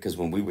credit. Because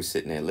when we were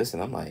sitting there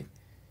listening, I'm like,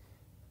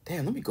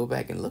 damn, let me go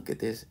back and look at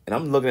this. And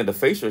I'm looking at the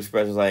facial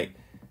expressions like,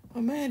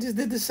 oh man, just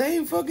did the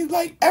same fucking,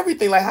 like,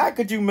 everything. Like, how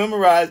could you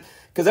memorize?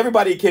 Because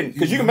everybody can,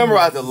 because you can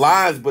memorize the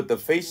lines, but the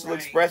facial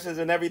expressions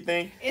and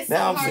everything. It's now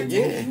so I'm hard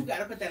saying, you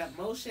gotta put that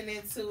emotion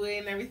into it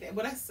and everything.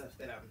 But that's stuff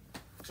that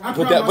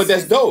But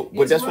that's dope.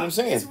 But that's rough. what I'm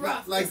saying. It's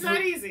rough. Like, it's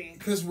not easy.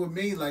 Because with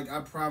me, like, I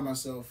pride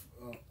myself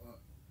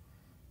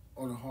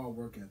on a hard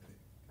work ethic.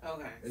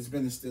 Okay. It's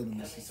been instilled in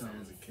me since I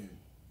was a kid.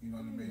 You know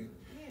what I mean?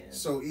 Yeah.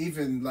 So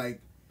even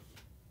like,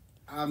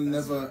 I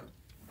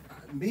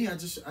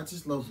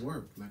just love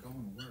work. Like I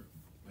want to work.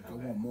 Like I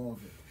want more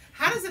of it.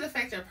 How does it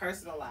affect your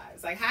personal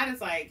lives? Like, how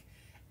does like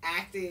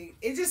acting?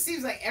 It just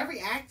seems like every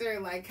actor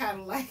like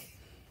kind of like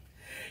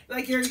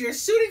you're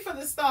shooting for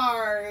the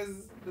stars,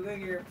 but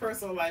then your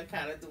personal life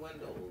kind of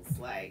dwindles.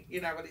 Like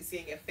you're not really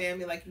seeing your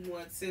family like you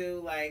want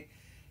to. Like,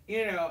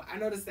 you know, I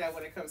noticed that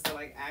when it comes to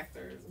like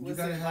actors, You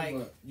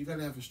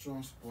gotta have a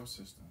strong support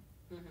system,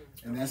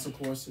 and that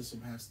support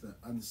system has to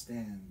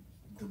understand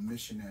the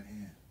mission at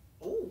hand.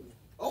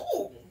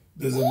 Oh,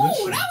 there's a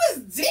mission. That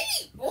was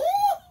deep.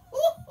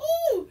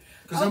 Ooh.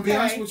 Because I'll be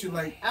honest with you,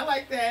 like I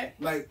like that.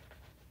 Like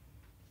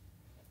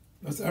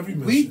that's every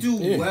mission. We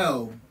do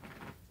well.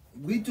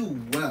 We do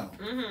well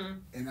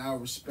in our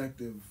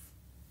respective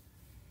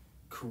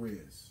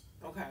careers.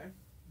 Okay.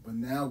 But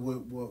now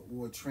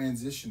we're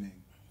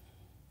transitioning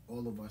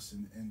all of us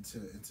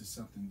into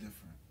something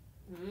different.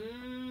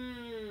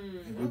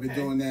 And we've been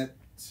doing that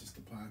since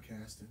the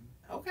podcasting.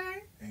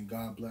 Okay. And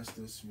God blessed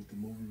us with the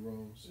movie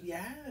roles.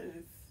 Yes.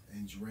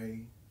 And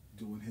Dre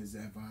doing his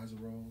advisor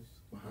roles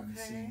behind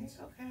the Okay. scenes.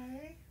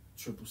 Okay.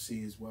 Triple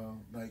C as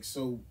well. Like,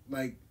 so,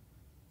 like,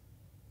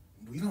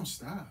 we don't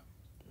stop.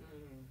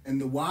 And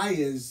the why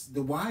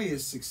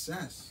is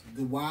success.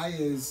 The why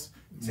is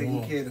taking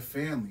More. care of the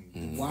family.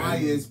 The why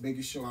Family. is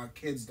making sure our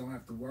kids don't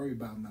have to worry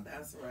about nothing.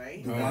 That's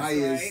right. The Right. why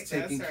That's is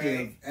right. taking That's care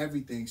right. of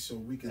everything so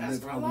we can That's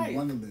live how real life. we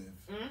want to live.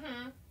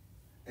 Mm-hmm.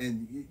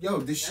 And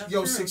That's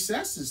true.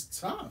 success is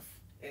tough.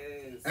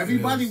 It is.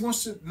 Everybody Yes.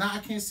 wants to. Now I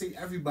can't say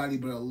everybody,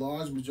 but a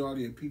large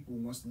majority of people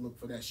wants to look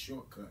for that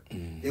shortcut.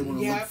 They want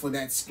to Yep. look for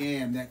that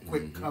scam, that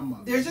quick come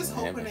up. They're just Yeah,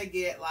 hoping man. to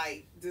get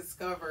like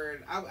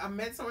discovered. I'm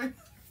mentoring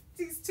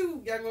these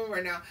two young women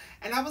right now,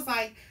 and I was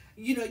like,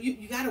 you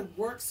got to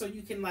work so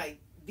you can like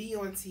be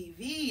on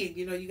TV, and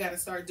you got to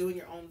start doing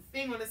your own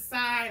thing on the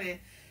side,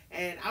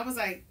 and I was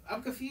like,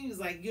 I'm confused.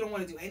 Like, you don't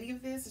want to do any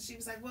of this, and she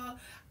was like, well,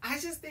 I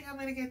just think I'm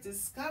gonna get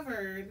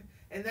discovered.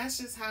 And that's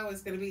just how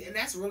it's gonna be, and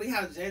that's really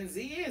how Gen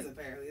Z is.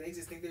 Apparently, they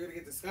just think they're gonna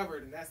get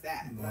discovered, and that's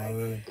that.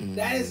 Like,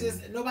 that is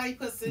just nobody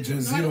puts in. Gen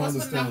Z Nobody don't wants to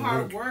put in the understand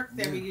hard work. work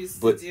that we used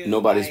But to do.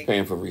 nobody's like,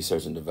 paying for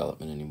research and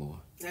development anymore.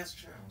 That's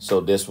true. So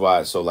that's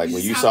why. So like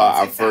when just you hop saw on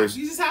our TikTok. first,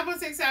 You just hop on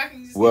TikTok and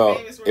you just well,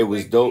 get famous real it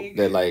was quick, dope big,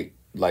 that and-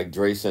 like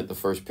Dre sent the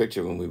first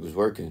picture when we was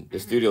working. The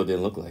studio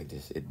didn't look like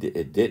this. It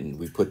didn't.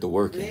 We put the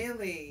work in.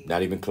 Really.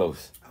 Not even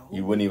close. Oh.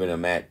 You wouldn't even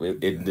imagine.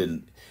 It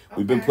didn't.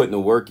 We've been Okay. putting the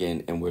work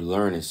in and we're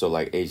learning. So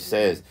like H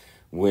says,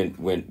 when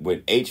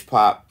H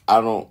pop,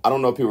 I don't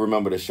know if people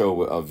remember the show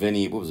with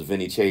Vinny. What was it,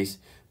 Vinny Chase?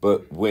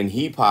 But when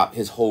he popped,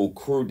 his whole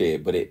crew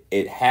did. But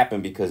it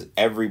happened because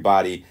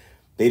everybody,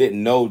 they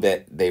didn't know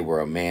that they were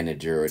a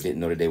manager or didn't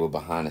know that they were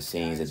behind the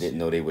scenes and didn't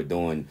know they were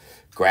doing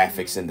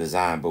graphics and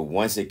design. But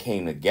once it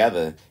came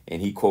together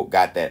and he quote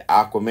got that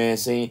Aquaman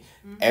scene,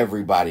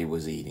 everybody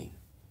was eating.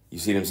 You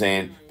see what I'm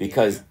saying?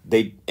 Because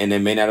they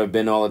may not have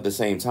been all at the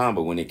same time,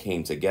 but when it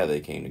came together,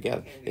 it came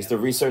together. It's the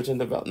research and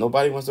development.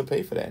 Nobody wants to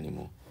pay for that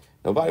anymore.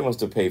 Nobody wants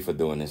to pay for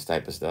doing this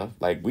type of stuff.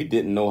 Like, we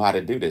didn't know how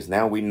to do this.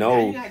 Now we know.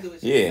 Now you gotta do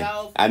it Yeah.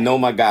 yourself. I know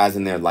my guys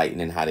in there lighting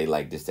and how they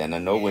like this, that. And I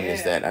know when it's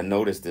Yeah. that. I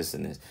notice this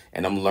and this.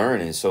 And I'm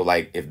learning. So,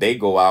 like, if they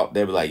go out,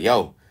 they'll be like,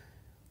 yo,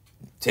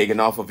 taking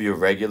off of your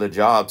regular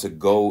job to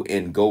go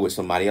with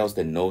somebody else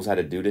that knows how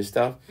to do this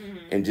stuff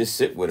and just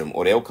sit with them.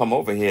 Or they'll come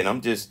over here and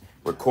I'm just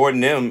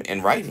recording them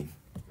and writing.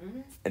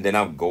 And then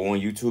I'll go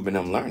on YouTube and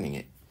I'm learning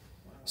it.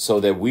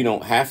 So that we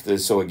don't have to.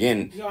 So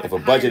again, You don't if have a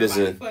to hire budget is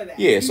nobody for that.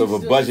 so You if a just do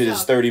it budget is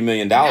yourself. $30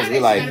 million, Nowadays, we're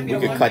you like, gotta be we a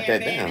could cut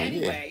that one-man down. band Yeah.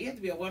 anyway. You have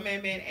to be a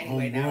one-man band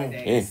anyway bro.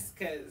 nowadays.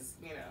 Because,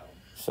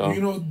 So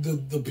You know,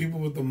 the people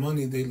with the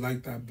money, they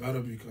like that better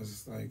because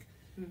it's like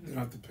they don't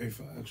have to pay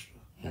for extra.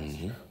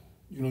 mhm.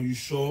 You know, you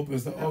show up and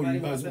it's like, oh, Nobody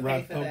you wants guys to pay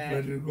wrapped for up, that.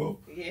 ready to go.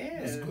 yeah.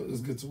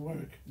 Let's get to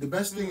work. The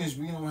best thing is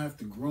we don't have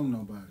to groom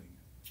nobody.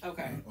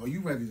 Okay. Or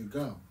you ready to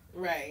go?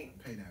 Right.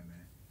 Pay that man.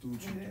 Do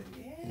what you do.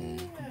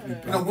 Yeah.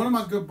 You know, one of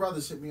my good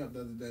brothers hit me up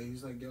the other day.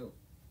 He's like, "Yo,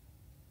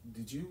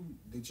 did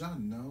y'all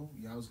know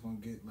y'all was gonna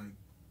get like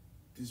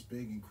this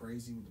big and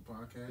crazy with the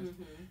podcast?"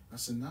 I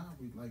said, "Nah,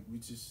 we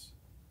just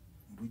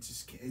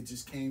it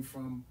just came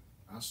from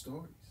our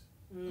stories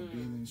of being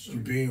in the And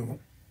street being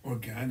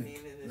organic. Being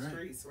in the Right.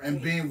 streets, right?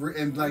 and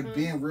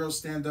being real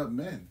stand up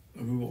men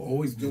And we will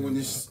always be doing like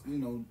this,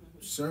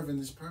 serving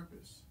this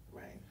purpose,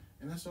 Right.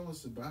 and that's all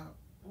it's about."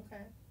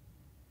 Okay.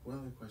 What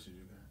other questions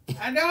you got?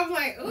 I know. I'm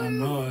like, ooh, I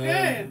know, good.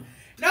 yeah.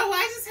 No,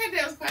 I just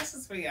had those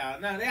questions for y'all.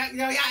 No,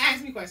 y'all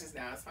ask me questions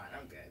now. It's fine.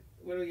 I'm good.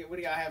 What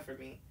do y'all have for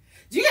me?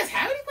 Do you guys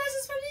have any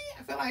questions for me?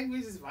 I feel like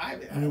we're just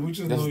vibing. I mean, we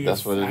just That's- know you're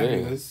that's what it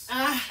is. fabulous.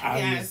 Yes,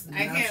 Obviously. I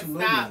can't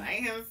Absolutely. stop. I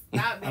can't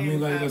stop. I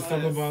mean, like, let's talk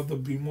fabulous. about the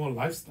Be More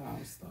lifestyle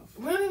stuff.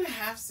 We don't even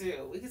have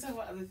to. We can talk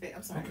about other things.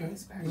 I'm sorry. Okay. I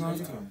scratched We don't my have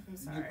to. throat. I'm You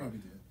sorry. probably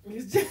did.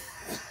 It's just-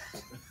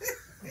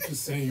 I'm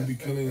just saying, you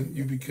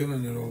be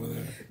killing it over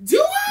there.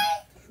 Do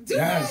I? Do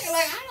Yes. I?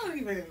 Like, I don't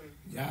even.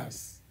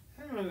 Yes.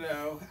 I don't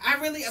know. I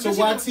really. So but you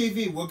why know-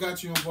 TV? What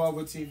got you involved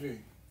with TV?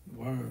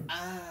 Word.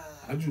 Ah.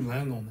 How'd you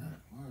land on that?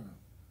 Wow.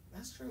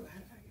 That's true. How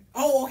did I get?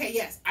 Oh, okay.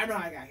 Yes, I know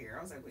how I got here.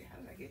 I was like, wait, how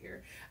did I get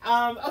here?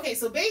 Okay.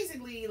 So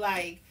basically,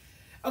 like,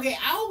 okay,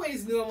 I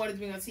always knew I wanted to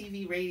be on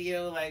TV,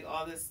 radio, like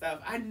all this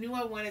stuff. I knew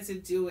I wanted to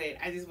do it.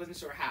 I just wasn't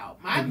sure how.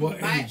 Like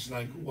what age?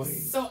 Like what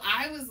age? So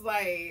I was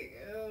like,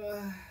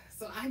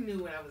 so I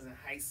knew when I was in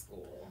high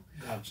school.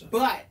 Gotcha.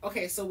 But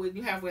okay, so when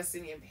you have West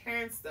Indian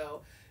parents,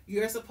 though,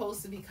 you're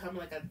supposed to become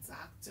like a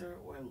doctor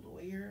or a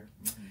lawyer.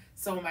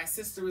 So my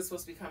sister was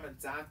supposed to become a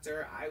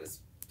doctor. I was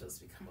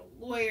supposed to become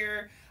a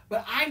lawyer.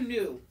 But I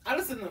knew. I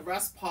listened to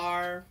Russ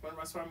Parr on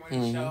Russ Parr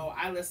Morning Show.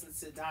 I listened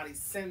to Donnie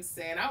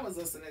Simpson. I was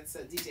listening to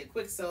DJ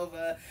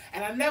Quicksilver.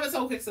 And I never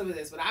told Quicksilver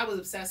this, but I was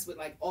obsessed with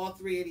like all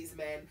three of these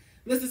men.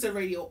 Listened to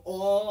radio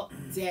all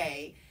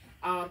day.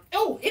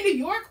 In New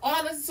York, all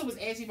I listened to was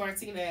Angie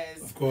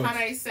Martinez, Of course. Hot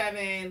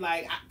 97,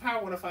 like Power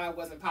 105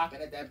 wasn't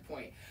popping at that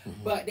point,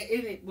 but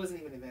it wasn't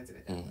even invented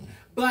at that point.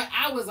 But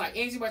I was like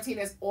Angie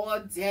Martinez all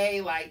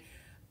day, like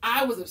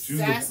I was She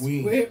was the obsessed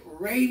queen. with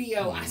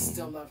radio. I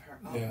still love her.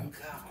 Oh Yeah,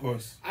 God. of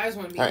course. I just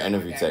want to be Her like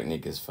interview that.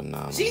 technique is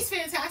phenomenal. She's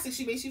fantastic.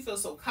 She makes you feel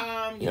so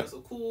calm, you Yep. know,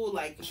 so cool.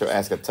 Like She'll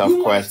ask a tough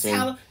you wanna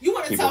question. You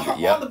want to People- tell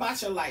her yep. all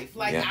about your life.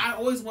 Like Yep. I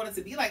always wanted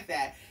to be like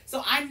that.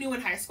 So I knew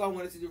in high school I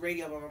wanted to do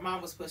radio, but my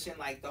mom was pushing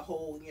like the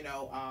whole,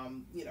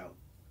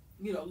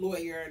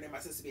 lawyer, and then my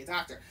sister be a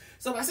doctor.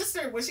 So my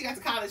sister, when she got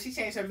to college, she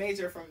changed her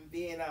major from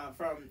being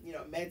from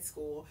med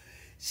school.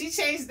 She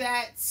changed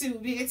that to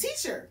being a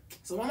teacher.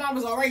 So my mom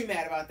was already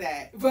mad about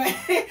that. But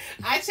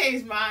I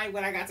changed mine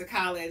when I got to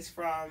college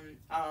from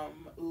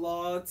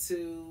law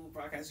to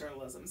broadcast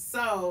journalism.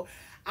 So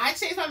I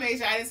changed my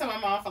major. I didn't tell my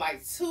mom for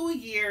like 2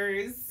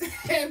 years.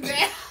 And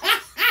then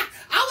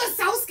I was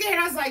so scared.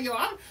 I was like, yo,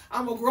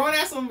 I'm a grown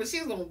ass woman, but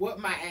she's gonna whoop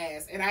my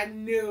ass. And I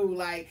knew,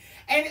 like,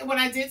 and when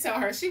I did tell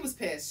her, she was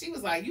pissed. She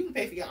was like, you can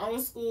pay for your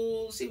own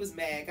school. She was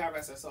mad. God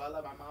rest her soul. I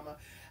love my mama.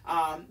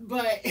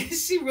 But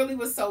she really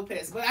was so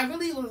pissed. But I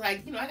really was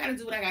like, I gotta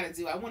do what I gotta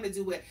do. I want to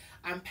do what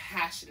I'm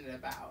passionate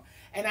about.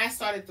 And I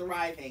started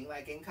thriving,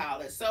 like, in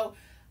college. So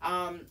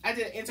I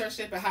did an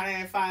internship at Hot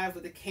 95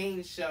 with the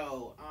Kane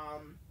Show.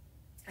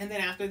 And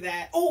then after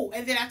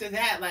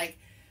that, like,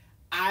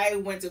 I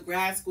went to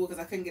grad school because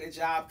I couldn't get a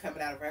job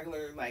coming out of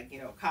regular,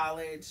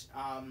 college.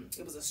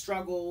 It was a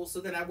struggle.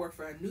 So then I worked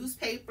for a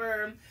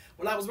newspaper.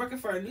 When I was working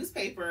for a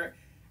newspaper,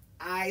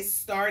 I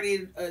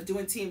started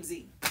doing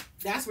TMZ.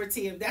 That's where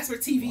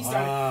TV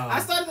started. I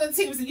started on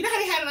TMZ. You know how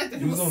they had like the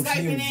people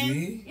Skyping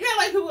in? You know,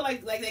 like people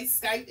like they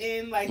Skype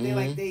in, like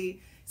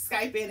they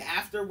Skype in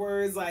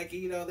afterwards, like,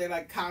 they're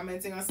like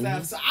commenting on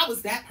stuff. So I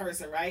was that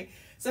person, right?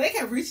 So they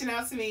kept reaching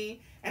out to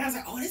me, and I was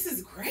like, oh, this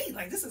is great.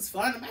 Like, this is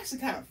fun. I'm actually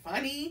kind of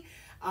funny.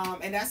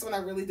 And that's when I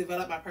really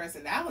developed my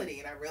personality,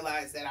 and I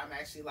realized that I'm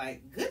actually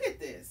like good at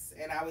this.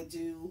 And I would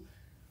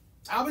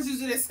just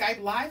do this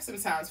Skype live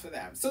sometimes for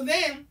them. So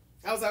then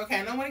I was like, okay,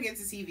 I don't want to get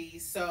into TV.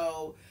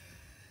 So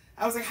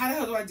I was like, how the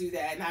hell do I do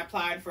that? And I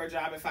applied for a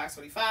job at Fox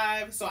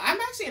 45. So I'm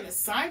actually an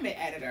assignment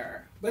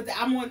editor, but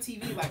I'm on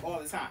TV like all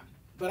the time.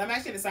 But I'm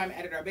actually an assignment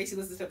editor. I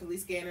basically listen to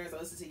police scanners. I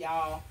listen to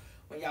y'all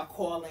when y'all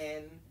call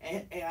in,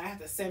 and I have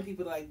to send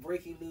people to like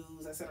breaking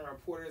news. I send our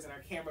reporters and our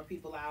camera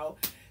people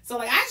out. So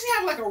like I actually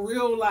have like a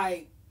real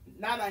like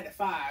not 9 to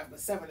 5 but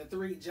 7 to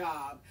 3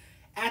 job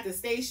at the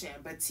station.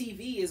 But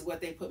TV is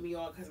what they put me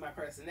on because of my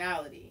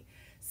personality.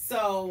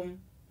 So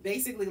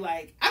basically,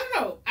 like, I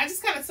don't know, I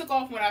just kind of took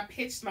off when I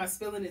pitched my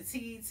Spilling the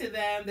Tea to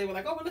them. They were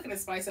like, oh, we're looking to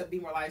spice up Be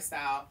More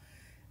Lifestyle.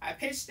 I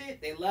pitched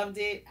it. They loved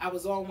it. I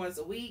was on once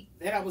a week.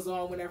 Then I was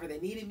on whenever they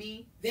needed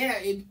me. Then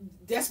in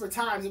desperate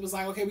times, it was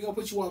like, okay, we're going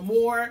to put you on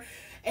more.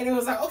 And it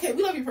was like, okay,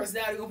 we love your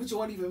personality. We're going to put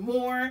you on even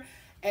more.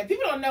 And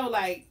people don't know,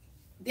 like,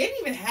 they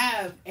didn't even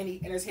have any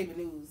entertainment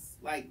news,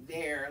 like,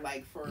 there,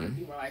 like, for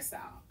Be More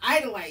Lifestyle. I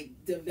had to, like,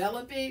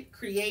 develop it,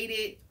 create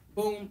it,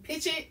 boom,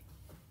 pitch it.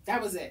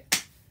 That was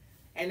it.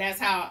 And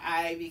that's how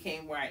I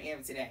became where I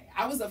am today.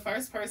 I was the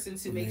first person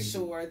to make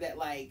sure that,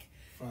 like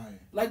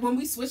when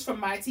we switched from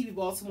My TV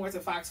Baltimore to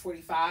Fox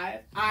 45,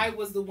 I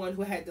was the one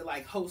who had to,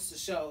 like, host the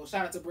show.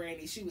 Shout out to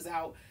Brandy. She was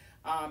out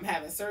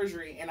having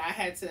surgery, and I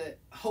had to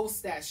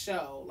host that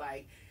show.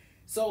 Like,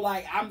 so,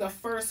 like, I'm the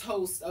first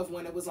host of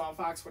when it was on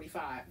Fox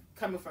 45,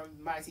 coming from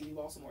My TV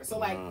Baltimore. So,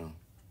 like,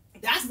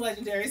 that's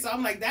legendary. So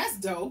I'm like, that's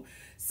dope.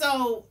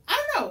 So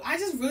I don't know. I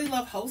just really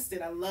love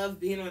hosting. I love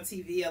being on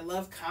TV. I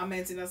love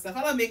commenting on stuff.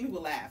 I love making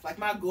people laugh. Like,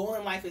 my goal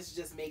in life is to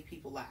just make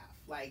people laugh.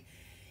 Like,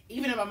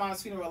 even at my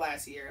mom's funeral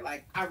last year,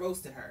 like, I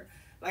roasted her.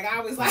 Like,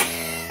 I was like,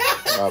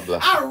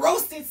 I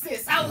roasted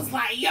sis. I was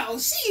like, yo,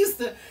 she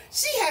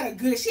had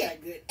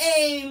good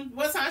aim.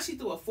 One time she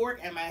threw a fork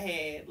at my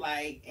head,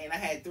 like, and I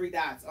had 3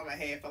 dots on my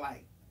head for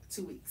like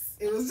 2 weeks.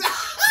 It was,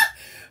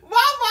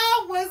 my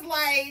mom was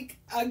like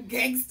a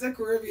gangster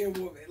Caribbean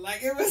woman.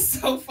 Like, it was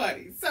so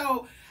funny.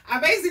 So I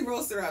basically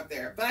roasted her up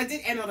there, but I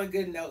did end on a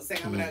good note, saying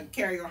I'm going to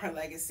carry on her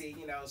legacy.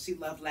 You know, she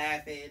loved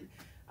laughing.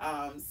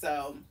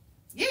 So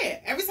yeah,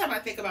 every time I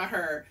think about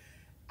her,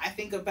 I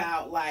think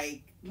about,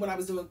 like, when I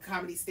was doing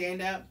comedy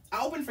stand-up,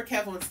 I opened for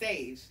Kev on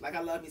stage. Like, I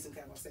love me some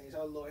Kev on stage.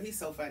 Oh, Lord, he's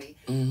so funny.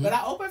 But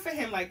I opened for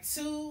him, like,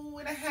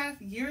 2.5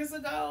 years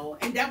ago,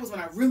 and that was when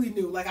I really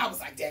knew, like, I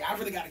was like, dang, I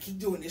really got to keep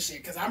doing this shit,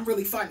 because I'm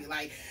really funny.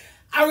 Like,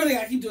 I really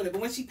got to keep doing it.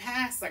 But when she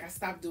passed, like, I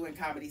stopped doing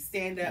comedy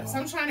stand-up. So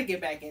I'm trying to get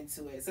back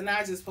into it. So now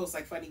I just post,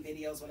 like, funny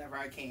videos whenever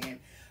I can.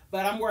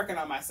 But I'm working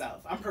on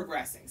myself. I'm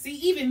progressing. See,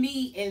 even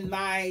me in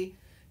my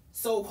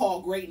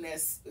so-called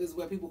greatness is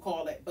what people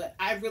call it, but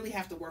I really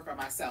have to work on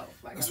myself.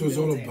 Like, that's what it's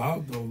all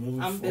about, though.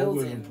 Moving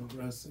forward and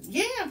progressing.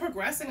 Yeah, I'm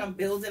progressing. I'm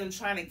building. I'm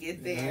trying to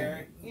get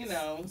there. You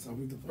know,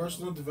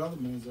 personal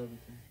development is everything.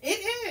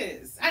 It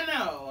is. I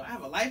know. I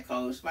have a life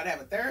coach, but I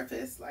have a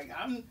therapist. Like,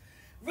 I'm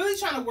really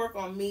trying to work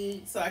on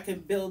me so I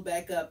can build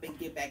back up and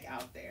get back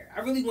out there.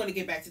 I really want to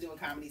get back to doing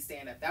comedy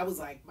stand-up. That was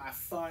like my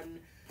fun.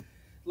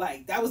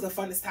 Like, that was the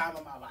funnest time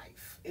of my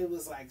life. It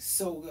was, like,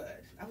 so good.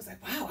 I was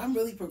like, wow, I'm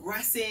really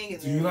progressing.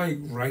 And do you, like,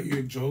 write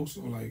your jokes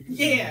or, like...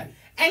 Yeah.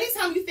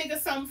 Anytime you think of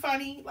something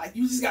funny, like,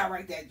 you just gotta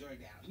write that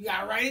joint down. You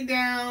gotta write it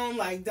down.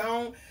 Like,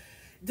 don't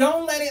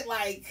let it,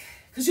 like,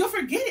 because you'll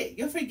forget it.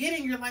 You'll forget it.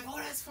 And you're like, oh,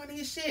 that's funny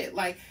as shit.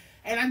 Like,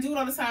 and I do it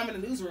all the time in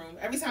the newsroom.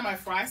 Every time I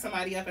fry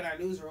somebody up in our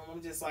newsroom,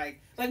 I'm just like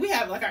we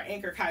have like our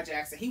anchor Kai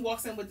Jackson. He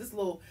walks in with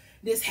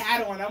this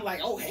hat on. I'm like,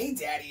 oh, hey,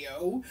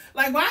 daddy-o.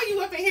 Like, why are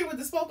you up in here with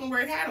the spoken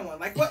word hat on?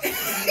 Like, what?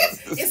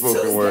 It's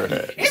Tuesday. Word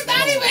hat. It's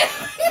not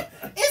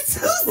even. It's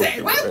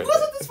Tuesday. What's with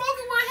the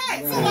spoken word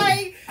hat? So,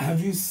 like. Have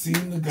you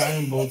seen the guy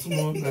in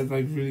Baltimore that's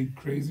like really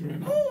crazy right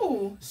now?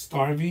 Who?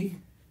 Starvey.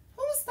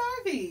 Who's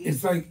Starvey?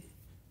 It's like,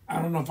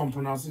 I don't know if I'm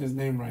pronouncing his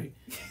name right,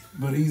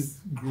 but he's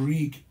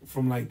Greek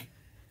from like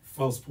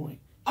Fells Point.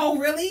 Oh,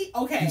 really?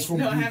 Okay. He's from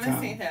No, I Greek haven't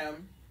town. seen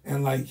him.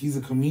 And like, he's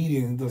a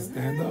comedian, does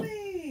stand up.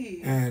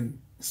 Really? And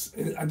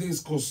I think it's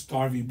called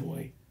Starvey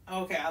Boy.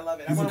 Okay, I love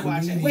it. He's I want a to watch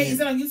it. comedian. Wait, is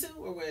it on YouTube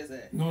or where is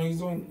it? No,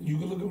 he's on, you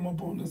can look him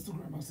up on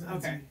Instagram. I'll send it to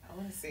Okay, you. I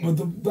want to see.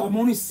 But I'm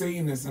only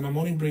saying this, and I'm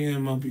only bringing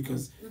him up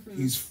because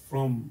he's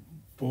from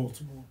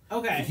Baltimore.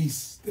 Okay. Like, he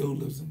still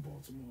lives in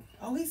Baltimore.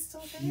 Oh, he's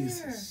still there. He's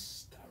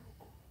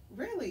hysterical.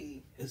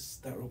 Really?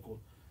 Hysterical.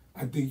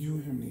 I think you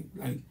and me,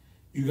 like,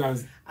 you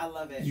guys I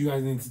love it.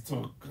 need to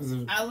talk because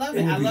I love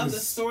it. I love the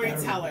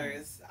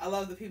storytellers. I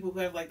love the people who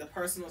have like the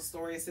personal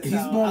stories to He's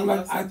tell. more I like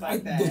love stuff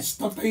like that. the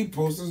stuff that he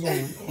posts on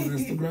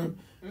Instagram.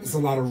 It's a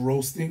lot of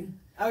roasting.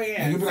 Oh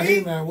yeah. And he'll be like,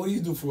 "Hey man, what do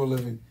you do for a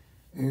living?"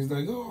 And he's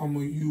like, "Oh,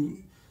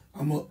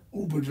 I'm a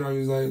Uber driver."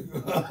 He's like,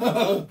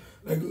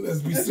 "Like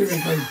let's be serious.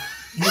 Like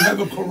you have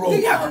a Corolla.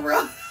 You have a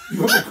real.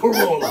 You have a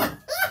Corolla.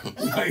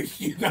 Like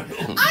you know."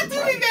 I do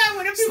be mad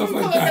when the people Stuff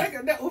pull like up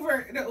in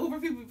the Uber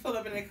people pull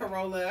up in a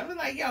Corolla. I'm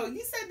like, yo,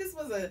 you said this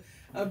was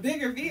a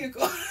bigger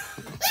vehicle.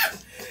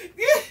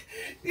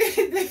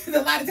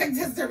 The lie detector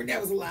test determined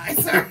that was a lie,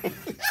 sir.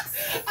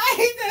 I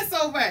hate that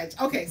so much.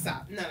 Okay,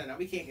 stop. No,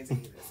 we can't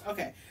continue this.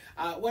 Okay.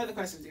 What other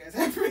questions do you guys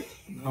have for me?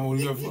 No, what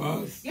do you have for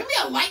us? Give me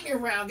a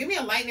lightning round. Give me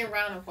a lightning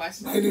round of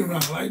questions. Lightning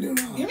round. Give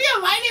me a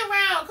lightning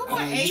round. Come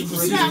on, H. what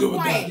You you got do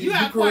with quiet. that? You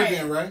got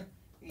Caribbean, quiet. right?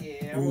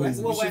 Yeah. Ooh. What What's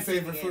your West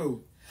favorite Indian?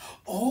 food?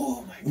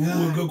 Oh my god.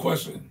 Ooh, good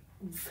question.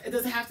 It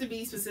doesn't have to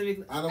be specific.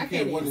 I don't can't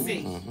care what even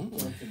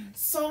it see. is.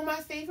 So my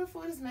favorite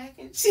food is mac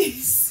and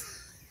cheese.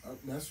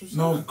 That's what's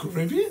No, up.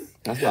 Caribbean?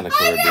 That's not a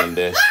Caribbean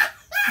dish.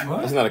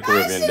 What? That's not a That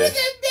Caribbean shit dish.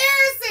 is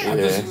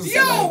embarrassing.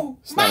 Yeah. Yo,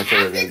 It's my not a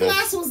Caribbean acting dish.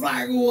 class was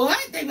like,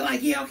 what? They be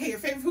like, yeah, okay, your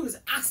favorite food is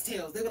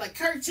oxtails. They were like,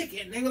 curry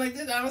chicken. They were like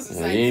this. I was just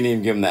You like, ain't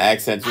even give them the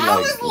accent. You I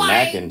was like like,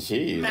 mac and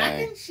cheese. mac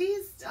Like, and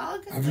cheese,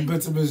 dog. Have you been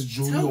to Miss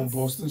Julie on Toast.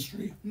 Boston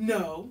Street?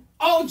 No.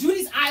 Oh,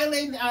 Judy's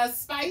Island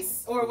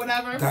spice or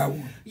whatever. That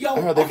one. Yo,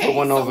 I heard they okay, put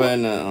one so over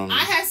in. I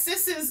had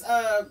Sis's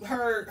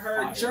her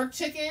Fire. jerk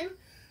chicken.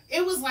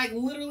 It was like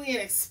literally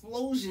an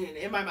explosion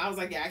in my mouth. I was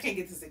like, yeah, I can't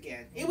get this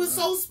again. It was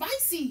so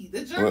spicy.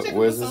 The jerk chicken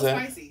where's was so this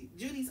at? spicy.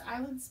 Judy's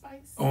Island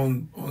spice.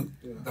 On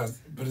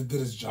but it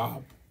did its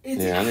job.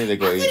 Yeah, I need to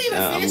go I couldn't eat. even finish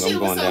I'm it. It was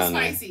going so down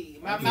there. spicy.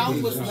 My Okay, mouth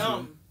good was job.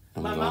 numb.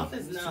 I'm My going. mouth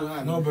is It's too numb.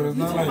 hot. No, but it's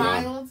You not too like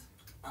mild?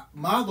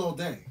 Mild all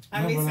day.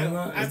 I No, think but so. it's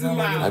not- I it's do not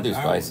like mild. I do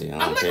hour. spicy. I I'm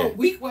don't like a care.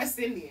 weak West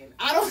Indian.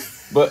 I don't.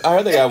 But I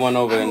heard they got one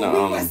over I'm in a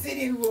the weak West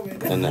Indian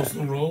woman. in the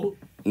Boston Road?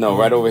 no,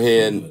 right over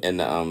here in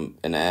the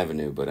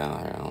avenue. But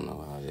I don't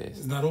know how it is.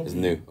 It's not open. It's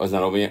new. Oh, it's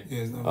not open yet. Yeah,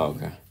 it's not Oh,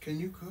 open. okay. Can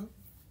you cook?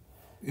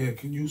 Yeah,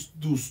 can you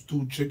do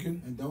stewed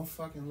chicken? And don't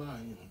fucking lie.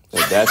 So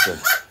that's a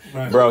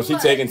Right. bro. She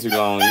taking too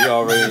long. You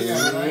already.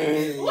 Yeah,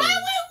 right. Wait!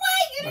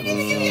 You didn't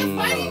even give me a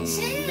fighting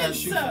You gotta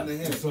shoot from the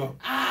chance. What's hip. up?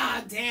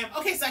 Ah, damn.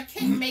 Okay, so I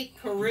can't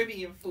make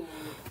Caribbean food,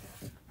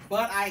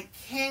 but I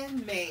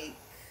can make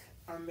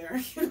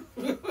American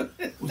food.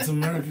 What's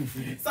American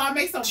food? So I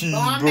make some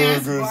bomb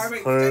ass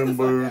barbecue.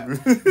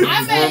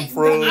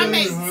 I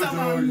make some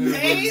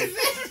amazing.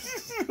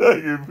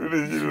 I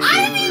really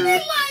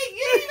like.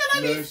 You didn't even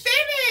let me Mashed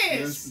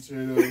finish.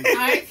 potatoes.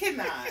 I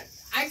cannot.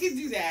 I can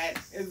do that.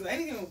 Is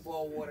anything with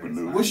boiled water? is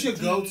fine. What's your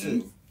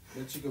go-to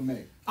that you can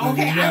make?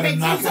 Okay, You I gotta make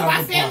knock it so out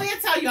my the family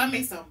park. will tell you I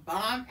make some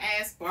bomb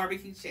ass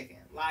barbecue chicken.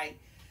 Like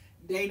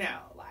they know.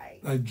 Like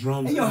Like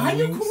drums. Yo, and how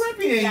you wings?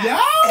 Caribbean, Yeah.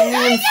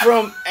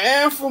 yo?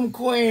 And from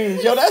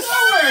Queens. Yo, that's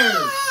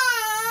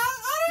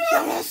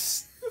yo,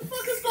 that's What the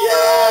fuck is going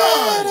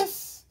yeah. on?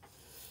 That's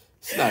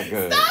it's not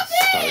good. Stop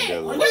It's not it!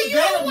 good. Are But you you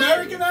that don't like-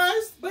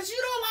 Americanized? But you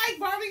don't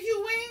like barbecue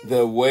wings?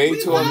 The way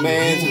We to a love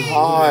man's wings.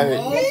 heart.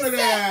 Over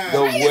that. The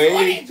Dre is way-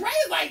 on it. Dre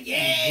is like,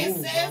 yeah, Ooh,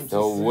 sis.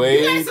 The I'm You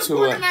way gotta to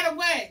support a no matter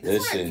what. That's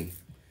listen.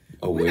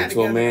 A right. We're way not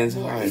to a together man's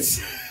no more. heart.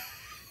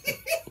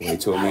 Way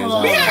to a man's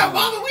Oh. We heart. had a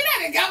moment. We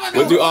not together no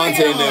What do more.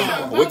 Auntie and Yeah.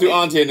 them? What do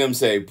Auntie and them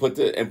say? Put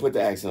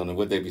the accent on it.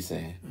 What they be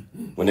saying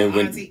when they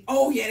went? Auntie.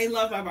 Oh yeah, they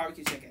love my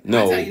barbecue chicken.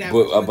 No, I'll tell you that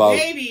but much. about-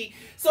 baby.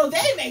 So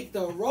they make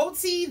the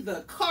roti,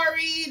 the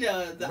curry,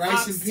 the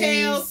Rice and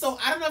oxtail. peas. So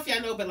I don't know if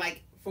y'all know, but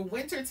like for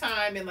winter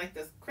time and like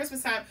the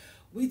Christmas time,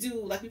 we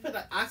do like we put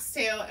the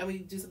oxtail and we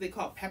do something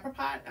called pepper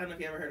pot. I don't know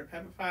if you ever heard of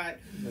pepper pot.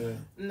 Yeah.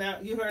 No,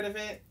 you heard of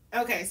it?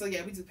 Okay, so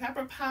yeah, we do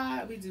pepper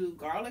pot. We do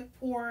garlic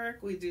pork.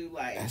 We do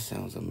like. That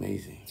sounds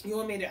amazing. You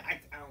want me to? I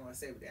don't want to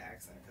say with the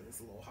accent because it's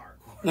a little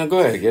hardcore. No, go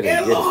ahead. Get it.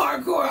 It's a Get little it.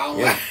 hardcore. I don't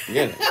Get want- it.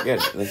 Get it.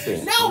 Get it. Let's see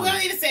it. No, we don't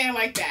need to say it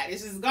like that.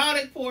 It's just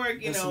garlic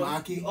pork. You And know, some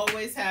ackee? you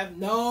always have.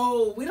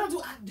 No, we don't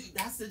do.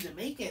 That's the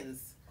Jamaicans.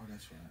 Oh,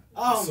 that's right.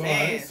 Oh, It's all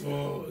man.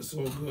 right. It's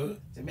all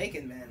good.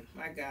 Jamaican men.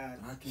 My God.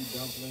 Rocky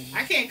dumpling.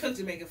 I can't cook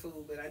Jamaican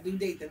food, but I do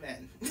date the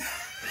men.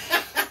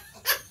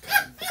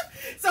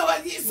 So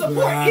you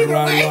support either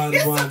way.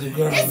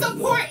 It's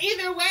support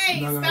either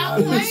way. Not gonna Stop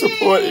lie. playing.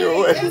 Support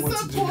your way. I went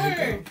It's to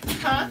support.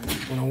 Huh?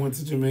 When I went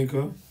to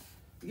Jamaica,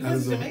 You that went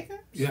is to a- Jamaica?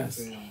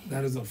 yes,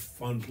 that is a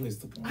fun place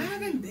to I party.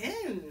 haven't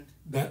been.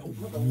 That I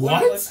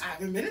what?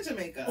 haven't been to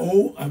Jamaica.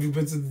 Oh, have you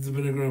been to the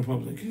Dominican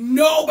Republic?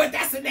 No, but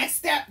that's the next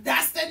step.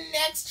 That's the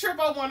next trip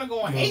I want to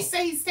go on. No. He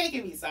said he's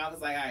taking me, so I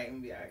was like, all right,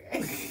 I'm gonna be all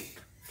right.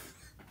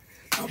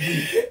 I'll be,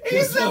 He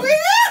guess said, what?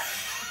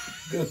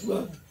 we. Guess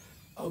what?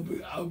 I'll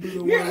be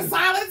the You're in one.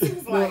 silence. He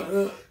was like,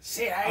 No,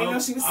 shit, I didn't know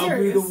she was I'll be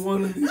serious. the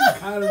one in the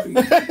economy.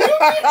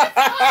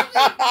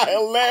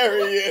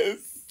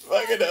 Hilarious.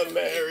 Fucking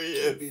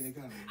hilarious. Being a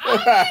kind Oh,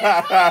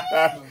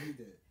 of, no, he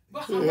did.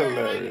 but I'm where am I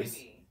gonna Hilarious.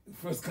 be?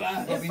 First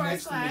class. He'll be First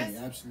next class? to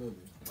me,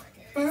 absolutely.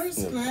 First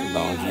First class.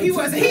 class. He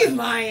wasn't. He's I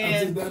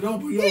lying. took that. No,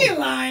 but yo, He no,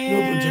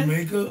 lying. but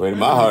Jamaica. Wait,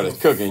 my heart is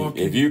cooking.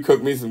 Fucking- If you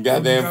cook me some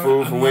goddamn I'm food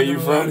not from where you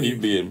gonna lie from, to you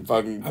you. be in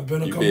fucking, I've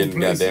been a you couple be in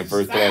goddamn places.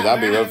 first class. I'll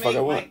be Learn where how the to fuck I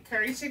make, want. like,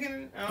 curry chicken.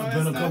 And all I've that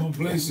been a stuff. couple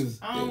places.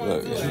 I don't Look,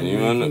 want to do listen, it. you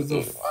wanna-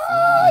 Jamaica's a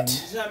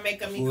What?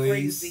 Jamaica me Place.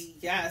 crazy.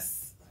 Yes.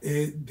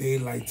 They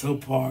like to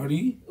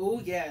party Oh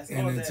yes.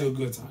 All and it's a that.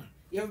 good time.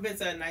 You ever been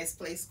to a nice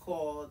place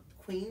called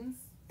Queens?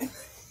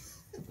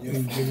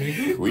 In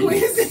Jamaica,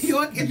 Queens, New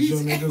York. If you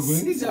Jamaica,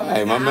 Queens?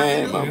 Hey, my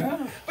man, my-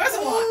 yeah. First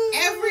of all,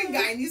 every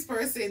Guyanese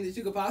person that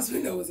you could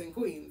possibly know is in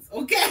Queens.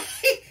 Okay,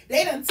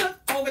 they done took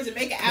over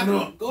Jamaica Avenue.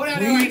 No, Go down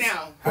there right Queens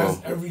now.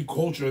 Has every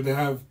culture. They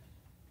have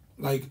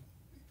like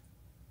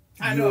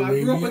I know. I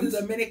grew up with Arabians,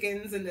 the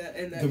Dominicans and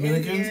the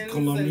Dominicans, Indians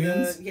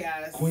Colombians. And the,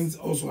 yes. Queens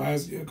also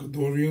has your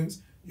Ecuadorians,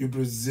 your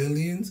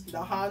Brazilians. The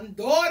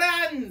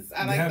Hondurans.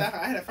 I like have- that.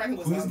 I had a friend who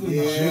was Queens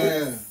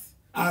Honduran. Yeah.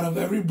 Out of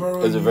every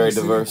borough, It's a in very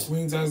New York City, diverse-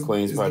 Queens has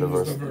Queens is part the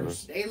most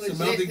diverse. They It's a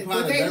melting legit, pot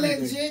of they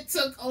everything. legit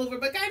took over.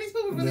 But Guyanese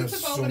people really There's took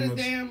so over the much.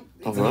 damn.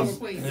 They took Uh-huh. over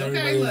Queens. And Okay,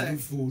 everybody has look.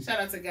 good food. Shout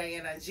out to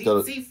Guyana.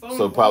 So, GT phone.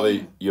 so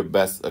probably your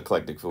best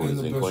eclectic food And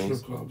is the in best Queens.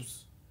 strip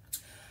clubs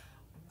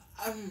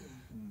Um,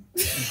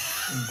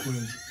 in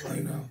Queens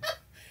right now.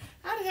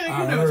 how the hell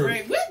I you know it's heard.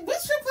 right?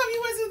 What strip club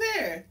you went to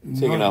there?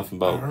 Taking No, off in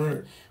about- I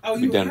heard. Oh,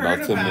 We you done heard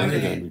about 10 about minutes,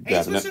 it. we're gonna be Ace,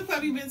 wrapping what up. strip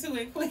club you been to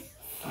in Queens?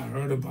 I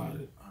heard about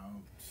it.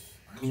 Um,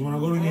 Because when I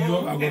go to New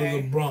York, I go to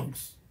Okay. the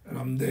Bronx, and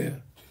I'm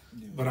there.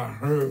 Yeah. But I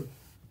heard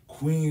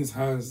Queens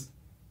has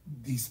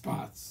these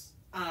spots.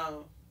 I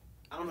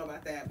don't know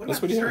about that. What That's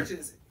about the what he heard.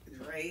 churches,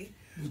 Dre?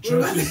 The What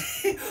about,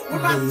 churches, what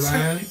about the the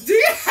land, churches?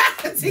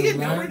 Do you the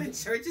know where land.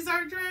 the churches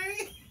are,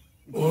 Dre?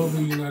 all of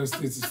the United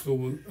States is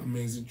filled with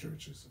amazing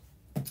churches.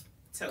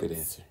 Totes. Good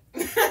answer.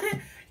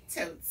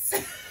 Totes.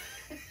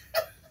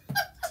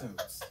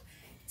 totes.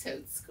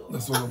 Totes school.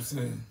 That's what I'm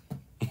saying.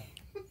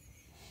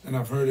 And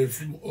I've heard it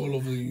from all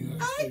over the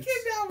United I States.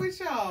 get down with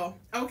y'all.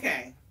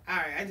 Okay. All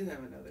right. I do have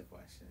another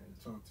question.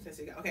 Talk to me. Since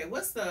you got, okay,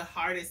 what's the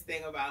hardest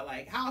thing about,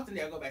 like, how often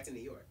do y'all go back to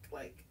New York?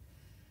 Like,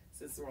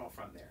 since we're all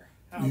from there.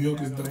 How New often York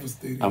do is y'all go back?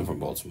 devastating. I'm from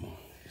Baltimore.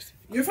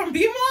 You're from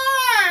Be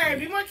More.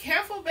 Be more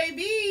careful,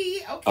 baby.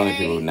 Okay. Only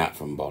people not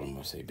from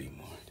Baltimore say be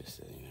more. Just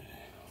so you know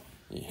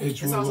that. Yeah.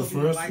 H, you want to go Be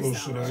More first, or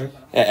should lifestyle.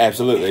 I? Yeah,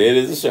 absolutely, it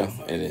is a show.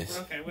 It is.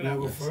 Okay, You want to go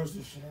whatever. first,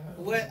 or should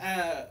I? What?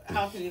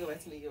 How often do you go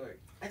back to New York?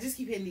 I just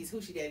keep hitting these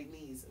hoochie daddy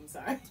knees. I'm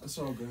sorry. That's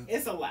all good.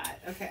 It's a lot.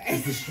 Okay.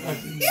 It's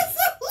distracting. It's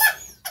a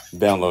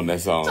lot. Download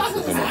that song.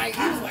 Johnson was like,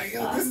 he was like,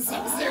 yo, this is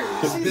something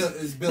serious.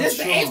 It's built This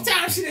the strong. 8th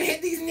time she done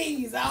hit these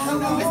knees. I don't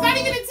know. It's not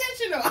even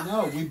intentional.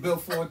 No, we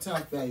built for a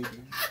tough baby.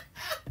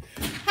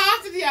 How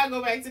often do y'all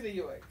go back to New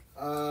York?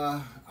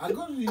 I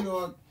go to New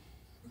York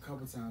a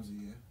couple times a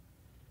year.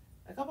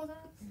 A couple times.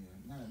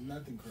 Yeah,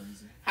 nothing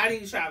crazy. How do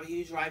you travel?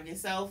 You drive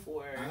yourself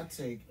or I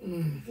take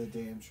the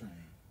damn train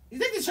you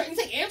take the train? You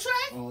take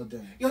Amtrak? all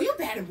day. Yo, you're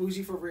bad and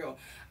bougie for real.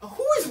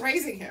 Who is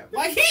raising him?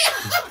 Like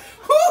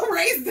who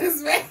raised this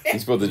man? You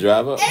supposed to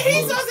drive up? And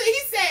he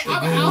said,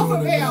 I'm an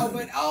alpha male,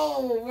 but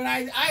when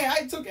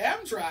I took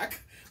Amtrak.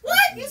 What?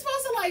 You're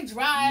supposed to like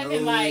drive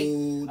and like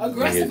No,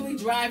 aggressively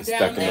drive Stuck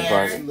down in the there.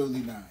 park. Absolutely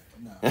not.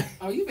 No.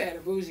 Oh, you bad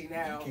and bougie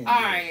now. You can't All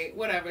do it. right,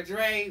 whatever.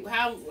 Dre,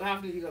 how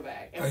often do you go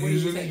back? And I what do you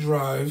usually take?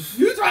 drive.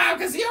 You drive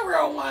because you're a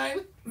real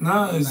one.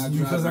 Nah, it's Not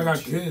because I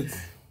got driving shit. kids.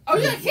 Oh,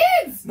 you got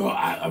kids. No,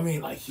 I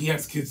mean, like, he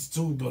has kids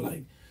too, but,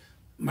 like,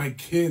 my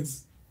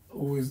kids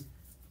always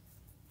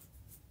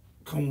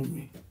come with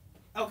me.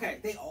 Okay,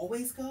 they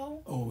always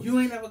go. Always. You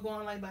ain't never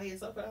going like by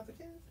yourself without the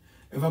kids.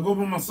 If I go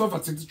by myself, I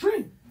take the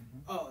train.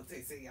 Oh,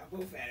 see, y'all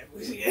both bad and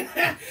bougie.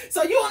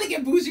 So you only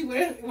get bougie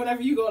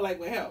whenever you go like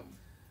with him.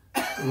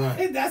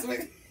 Right. That's what.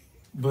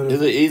 But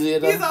Is it easier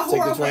though? He's a Take the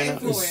horrible train up?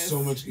 influence. it's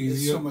so much It's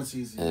easier. so much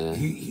easier. Yeah.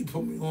 He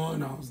put me on,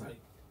 and I was like,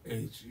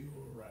 H, you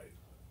were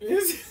right.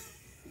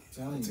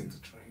 Telling Take you. the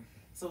train.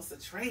 So it's a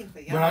train for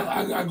y'all. But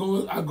I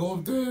go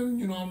up there, and,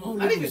 you know, I'm a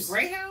Not even little,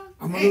 Greyhound.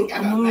 I'm a Hey, little, I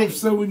I'm got a little money.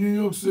 upset with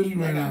New York City I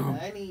right got now.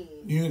 money.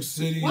 New York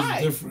City Why?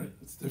 is different.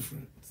 It's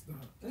different. It's not.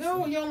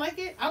 No, you don't like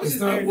it. I was It's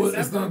just there not in what. It's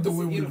December. not the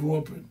way we beautiful. grew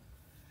up in.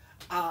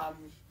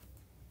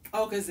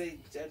 Oh, because they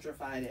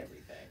gentrified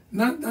everything.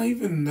 Not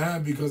even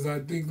that, because I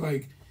think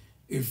like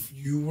if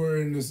you were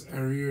in this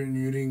area and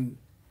you didn't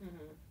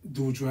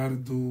do what you had to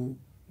do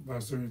by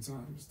a certain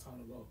time, it's time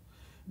to go.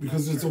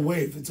 Because it's a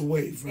wave. It's a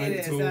wave, right? It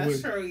It's is. a That's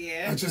wave. true.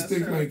 Yeah. I just that's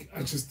think true. like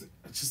I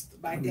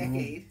just by I don't know.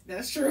 decade.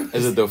 That's true.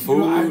 Is it the You food?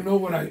 know, I know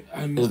what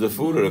I know. Is it the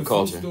food or the food's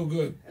culture? still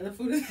good. And the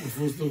food is. The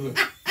food's still good.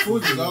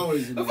 Food is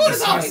always The food is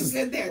The always slices-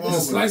 good there. The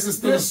slice is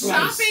still The a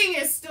slice.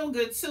 shopping is still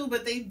good too,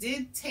 but they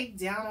did take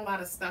down a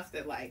lot of stuff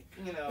that, like,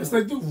 you know. It's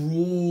like the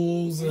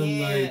rules and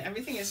yeah, like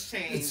everything has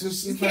changed. it's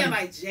just you it's can't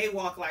like-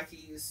 jaywalk like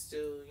you used to,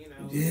 you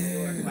know.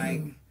 yeah. Or,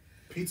 like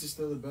Pizza's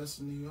still the best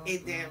in New York.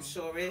 it bro. damn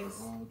sure is.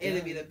 Oh, It'll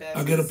damn. be the best.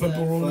 I get a pizza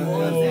pepperoni all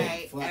roll.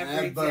 day,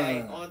 every day,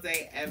 Forever. all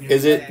day, every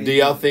Is it? day. Do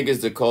y'all think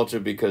it's the culture?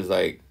 Because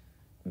like,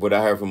 what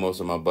I heard from most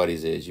of my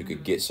buddies is you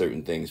could get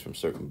certain things from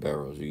certain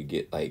boroughs. You could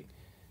get like,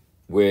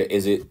 where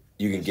is it?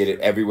 You can get it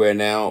everywhere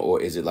now,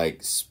 or is it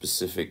like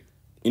specific?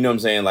 You know what I'm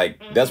saying? Like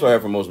that's what I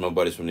heard from most of my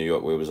buddies from New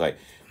York, where it was like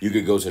you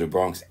could go to the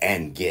Bronx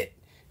and get.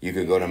 You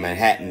could go to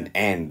Manhattan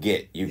and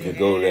get. You could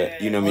go to,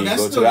 you know what I mean?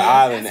 that's Go to still the there.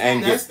 island That's-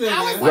 and That's get. the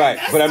I was yeah. like, Right,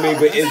 that's but I mean,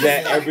 still- but is that's that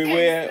still the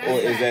everywhere, case.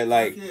 or is that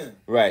like, Yeah.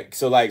 right?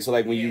 So like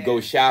when you Yeah. go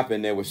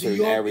shopping, there were New certain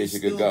York areas is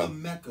you could still go. the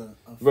mecca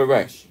of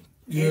Right. fashion.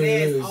 yeah, It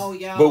is. is. Oh,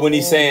 yo. But when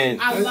he's saying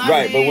I love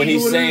right, it. but when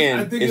he's You know what it is? I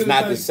saying think it's it's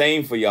not the like-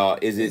 same for y'all,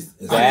 is it It's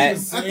that?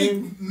 like- I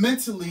think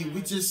mentally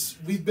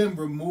we've been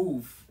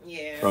removed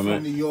Yeah. From from it.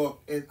 New York,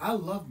 and I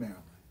love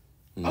Maryland.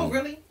 Oh,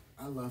 really?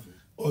 I love it.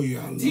 Oh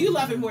yeah. Do you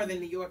love it more than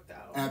New York, though?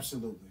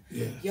 Absolutely.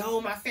 Yeah. Yo,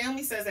 my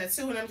family says that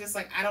too, and I'm just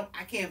like,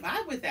 I can't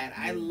vibe with that.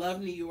 I love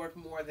New York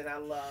more than I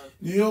love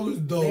New York is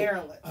dope.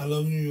 Maryland. I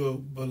love New York,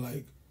 but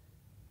like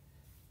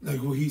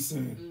what he's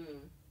saying,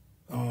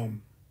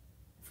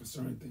 for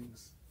certain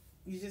things,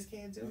 You just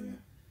can't do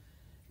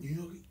it. New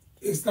York,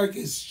 it's like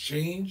it's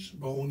changed,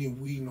 but only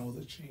we know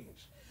the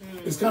change.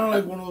 It's kind of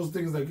like one of those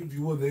things. Like if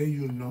you were there,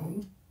 you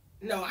know.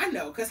 No, I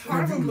know, because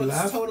And if Harlem you looks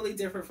left- totally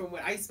different from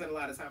what I spend a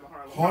lot of time in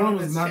Harlem. Harlem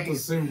is has not the changed.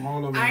 same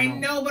Harlem. I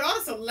know, but all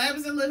the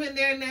celebs are living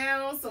there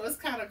now, so it's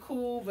kind of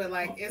cool. But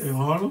like, it's in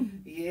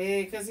Harlem,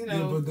 yeah, because Yeah,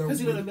 but that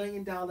the would- $1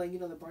 million,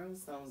 the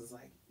brownstones is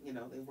like, they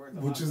worth a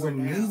lot which is more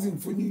amazing now.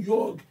 for New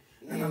York,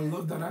 and I Yeah.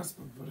 love that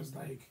aspect. But it's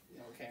like You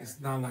don't care. it's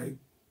not like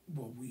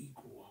what we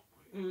grew up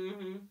with.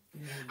 Mm-hmm.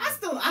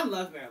 I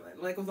love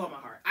Maryland, like with all my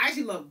heart. I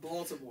actually love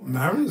Baltimore.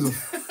 Maryland's a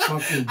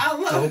fucking I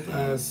love- dope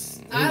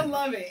ass. I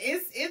love it.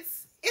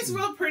 It's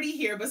real pretty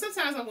here, but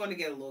sometimes I want to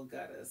get a little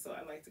gutter, so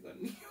I like to go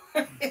to New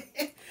York.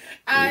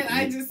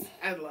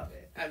 I love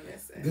it. I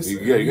miss it. This You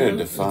gotta area,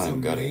 define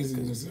it's gutter. amazing,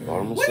 'Cause this area.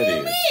 Baltimore What do City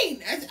you is.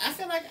 mean? I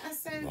feel like I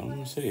said. Baltimore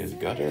what I City is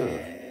said.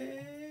 gutter.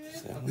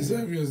 This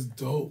area is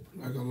dope.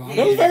 Like a lot.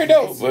 That was of very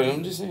dope, but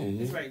I'm just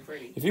saying. It's very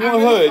pretty. If you I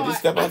want really hood, thought- just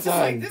step I was just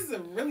outside. like, this is a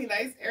really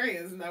nice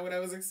area. This is not what I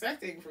was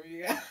expecting from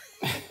you guys.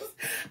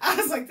 I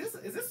was like,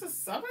 is this the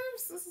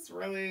suburbs? This is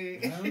really.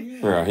 Hell yeah.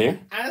 We're out here.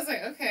 I was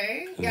like,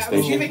 okay. the Yeah, I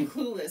was station? giving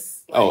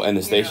Clueless. Oh, and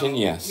the you station? know.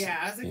 Yes. Yeah,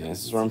 I was like, Yeah, this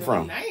is is where I'm really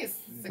from. Nice.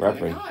 It's like, oh my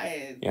Repping.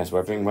 God. Yes,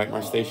 repping White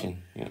Marsh Oh.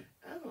 Station. Yeah.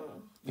 Oh.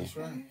 That's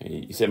right.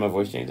 You said my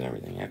voice changed and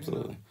everything.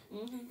 Absolutely.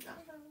 Mm-hmm.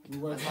 We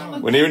work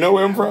hard. Wouldn't even know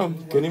where I'm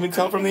from. Couldn't even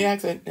tell from the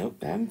accent.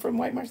 Nope, I'm from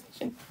White Marsh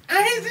Station.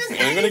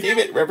 I'm gonna keep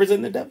it.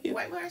 Represent the W.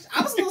 White Marsh.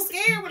 I was a little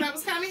scared when I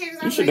was coming here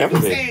because I You was should like,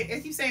 never be. I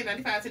keep saying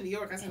 95 to New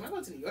York. I said, am I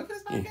going to New York for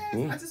this podcast?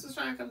 Yeah. I just was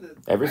trying to come to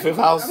Every White fifth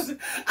Marsh. house.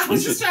 I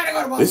was You just should- trying to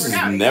go to Baltimore This is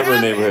County. never a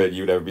You know? neighborhood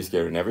you would ever be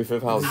scared in. Every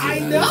fifth house. I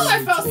is- know.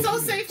 I felt so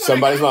safe. When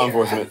Somebody's I got law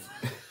here. enforcement.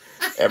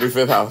 Every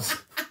fifth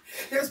house.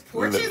 There's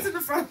porches in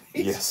the front.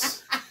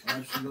 Yes.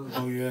 Absolutely.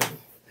 Oh yeah.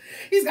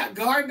 He's got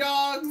guard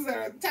dogs that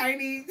are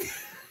tiny.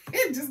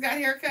 and just got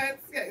haircuts.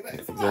 Yeah,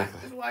 it's a lot. Exactly.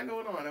 There's a lot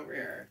going on over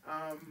here.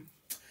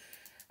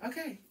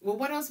 Okay. Well,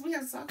 what else we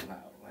have to talk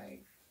about?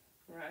 Like,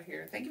 we're out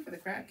here. Thank you for the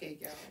crab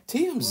cake, y'all.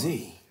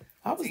 TMZ.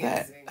 How was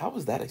that? TMZ. How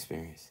was that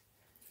experience?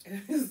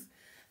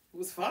 It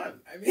was fun.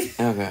 I mean,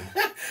 Okay.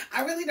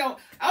 I really don't.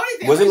 I only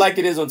think Was it like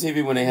it is on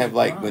TV when they have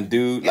like when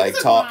dude It like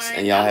was a talks grind.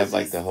 and y'all I have was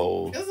like just- the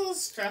whole? It was a little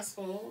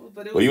stressful,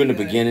 but it was. Were you in the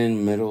good.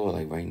 beginning, middle, or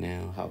like right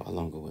now? How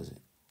long ago was it?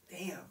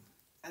 Damn.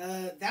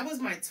 That was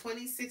my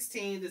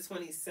 2016 to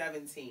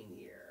 2017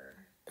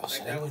 year. Oh, so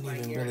Like, they that was wouldn't like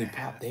even year really and a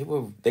half.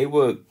 pop. They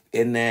were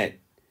in that.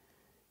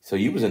 So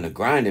you was in the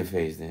grinding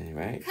phase then,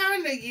 right?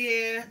 Kinda,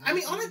 yeah. I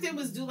mean, all I did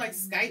was do like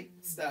Skype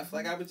stuff.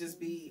 Like I would just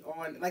be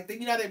on, like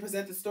you know how they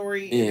present the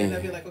story, and then Yeah.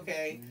 they'd be like,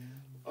 okay,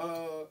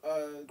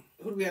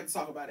 who do we have to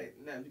talk about it?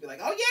 And then they'd be like,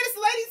 oh yeah, this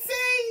lady C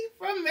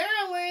from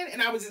Maryland,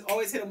 and I would just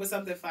always hit them with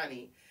something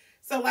funny.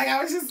 So like I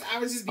would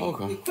just be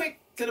Okay. quick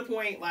to the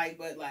point, like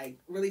but like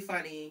really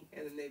funny,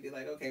 and then they'd be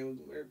like, okay, we'll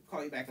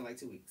call you back in like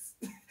 2 weeks.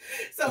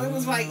 So it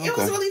was like it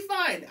was Okay. really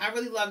fun. I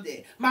really loved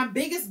it. My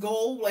biggest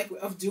goal like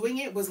of doing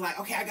it was like,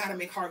 okay, I gotta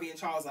make Harvey and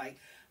Charles like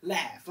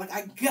laugh. Like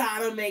I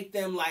gotta make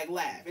them like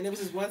laugh. And it was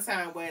just one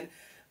time when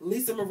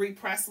Lisa Marie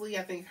Presley,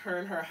 I think her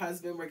and her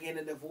husband were getting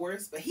a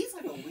divorce, but he's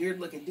like a weird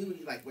looking dude.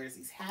 He like wears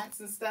these hats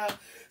and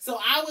stuff. So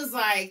I was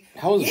like,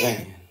 How was yeah.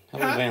 Van? How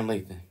was Huh? Van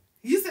Lathan?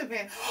 You said,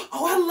 man,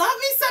 oh, I love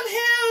me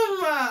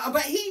some him.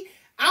 But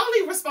I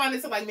only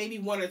responded to like maybe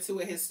 1 or 2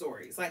 of his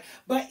stories. Like,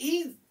 but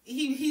he's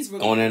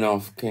really On and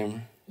off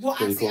camera. Well,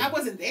 Pretty cool. I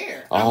wasn't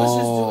there. Oh,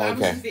 I was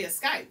just via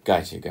Skype.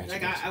 Gotcha.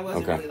 Like I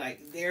wasn't really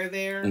like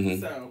there. Mhm.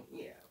 So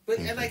yeah, but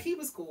and like he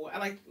was cool. I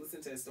like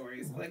listening to his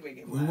stories. I like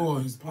making. We were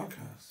on his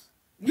podcast.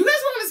 You guys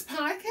were on his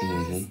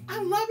podcast. Mhm.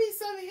 I love me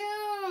some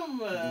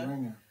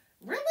him.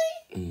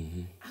 Really?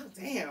 Mm-hmm. Oh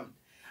damn!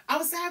 I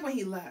was sad when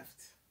he left.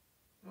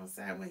 Where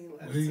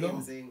did he go?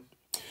 TMZ.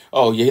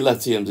 Oh yeah, he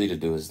left TMZ to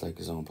do his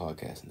own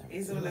podcast and everything.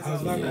 He's doing his How's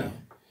own that thing. now?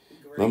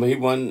 Great. Remember he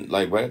won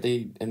like right after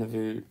he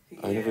interviewed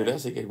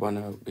us. He won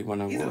an He's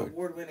an award.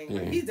 award-winning.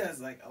 Yeah. Like, he does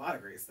like a lot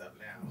of great stuff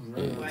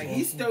now. Yeah. Like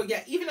he's still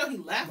even though he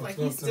left, like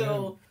he's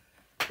still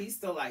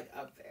like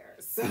up there.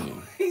 So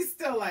he's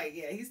still like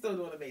he's still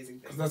doing amazing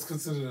things. Because that's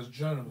considered a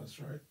journalist,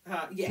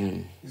 right? Yeah.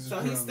 Mm. He's a So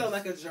he's still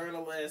journalist. like a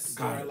journalist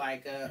Got or it.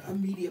 like a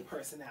media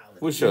personality.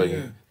 We'll show Yeah.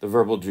 you the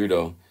verbal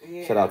judo.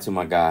 Yeah. Shout out to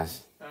my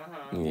guys.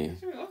 Uh-huh. Yeah.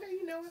 Okay,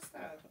 you know what's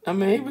up. I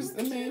mean, it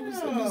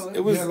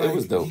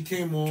was dope. He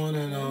came on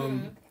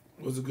and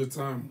it was a good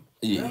time.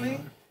 Yeah. Really?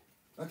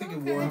 I think it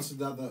warrants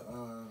another.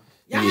 Y'all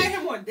Yeah. had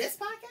him on this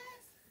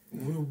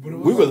podcast?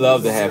 We would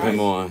love to have him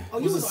on. Oh,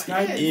 you Was was it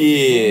on Skype? his?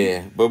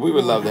 Yeah, but we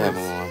would love to have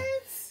him on. What?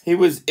 It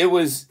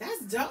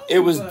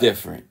That's was dope.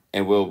 different,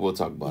 and we'll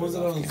talk about Was it.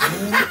 it off on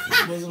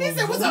camera. Zoom? He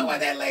said we'll talk about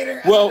that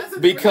later. Well, That's a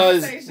different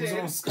because- conversation. Was it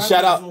on Skype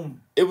Shout or out-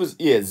 Zoom? It was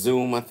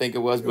Zoom, I think it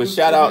was. It But was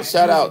shout out during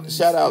the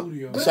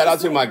studio.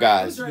 to my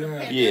guys. During the Yeah.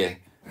 pandemic.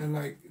 Yeah. And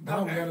like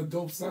now we Okay. had a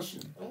dope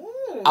session.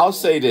 Ooh. I'll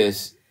say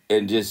this,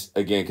 and just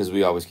again, because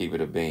we always keep it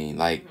a bean.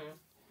 Like,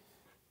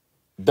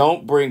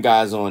 don't bring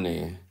guys on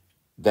there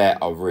that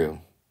are real.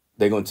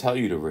 They're gonna tell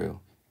you the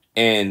real,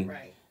 and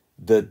Right.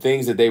 the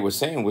things that they were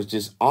saying was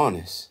just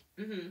honest.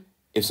 Mm-hmm.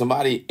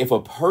 If a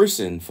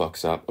person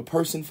fucks up, a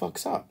person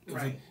fucks up,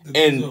 Right.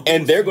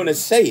 and they're gonna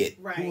say it.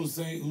 Right. Who's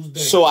they?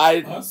 So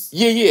Us?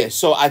 yeah.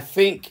 So I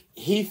think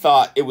he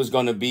thought it was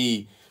gonna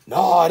be,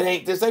 no, it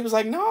ain't this. They was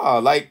like, no,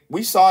 like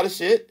we saw the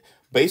shit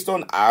based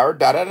on our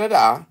da da da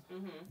da.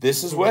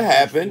 This is what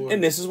happened,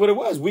 and this is what it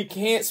was. We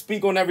can't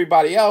speak on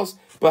everybody else,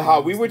 but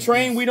how we were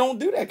trained, we don't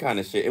do that kind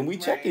of shit, and we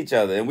check Right. each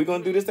other, and we're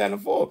gonna do this, that, and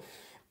the fourth.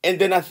 And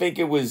then I think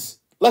it was,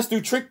 let's do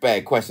trick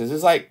bag questions.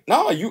 It's like,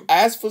 no, you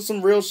asked for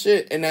some real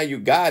shit, and now you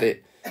got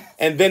it.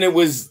 And then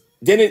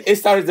it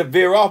started to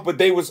veer off, but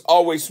they was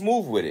always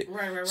smooth with it.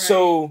 Right.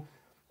 So,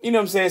 you know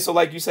what I'm saying? So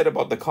like you said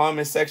about the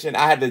comment section,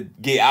 I had to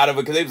get out of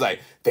it because they was like,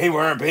 they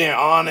weren't being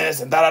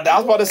honest and da da da. I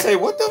was about to say,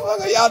 what the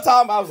fuck are y'all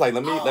talking about? I was like,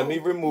 let me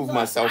remove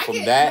myself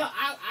from that.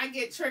 I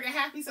get trigger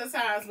happy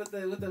sometimes with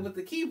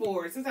the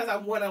keyboard. Sometimes I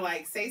want to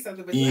like say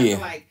something, but Yeah. you have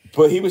to like.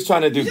 But he was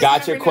trying to do You just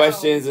gotcha never know.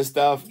 questions and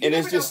stuff. You And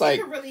it's never just know. It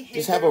like, could really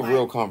just have a hinder,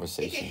 real like,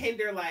 conversation. It can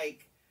hinder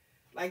like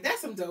that's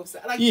some dope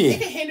stuff. Like Yeah.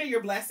 it can hinder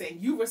your blessing.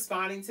 You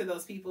responding to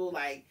those people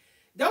like,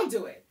 don't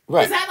do it.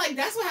 Right.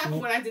 That's what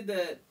happened when I did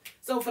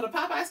for the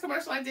Popeyes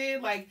commercial I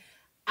did like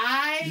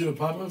You did a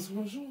Popeyes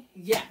commercial?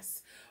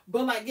 Yes.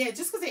 But like, yeah,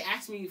 just because they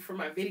asked me for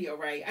my video,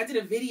 right? I did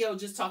a video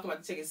just talking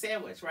about the chicken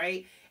sandwich,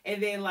 right?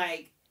 And then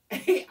like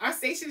our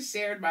station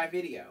shared my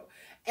video.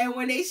 And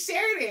when they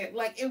shared it,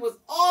 like it was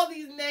all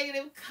these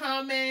negative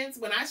comments.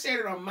 When I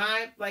shared it on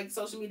my like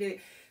social media,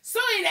 so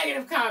many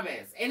negative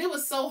comments. And it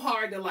was so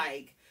hard to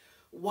like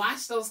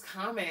watch those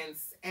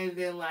comments and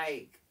then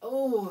like,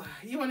 oh,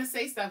 you want to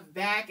say stuff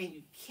back and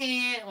you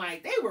can't.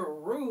 Like, they were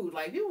rude.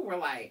 Like, people were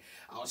like,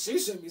 oh, she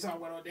shouldn't be talking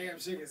about no damn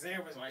chicken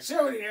sandwich. Like, she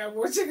don't need damn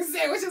more chicken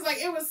sandwiches. Like,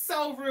 it was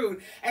so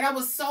rude. And I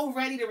was so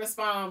ready to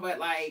respond, but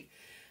like,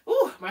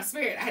 ooh, my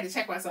spirit. I had to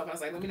check myself. I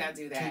was like, let me not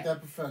do Keep that. that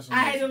professional.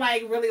 I had to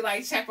like really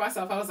like check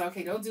myself. I was like,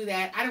 okay, don't do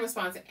that. I didn't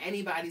respond to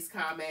anybody's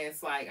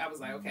comments. Like, I was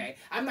like, okay,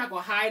 I'm not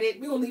gonna hide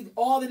it. We're gonna leave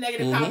all the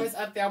negative comments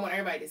up there. I want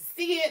everybody to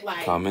see it.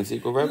 Like, Comments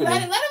equal let revenue.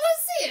 us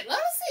see it. Let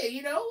us see it.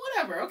 You know,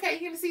 whatever. Okay,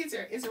 you're gonna see it's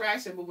your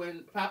interaction. But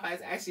when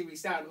Popeyes actually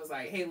reached out and was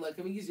like, hey, look,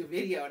 can we use your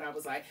video? And I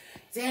was like,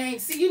 dang,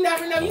 see, you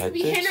never know. You could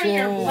be Like the hindering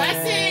your check.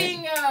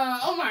 blessing.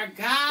 Oh my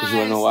gosh. Because you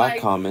want to know why?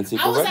 Like, Comments I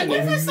equal was like, what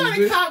revenue. if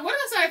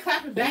I started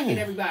clapping back at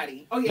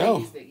everybody? Oh yeah, No. I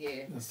used it.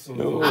 Yeah. That's so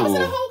No. dope. I was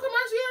in a Oh. whole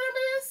commercial. You remember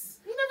this?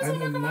 You I never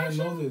saw did my not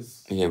commercial? know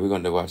this. Yeah, we're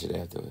going to watch it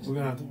afterwards. We're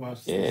gonna have to watch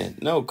Yeah, this.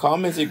 no,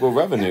 comments equal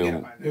revenue.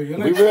 Yo, you're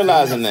We not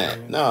realizing famous, that.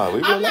 man. No, we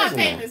I'm not realizing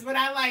that. famous, but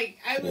I like.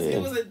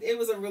 It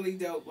was a really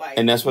dope like.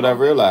 And that's what I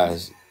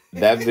realized.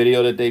 That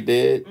video that they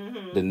did,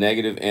 Mhm. the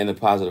negative and the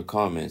positive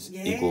comments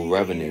equal Yeah.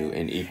 revenue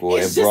and equal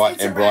It's and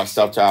just brought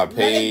stuff to our Let it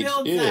page.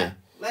 build Yeah. up.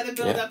 Let it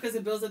build Yeah. up because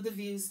it builds up the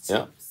views too.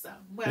 Yeah. So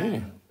whatever. Yeah.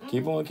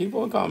 Mhm. Keep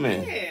on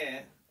commenting. Yeah,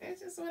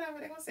 it's just whatever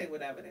they're gonna say.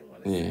 Whatever they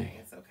want to Yeah. say,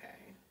 it's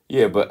okay.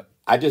 Yeah, but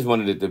I just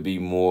wanted it to be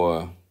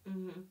more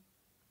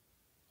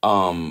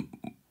Mm-hmm.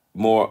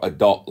 more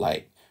adult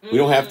like. We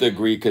don't have to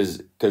agree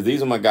because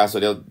these are my guys, so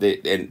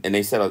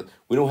they said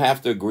we don't have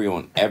to agree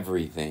on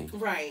everything.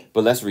 Right.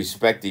 But let's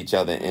respect each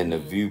other and the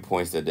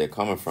viewpoints that they're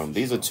coming from.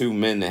 These are two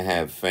men that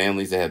have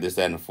families that have this,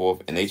 that, and the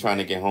fourth, and they trying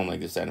to get home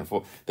like this, that, and the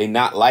fourth. They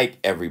not like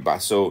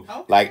everybody. So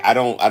Okay. like I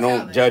don't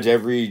Valid. judge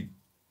every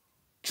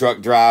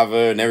truck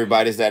driver and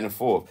everybody this, that, and the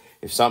fourth.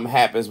 If something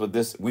happens with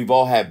this, we've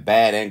all had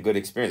bad and good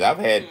experience. I've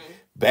had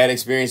bad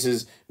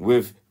experiences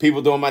with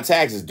people doing my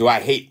taxes. Do I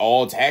hate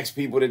all tax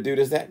people that do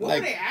this, that? What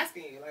Like, were they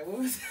asking you? Like, what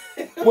was?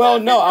 well,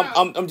 no,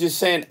 I'm just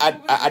saying.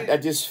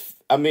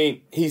 I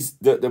mean, he's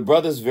the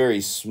brother's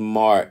very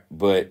smart,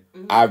 but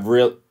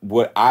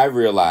what I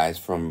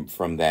realized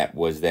from that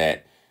was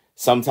that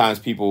sometimes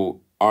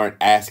people aren't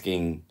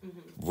asking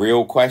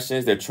real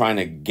questions; they're trying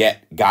to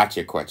get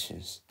gotcha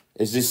questions.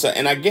 It's just,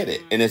 and I get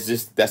it, and it's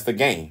just that's the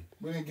game.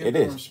 We didn't get It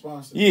the is.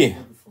 response that Yeah. we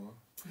had before.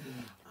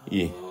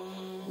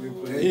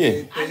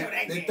 Yeah, I know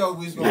that They game. thought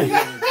we was gonna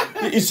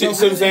be. you see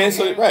what I'm saying?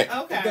 So right. They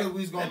Okay. thought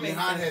we was gonna That be makes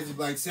hotheads. sense.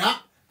 Like,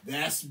 stop.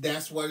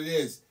 That's what it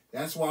is.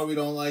 That's why we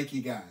don't like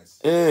you guys.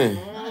 Yeah.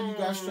 Nah, you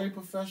got straight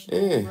professional,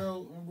 Yeah.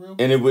 real.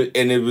 And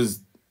it was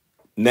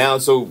now.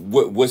 So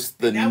what's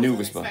the That new was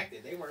response?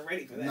 unexpected. They weren't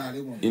ready for that. Nah,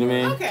 they won't. You know what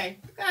I mean? Okay,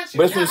 gotcha.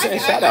 But that's what I'm saying.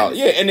 Shout out,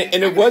 yeah. And it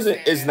I wasn't.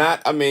 understand It's that.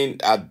 not. I mean,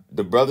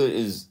 the brother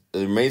is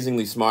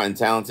amazingly smart and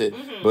talented.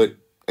 Mm-hmm. But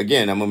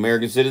again, I'm an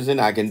American citizen.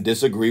 I can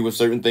disagree with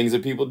certain things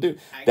that people do.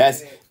 I get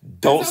That's it.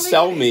 don't I totally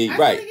sell get it. me. I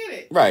Right. totally get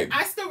it. Right.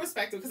 I still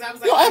respect him because I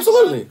was like, No,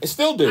 absolutely. I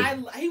still do.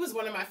 He was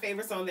one of my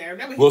favorites on there.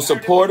 Remember, We'll he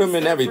support started him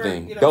and stood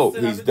everything. For, Dope.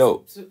 stood up He's and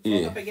dope. spoke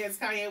Yeah. up against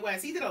Kanye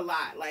West. He did a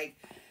lot. Like,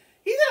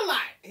 he did a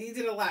lot. He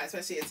did a lot,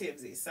 especially at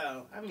TMZ.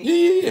 So, I mean,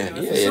 Yeah.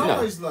 It's Yeah, no.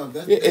 always love.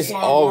 That's, Yeah, that's it's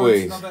why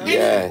always- words never And,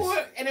 end.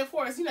 Yes. and of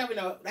course, you never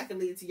know. That could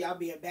lead to y'all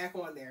being back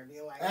on there and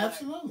being like,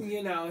 Absolutely.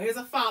 You know, here's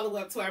a follow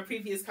up to our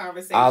previous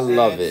conversation. I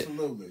love it.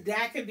 Absolutely.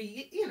 That could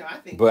be, I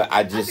think. But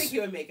I think just- he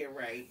would make it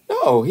right.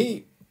 No,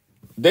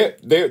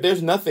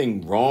 there's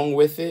nothing wrong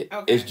with it.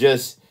 Okay. It's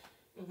just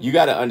you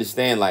got to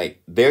understand,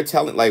 like they're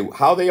telling, like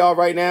how they are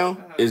right now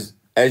is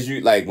as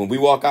you like when we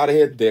walk out of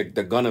here, they're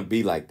gonna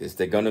be like this.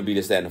 They're gonna be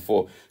this, that, and the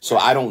fourth. So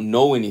I don't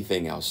know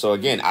anything else. So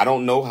again, I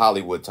don't know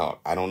Hollywood talk.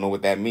 I don't know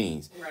what that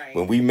means. Right.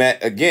 When we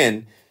met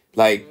again,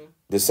 like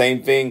the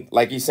same thing,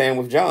 like he's saying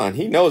with John.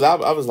 He knows. I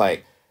was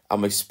like,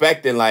 I'm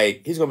expecting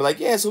like he's gonna be like,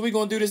 yeah. So we're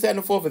gonna do this, that, and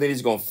the fourth, and then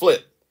he's gonna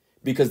flip.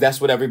 Because that's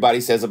what everybody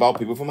says about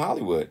people from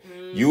Hollywood.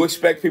 You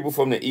expect people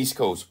from the East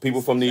Coast,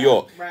 people from New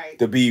York, Right.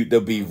 to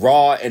be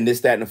raw and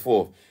this, that, and the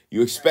fourth.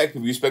 You expect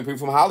people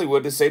from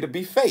Hollywood to say to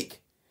be fake.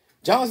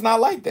 John's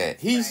not like that.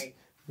 He's Right.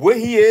 what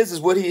he is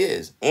what he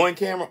is. On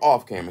camera,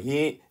 off camera.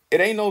 It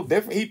ain't no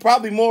different. He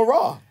probably more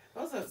raw.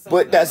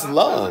 But that's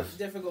love.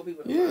 Difficult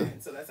people to Yeah.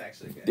 find, so that's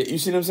actually good. You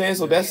see what I'm saying?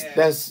 So Yeah.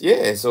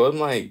 that's So I'm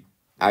like,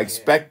 I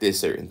expected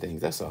certain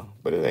things. That's all.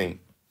 But it ain't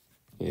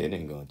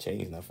gonna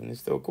change nothing. It's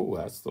still cool.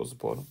 I still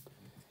support him.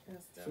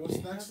 That's dope. So what's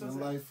That's next in what's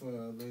the up. life for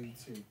Lady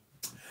T?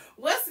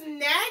 What's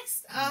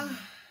next? I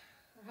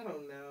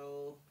don't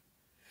know.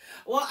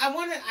 Well, I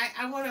want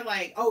to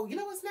like, oh, you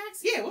know what's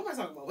next? Yeah, what am I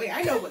talking about? Wait,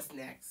 I know what's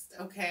next.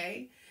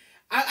 Okay.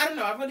 I don't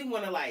know. I really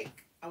want to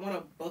I want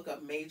to book a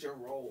major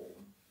role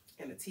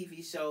in a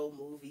TV show,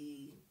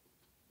 movie,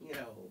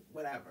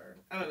 whatever.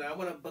 I don't know. I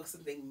want to book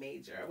something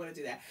major. I want to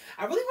do that.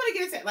 I really want to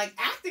get into, like,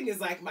 acting is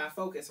like my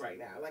focus right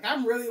now. Like,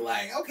 I'm really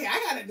like, okay,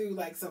 I got to do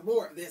like some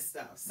more of this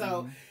stuff.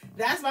 So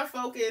that's my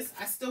focus.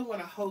 I still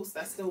want to host.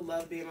 I still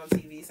love being on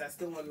TV. So I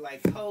still want to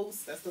like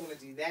host. I still want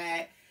to do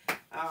that.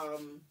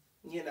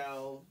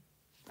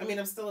 I mean,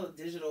 I'm still a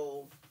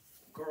digital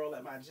girl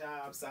at my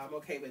job, so I'm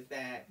okay with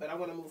that. But I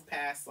want to move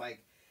past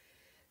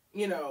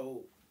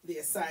the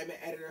assignment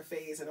editor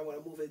phase, and I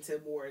want to move into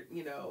more,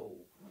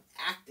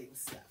 acting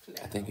stuff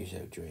now. I think you should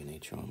have Dre and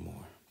Nature on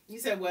more. You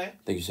said what? I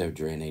think you should have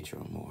Dre and Nature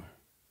on more.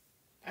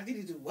 I need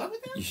to do what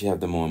with them? You should have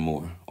them on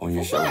more. On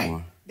your For show what?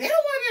 more. They don't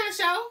want to be on the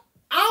show.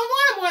 I don't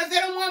want them on if they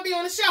don't want to be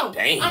on the show.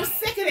 Damn. I'm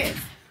sick of this.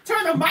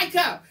 Turn the mic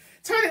up.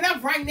 Turn it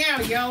up right now,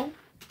 yo.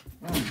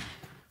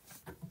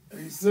 Are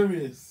you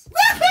serious?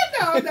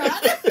 No. When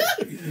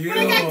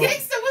I got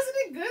gangsta, wasn't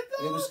it good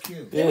though? It was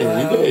cute.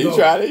 Yeah, you did. You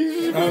tried it.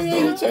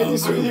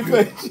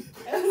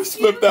 You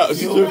slipped out.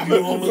 She You slipped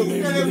almost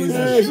made me out. believe Yeah,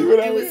 that she went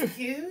It out. was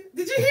cute.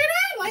 Did you hear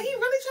that? Like, he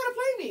really tried to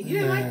play me. You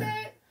didn't like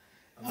that?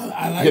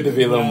 I You like had to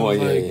be a it, little but I more, was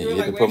yeah. like, You were had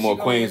like, to where's put she more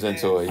going queens with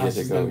into that? it. You I had to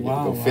was go, like, go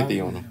wow,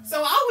 50 wow. on them.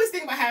 So I always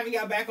think about having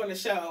y'all back on the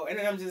show, and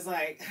then I'm just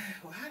like,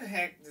 well, how the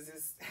heck does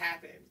this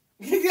happen?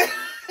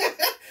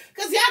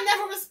 Because y'all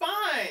never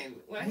respond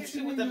when I What hit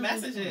you you with the mean never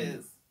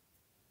messages.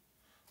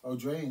 Oh,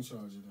 Dre in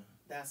charge of that.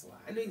 That's why.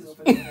 I knew he was going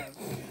to put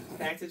it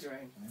back to Dre.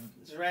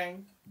 Dre,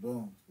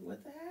 Boom.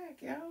 what the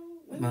heck, yo?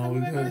 When No, you we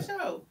coming back on the good.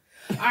 show?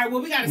 All right,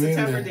 well, we got a We in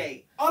September there.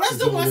 date. Oh, let's do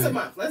September once a date.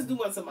 month. Let's do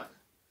once a month.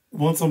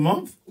 Once a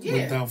month? Yeah.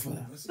 We're down for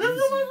that. That's Let's do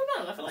easy. once a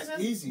month. I feel like That's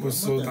that's easy. We're I'm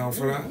so with down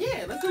for that.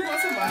 Yeah, let's do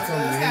once a month. That's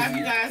Let's have amazing.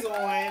 you guys on,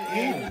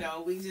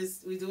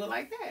 and we do it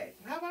like that.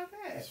 How about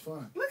It's that?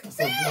 fun. Look at That's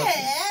a that!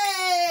 blessing.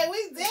 Hey,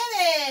 we did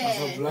That's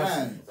a it!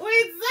 blessing. We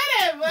did it,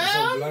 That's a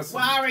man! blessing.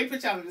 Well, I already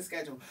put y'all in the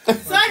schedule. So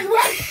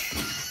anyway,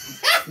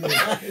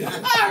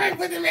 I already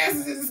put the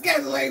masters in the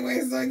schedule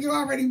anyway. So you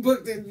already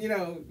booked it.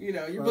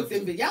 You're booked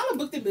in. Y'all are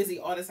booked and busy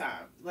all the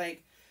time.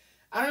 Like,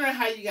 I don't know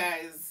how you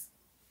guys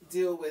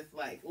deal with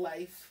like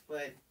life,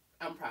 but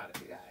I'm proud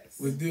of you guys.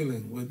 We're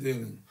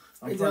dealing.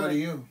 I'm proud of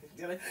you.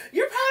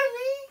 You're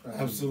proud of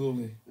me?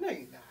 Absolutely. No, you're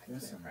not.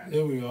 Yes, You're I'm proud of me.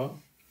 Here we are.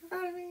 You're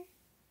proud of me?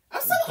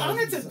 I'm so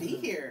honored to be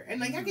here. And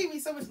like, y'all gave me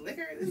so much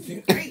liquor. This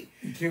is great.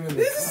 You came in the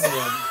This is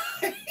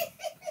car.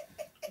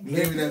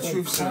 Give me that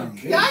truth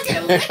sound. Y'all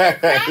get liquor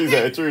crab He's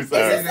cake? a true Is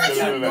sir. this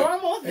such a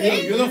normal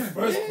Hey, thing? you're the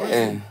first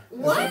person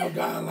What? that's ever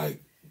gotten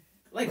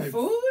Like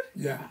food?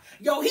 yeah.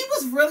 Yo, he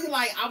was really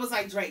like, I was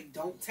like, Drake,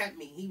 don't tempt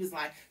me. He was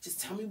like, just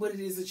tell me what it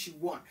is that you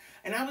want.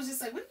 And I was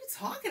just like, what are you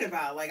talking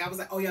about? Like, I was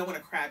like, oh yeah, I want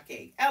a crab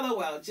cake.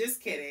 LOL,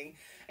 just kidding.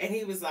 And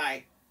he was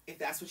like, if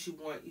that's what you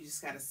want, you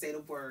just gotta say the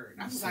word.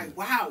 I was like,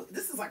 wow,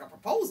 this is like a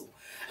proposal.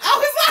 I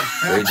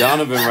was like, Ray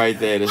Donovan right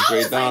there. That's I Ray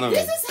was like, Donovan.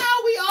 this is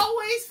how we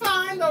always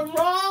find the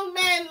wrong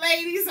man,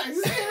 ladies.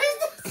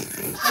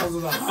 I was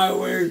on the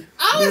highway.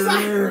 I was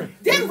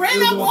like, then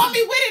ran up on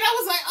me with it. I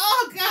was like,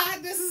 oh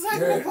God, this is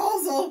like a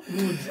proposal.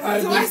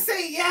 Do I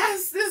say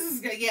yes? This is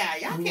good. Yeah,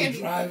 y'all can't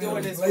be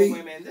doing this for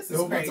women. This is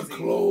they were crazy. about to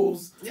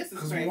close This is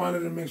because crazy. we wanted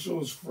to make sure it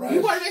was fresh. We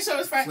wanted to make sure it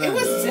was fresh. It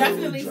was Fresh.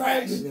 definitely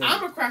fresh. Yeah.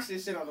 I'm gonna crush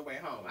this shit on the way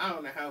home. I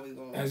don't know how we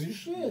going. As you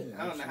should.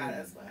 I don't know how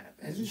that's gonna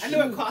happen. As you I knew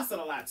it should. costed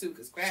a lot too,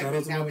 because crab Shout out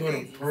cakes to my daughter,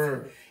 nowadays,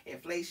 Pearl.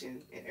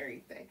 inflation and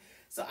everything.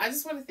 So I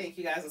just want to thank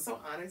you guys. I'm so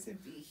honored to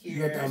be here.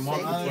 You got that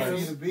market Thank Honor for price.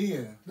 you to be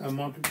here. That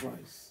market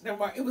price.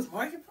 It was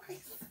market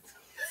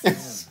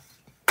price.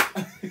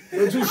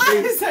 What you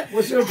think?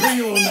 What's your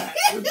opinion on that?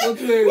 What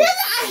you think?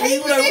 I hate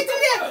You when they like- do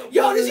that.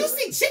 Yo, did you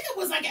see chicken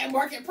was like at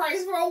market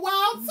price for a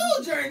while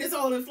too during this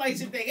whole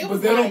inflation thing? It was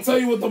But they like, don't tell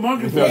you what the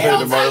market Yeah, They price don't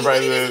the is. tell you market what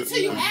price it is is-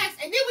 until you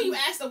ask. And then when you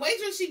ask the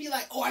waitress, she'd be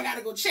like, oh, I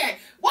gotta go check.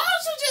 Why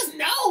don't you just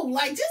know?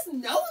 Like, just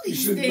know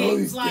these should things. know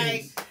these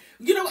like, things.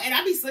 you know, and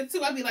I'd be slick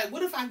too. I'd be like,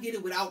 what if I get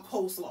it without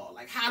coleslaw?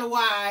 Like, how do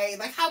I,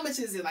 like, how much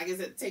is it? Like, is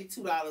it take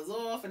 $2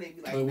 off? And they'd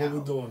be like, Like, what we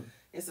no, doing?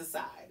 it's a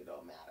side. It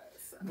don't matter.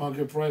 So,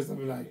 Market price, I'll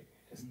be like,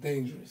 it's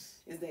dangerous.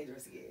 it's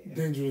dangerous, yeah.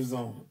 Dangerous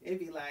zone. It'd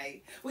be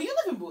like, well, you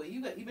live in Bowie.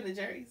 You been to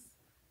Jerry's?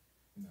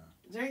 No.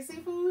 Jerry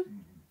Seafood?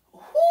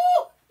 Woo!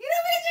 You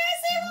never been to Jerry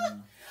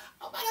Seafood?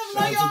 I'm about to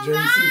blow Shout out to your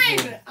Jerry mind.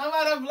 Seafood. I'm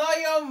about to blow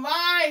your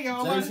mind,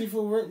 yo. Jerry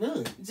Seafood,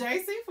 really?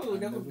 Jerry Seafood,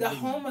 I've never the been.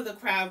 home of the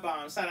crab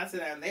bomb. Shout out to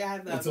them. They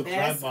have What's the a crab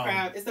best bomb?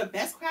 crab. It's the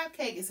best crab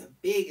cake. It's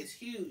big. It's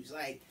huge.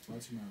 Like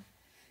Watch your mouth.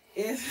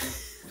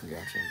 it's.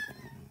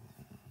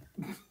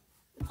 Gotcha.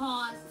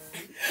 Pause.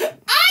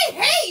 I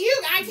hate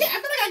you. I feel like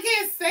I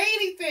can't say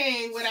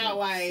anything without So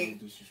like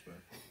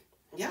disrespectful.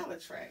 y'all are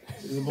trash.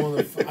 Is it more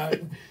than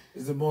 5?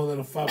 Is it more than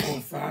a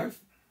 5.5?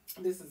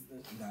 This is the.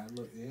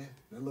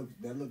 Nah,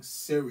 that looks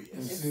serious.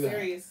 Let's It's see that.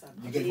 serious.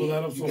 You can pull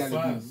that up You so gotta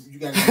fast. be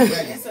ready.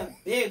 It's a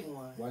big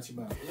one. Watch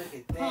your mouth. Look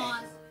at that.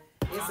 Pause.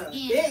 It's a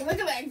Yeah. big. Look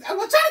at that. I'm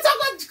trying to talk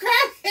about the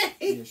crab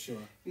cake. Yeah, sure.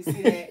 You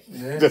see that?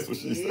 Yeah. That's what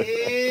she said. Yeah,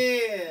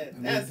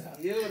 I that's need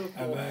that.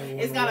 beautiful. I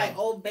It's got like want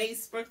Old Bay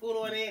sprinkled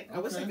on it. I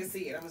wish I Okay. could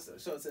see it. I'm gonna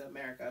show it to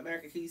America.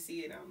 America, can you see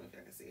it? I don't know if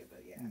I can see it,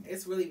 but yeah,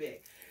 it's really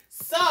big.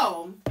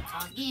 So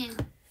Again.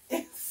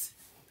 it's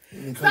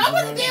to stop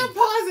with the damn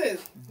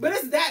pauses, but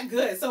it's that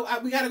good. So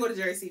we gotta go to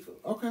Jerry Seafood.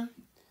 Okay.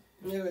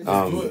 do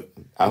Um, it.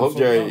 I hope So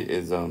Jerry dumb.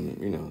 is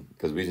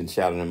because we just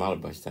shouted him out a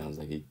bunch of times.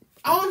 Like he.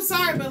 Oh, I'm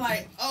sorry, but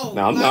like, oh,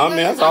 No, I mean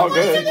that's all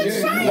good.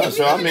 Yeah, No,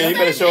 sure. I mean, you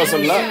better show us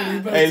some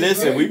love. Hey,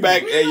 listen, we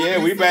back. Hey,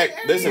 yeah, we back.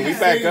 Listen, we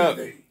back up.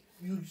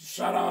 You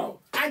shout out.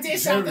 I did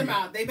shout them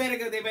out. They better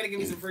go. They better give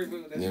me some free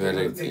food. That's, You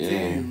better- Take yeah.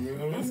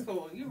 care. That's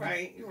cool. You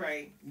right. You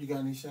right. You got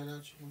any shout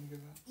outs you want to give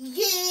out?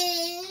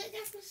 Yeah,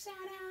 got some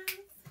shout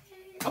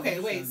outs. Okay,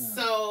 wait. Shout out.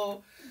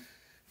 So,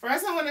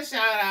 first I want to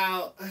shout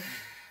out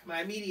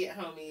my immediate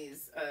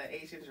homies,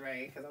 H and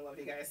Dre, because I love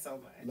you guys so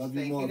much. Love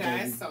you Thank more, you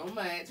guys baby. so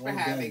much for All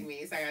having day.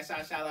 me. So I got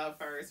to shout out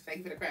first. Thank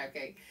you for the crab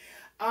cake.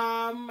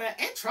 And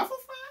truffle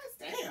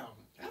fries. Damn,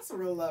 that's a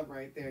real love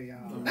right there,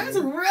 y'all. That's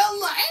real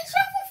love. And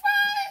truffle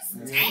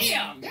fries.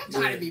 Damn, y'all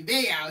trying to be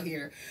big out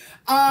here.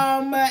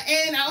 And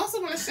I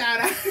also want to shout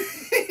out.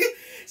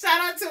 Shout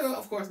out to,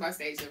 of course, my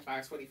station,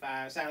 Fox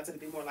 25. Shout out to the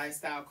Be More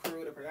Lifestyle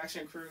crew, the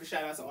production crew.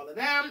 Shout out to all of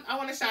them. I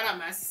want to shout out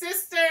my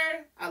sister.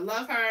 I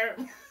love her.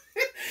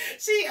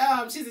 She's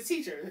a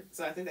teacher,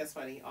 so I think that's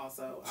funny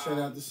also. Shout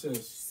out to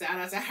sis. Shout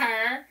out to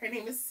her. Her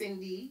name is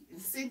Cindy.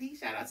 Cindy,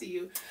 shout out to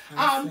you.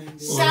 Hi,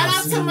 Cindy. Shout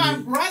out to my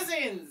Cindy.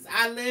 brothers.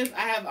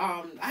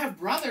 I have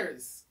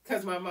brothers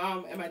because my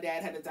mom and my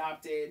dad had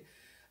adopted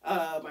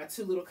my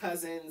two little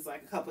cousins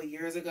like a couple of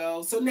years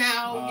ago. So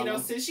now, Wow.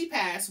 since she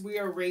passed, we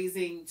are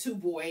raising two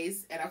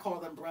boys, and I call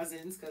them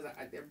brothers because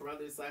they're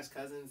brothers /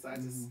 cousins. So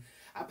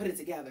I put it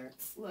together.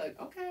 Look,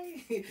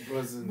 okay.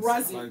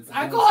 Brothers.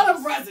 I call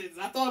them brothers.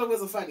 I thought it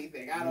was a funny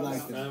thing. I don't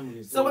Like know.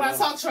 that. So when I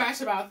talk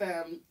trash about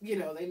them, they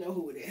know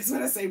who it is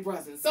when I say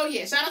brothers. So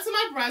yeah, shout out to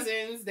my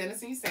brothers,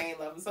 Dennis and Usain,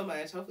 love them so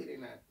much. Hopefully they're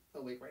not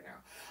awake right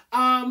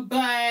now.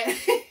 But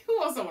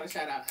who else I want to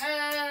shout out?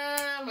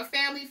 My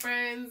family,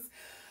 friends,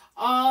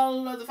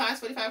 all of the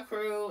 545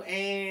 crew,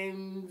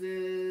 and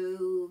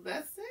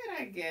that's it,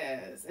 I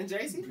guess. And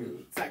Jerry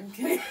Seafood. So I'm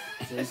kidding.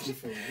 Jerry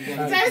Seafood. We Jerry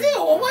gotta-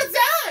 Seafood, one more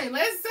time.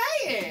 Let's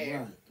say it.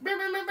 Right. Brr,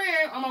 brr, brr,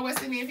 brr. All my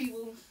West Indian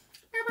people.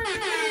 Brr, brr, brr,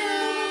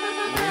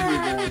 There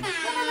you go.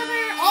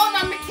 all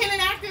my McKinnon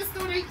Acting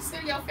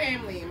Studio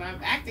family, my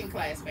acting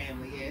class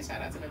family. Yeah,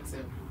 shout out to them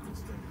too.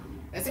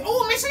 That's it.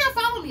 Oh, make sure y'all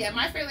follow me at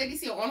My Fair Lady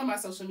T on all of my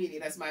social media.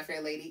 That's My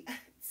Fair Lady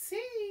T.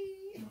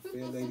 My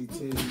fair lady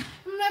T.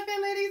 My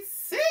Fair Lady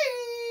T.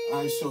 All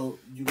right, so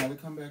you got to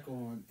come back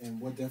on, and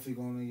we're definitely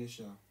going on your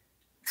show.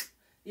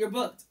 You're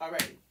booked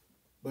already.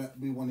 But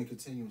we want it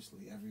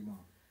continuously every month.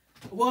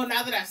 Well,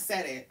 now that I've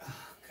said it, oh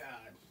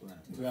God.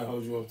 Right. Did I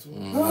hold you up too?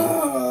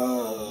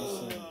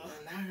 Oh,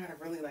 now I gotta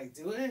really like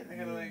do it. I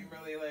gotta like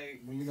really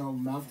like. Well, you know,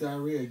 mouth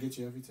diarrhea get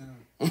you every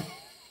time.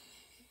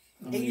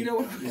 And you know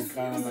what? you're It's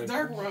kinda the like-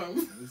 dark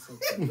rum. It's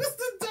okay. It's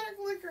the dark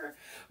liquor.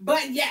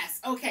 But yes,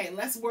 okay,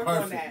 let's work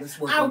on Perfect. that. Let's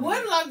work I on would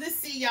that. love to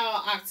see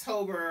y'all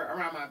October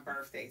around my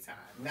birthday time.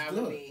 That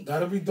would good. be.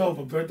 That'll be dope.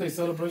 A birthday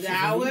celebration.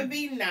 That for you? would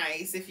be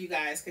nice if you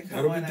guys could come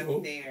That'll be on up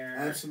dope. there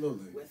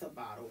Absolutely. with a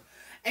bottle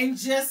and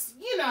just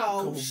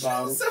Couple show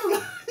bottles. some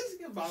love.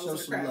 Bottles Show and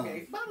a some crab love.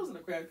 cake. Bottles and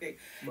a crab cake.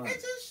 Right.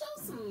 And just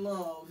show some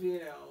love,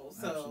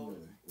 So Absolutely.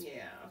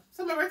 yeah.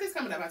 So my birthday's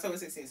coming up October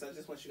 16th. So I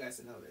just want you guys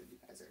to know that you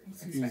guys are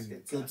It's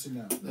expected. Good to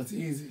know. That's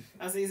easy.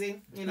 That's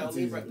easy. That's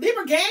Libra. easy.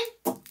 Libra gang.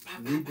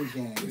 Libra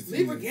gang. It's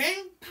Libra easy.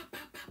 gang.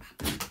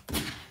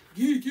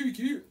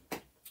 Get.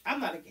 I'm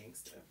not a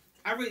gangster.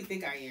 I really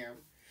think I am.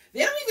 They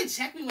don't even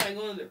check me when I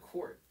go into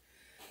court.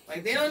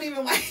 Like they don't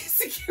even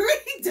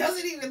security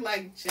doesn't even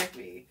check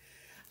me.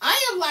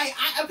 I am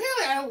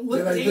apparently I don't look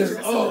They're like dangerous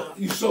this. Oh, enough.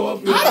 you show up.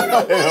 I don't know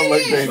what They don't look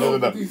it is. dangerous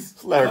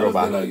enough. Let her go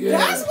by. Like, yeah.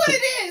 That's what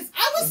it is.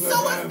 I was They'll so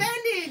be like,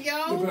 offended,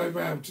 They'll be yo. like,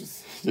 man,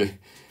 just Yeah. Yo,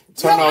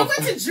 Turn I off.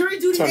 went to jury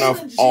duty. turn They off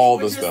legit all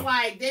were the just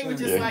stuff. they were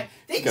just Yeah.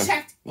 they Okay.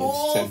 checked Yeah,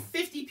 all just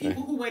 50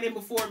 people who went in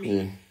before me.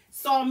 Yeah.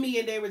 Saw me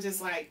and they were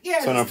just yeah.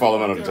 Turn just off all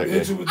the come metal on through.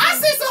 detectors. hit you with I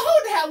said, so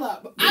hold the hell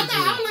up. I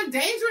Yeah. don't look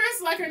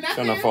dangerous or nothing.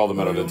 Turn off all the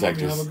metal Mommy, have a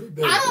detectors. good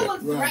day. I don't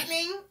look Right.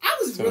 threatening. I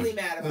was Sorry. really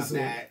mad about That's it.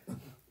 that.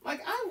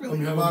 I really.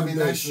 Mommy, have a Mommy, good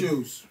day, nice sis.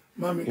 shoes.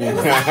 Mommy,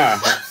 Yeah.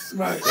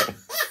 right.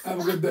 Have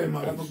a good day,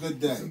 mommy. Have a good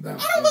day. Sit down.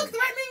 I don't look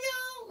threatening,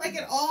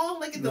 y'all. At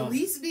all. At the No.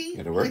 least be.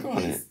 Gotta work on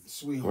it. least-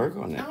 Sweetheart.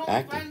 Work on I it. don't look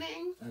Acting.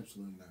 threatening.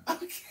 Absolutely not.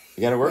 Okay.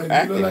 You gotta work Like,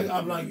 acting. you look like,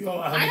 I'm like, yo,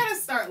 I gotta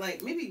start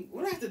maybe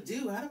what do I have to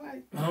do? How do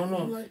I? I don't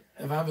know, like,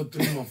 if I have a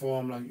 3 or 4,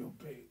 I'm like, yo,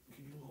 babe,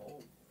 can you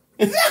hold?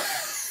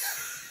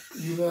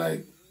 You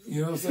like,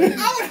 you know what I'm saying?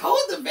 I would hold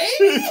the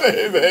baby.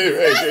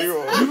 Hey, come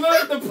on. You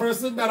look like the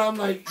person that I'm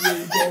like, yeah,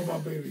 you go, my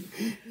baby.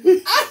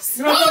 I'm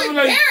so You know what I'm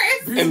like?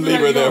 embarrassed. People And be leave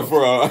her like, there yo, for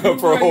people a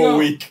be like, whole yo,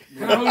 week.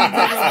 can I hold your baby?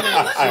 That's what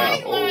I look I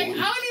like. know. I don't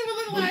even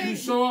look When you like.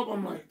 show up,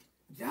 I'm like,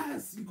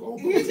 yes, you go.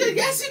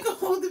 Yes, you can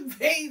hold the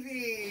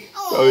baby.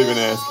 Oh, Don't even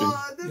ask him.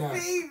 the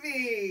Yes.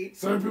 baby.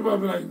 Certain people will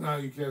be like, nah,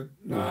 you can't.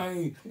 Nah,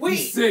 Wait,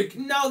 he's sick.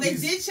 No, they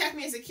He's- did check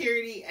me in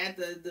security at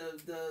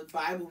the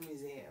Bible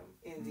Museum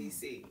in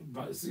D.C.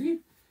 But see?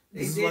 They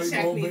This is why did you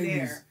check hold me babies.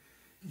 there.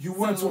 You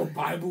went So- to a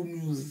Bible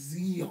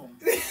museum.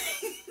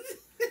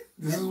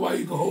 This is why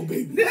you can hold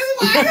babies. This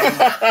is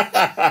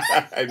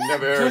why I've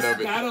never heard Just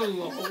of it. that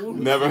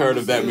alone. Never heard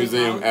of that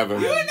museum ever.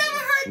 you had never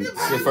heard the It's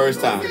Bible the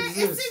first time.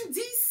 Museum. It's in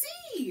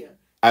D.C.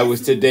 I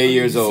was today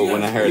years old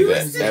when I heard You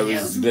that. used to- That it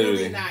was really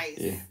literally. nice.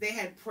 Yeah. They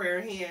had prayer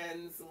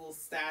hands, little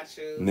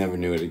statues. Never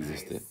knew it Nice.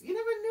 existed. You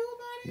never knew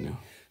about it? No.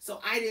 So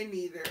I didn't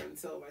either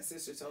until my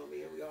sister told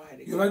me, and we all had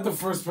to go. You're like the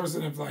first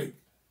person that's like,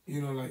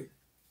 you know, like,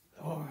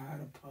 oh, I had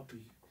a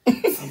puppy.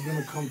 I'm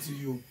gonna come to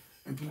you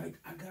and be like,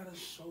 I got a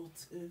show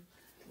tip.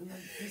 And like,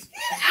 this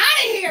Get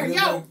out of here, And yo!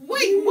 they're like,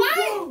 Wait, "Here you what?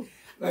 go."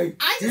 Like,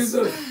 I here's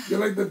just- you're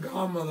like the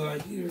godmother,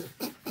 like, here.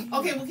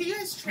 Okay, well, can you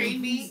guys train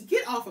me?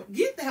 Get the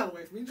hell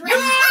away from me. Get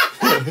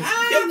the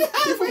You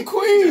hell from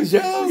Queens,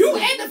 yo. You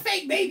and the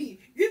fake baby.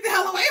 Get the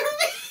hell away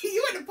from me.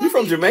 You and the puppy. You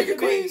from Jamaica, The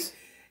baby. Queens?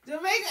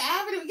 Jamaica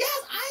Avenue.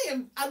 Yes, I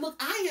am.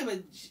 I am a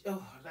G.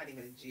 Oh, not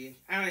even a G.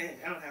 I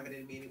don't have it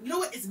in me. You know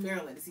what? It's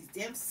Maryland. It's these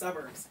damn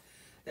suburbs.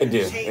 that It have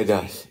did. changed It me.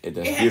 does. It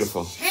does. It has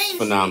Beautiful. changed me,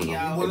 Phenomenal. yo.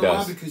 You It wanna why?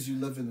 does. Because you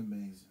live in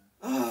amazing.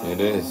 Oh. It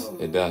is.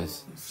 It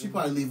does. She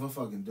probably leave her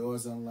fucking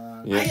doors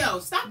unlocked. Yeah. Yo,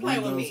 stop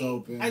playing with Windows me.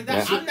 open. I'm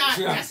not. She got-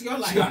 That's your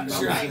life. she got- Don't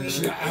she got- blame me.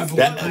 she got Apple.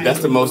 That's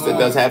the most that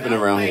does happen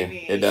around here.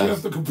 It She does.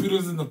 left the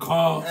computers in the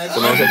car. That's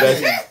the most that does.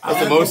 everything.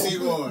 That's the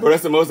most. Bro,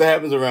 that's the most that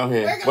happens around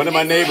here. One of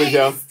my neighbors,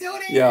 yo.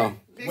 Yo.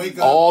 Wake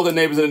up. All the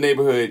neighbors in the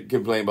neighborhood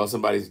complain about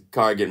somebody's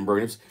car getting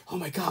broken. Oh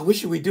my God, what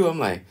should we do? I'm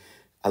like,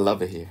 I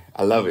love it here.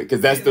 I love it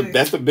because that's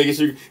the biggest.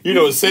 You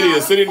know, the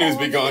city news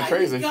be going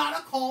crazy. You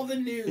gotta call the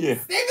news. Yeah, They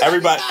be like,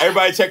 everybody "You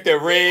gotta-" check their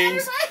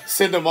rings. Everybody-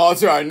 Send them all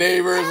to our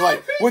neighbors.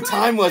 Like, what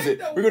time was it?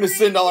 Everybody We're gonna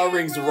send all our check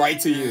rings their right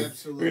to you.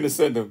 Absolutely. We're gonna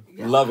send them.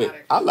 You Love it.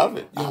 gotta- I love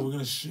it. Yo, we're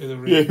gonna share the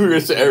ring. Yeah, we're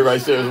gonna share everybody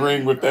shares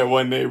ring with that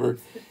one neighbor.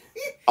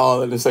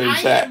 All in the same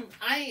chat.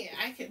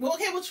 I can. Well,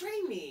 okay. Well,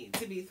 train me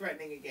to be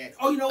threatening again.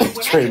 Oh, you know what?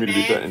 When Train I me get to be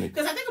mad, threatening.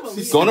 because I think I'm a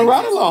Libra. Going to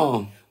ride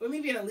along. With me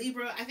being a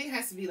Libra, I think it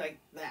has to be like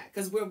that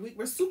because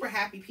we're super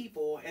happy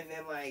people, and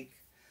then like.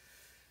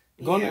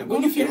 Go on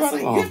when a you few get us,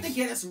 like, you have ride-alongs. to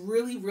get us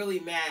really, really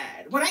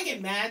mad. When I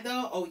get mad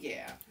though, oh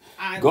yeah,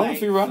 Go on a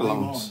few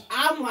ride-alongs.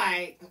 I'm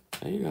like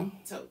There you go.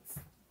 totes.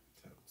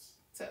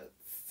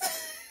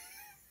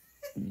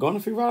 Go on a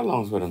few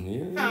ride-alongs with them.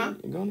 Yeah, Huh?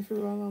 Go on a few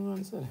ride-alongs on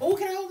the side. Oh,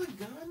 can I hold a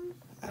gun?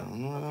 I don't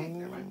know. Okay,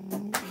 never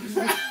mind.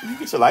 You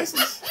get your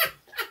license.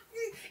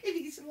 If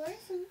you get your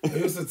license. Are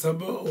you a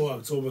September or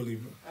October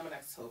Libra? I'm an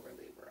October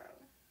Libra.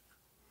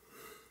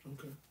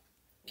 Okay.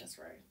 That's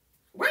right.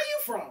 Where are you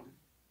from?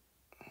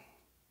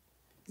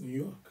 New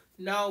York.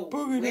 No.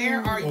 Boogie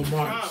Where down. are you Oh,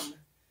 March. from?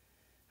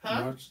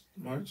 Huh?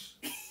 March.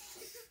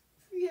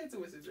 He had too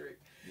much to drink.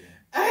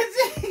 Where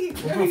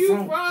Where am are I you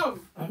from?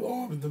 from?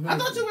 I'm Dominican. I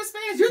thought you were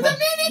Spanish. You're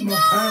Dominican.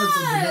 My parents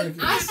are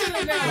Dominican. I should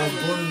have I was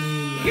known. born in the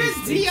United Here's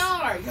States.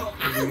 DR.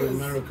 Yo, in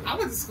America. I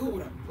went to school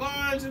with a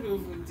bunch of people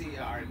from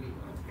DR in New York.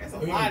 That's a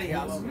Oh, yeah, lot of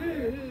y'all yes. over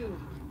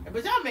there.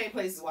 But y'all main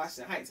place is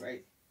Washington Heights,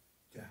 right?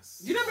 Yes.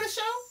 Do you remember the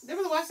show? There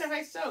was a Washington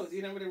Heights show. Do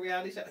you remember the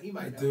reality show? He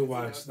might I know. did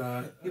watch that.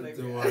 I You like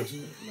did that? watch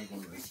it. Like all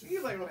that shit. He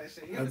was like, "Oh, that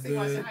shit." You I ever seen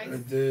Washington did. Heights?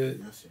 I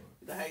did. Yes, sir.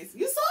 The Heights.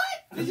 You saw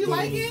it? Did I you thought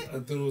like it? I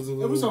thought it was a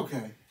little. It was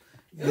okay.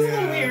 It was a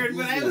little weird,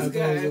 but it I was thought it was a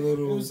good. It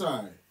little. was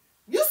alright.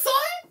 You saw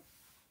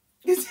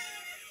it?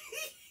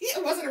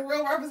 It wasn't a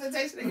real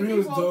representation I of mean, your it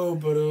was people. dope,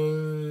 but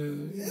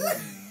it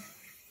was.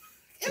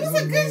 It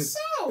was a good It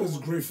show. was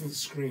great for the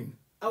screen.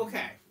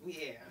 Okay.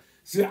 Yeah.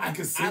 See, I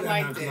can say I that now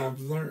liked because it. I've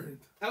learned.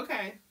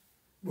 Okay.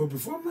 But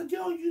before I'm like,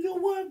 yo, you know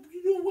what?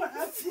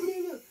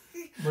 Absolutely.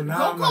 But now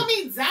Don't I'm call like,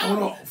 me down. hold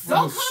on, Don't for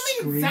call the me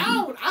screen,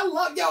 down. I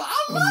love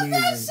that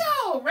Amazing.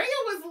 show. Radio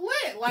was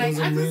lit. It Like was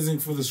I just. amazing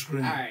for the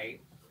screen. All right.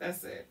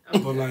 That's it.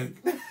 But like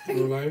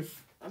real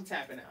life, I'm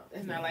tapping out.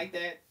 It's not like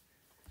that.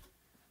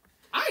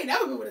 I ain't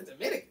never been with a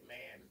Dominican man.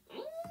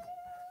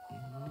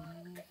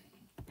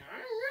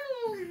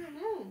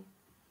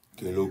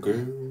 Little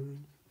girl.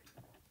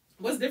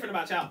 What's different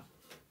about y'all?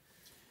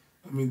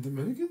 I mean,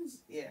 Dominicans.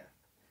 Yeah.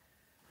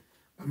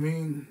 I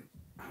mean,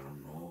 I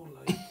don't know.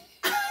 Like,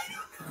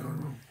 I don't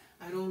know.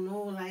 I don't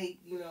know, like,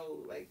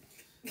 like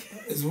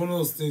It's one of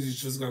those things you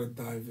just gotta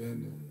dive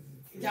in.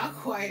 And, y'all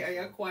quiet. Are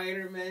y'all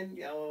quieter men?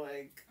 Y'all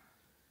like.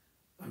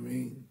 I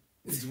mean,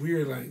 it's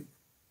weird. Like,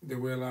 they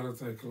wear a lot of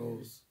tight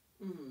clothes.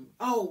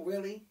 Oh,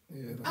 really?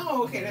 Yeah. Like,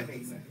 Oh, okay, that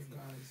makes sense.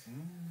 Guys.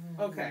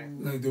 Okay.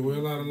 Like, they wear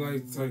a lot of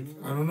like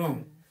I don't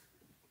know.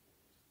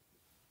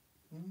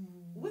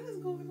 What is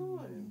going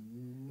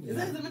on? Is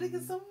that a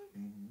Dominican song?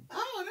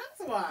 Oh,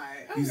 that's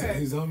why. He's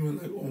Okay. humming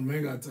like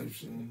Omega type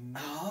shit.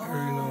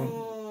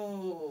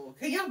 Oh.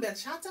 Can y'all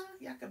bachata?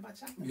 Y'all can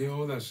bachata? Yeah,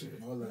 all that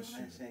shit. All that All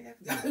shit. that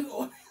shit.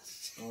 All that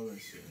shit. All that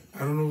shit. I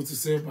don't know what to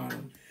say about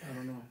him. I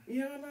don't know.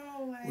 You don't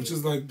know, like. Which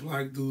is like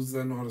black dudes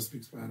that know how to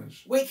speak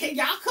Spanish. Wait, can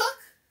y'all cook?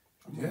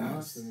 I'm a Yes.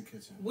 monster in the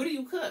kitchen. What do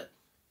you cook?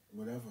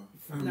 Whatever.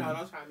 Family. No,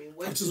 don't try me.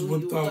 What I just do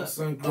whipped you out cook?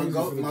 something My crazy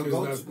for the kids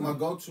last my night.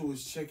 go-to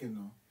is chicken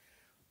though.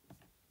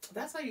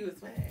 That's why you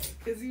was mad.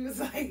 Because you was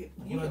like,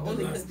 you What I can did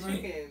only last cook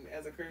night. chicken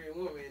as a Korean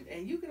woman,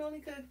 and you can only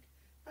cook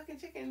fucking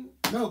chicken.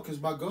 No, because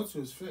my go-to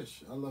is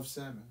fish. I love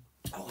salmon.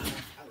 Oh,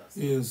 I love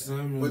Yeah, salmon.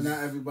 salmon. But not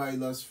everybody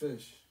loves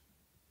fish.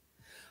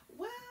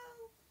 Well,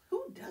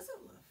 who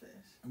doesn't love fish?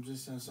 I'm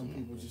just saying some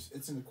people just,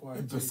 it's an acquired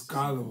And taste.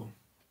 pescado.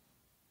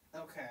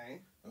 Okay.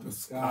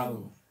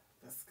 Pescado.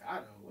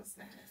 Pescado. What's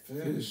that?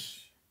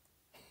 Fish.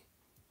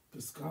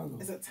 Pescado.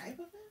 It's a type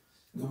of fish?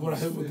 Look what I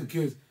hit with the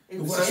kids.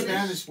 In Look It's what a I,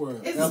 Spanish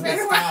word. It's El a Spanish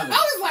word. I pescado.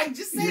 was like,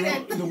 just say you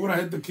that. know, look what I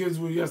hit the kids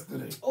with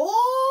yesterday.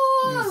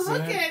 Oh, You know what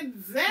look I'm saying?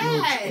 at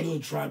that. A little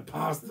tried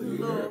pasta. You heard?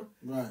 Little-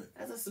 Right.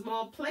 That's a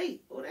small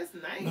plate. Oh, that's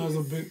nice. No, it's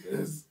a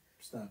big.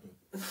 Stop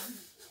it.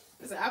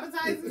 It's an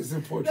appetizer. It's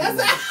in Portugal. That's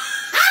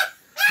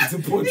a. It's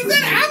in He Portugal.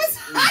 said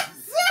appetizer.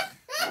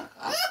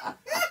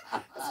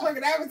 It's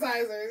fucking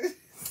appetizer.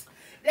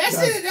 That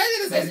shit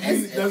is that's me-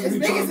 as that's me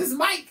big trying- as his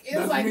mic. It's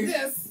that's like me-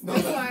 this. No,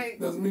 It's that- like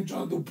that's me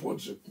trying to do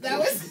Portugal. That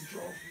was-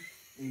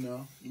 You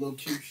know, little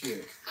cute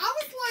shit. I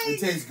was It like,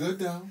 tastes good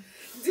though.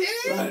 did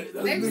it? Right,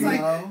 that's They was me.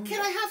 like, No. can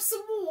I have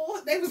some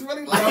more? They was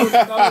really That was,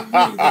 like, that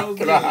was me. That was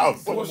Can me. I have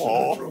some Portion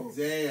more? control.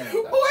 Damn.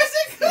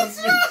 portion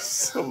control.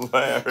 It's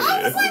hilarious.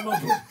 That's my,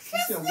 He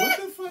said, what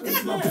the fuck that's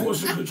is my that?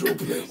 portion control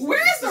place.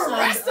 Where's the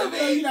rest of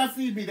You're it? not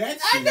feeding me that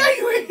I shit. know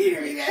you were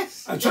eating me that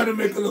shit. I try to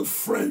make it look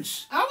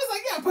French. I was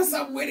like, yeah, put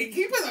something with it. Can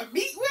you put some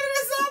meat with it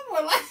or something?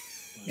 Or like,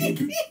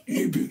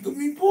 You picked the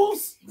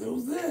meatballs? They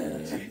was there.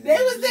 they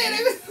was there.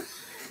 They was.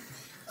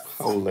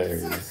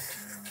 Hilarious.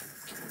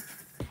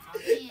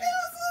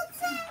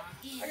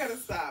 I gotta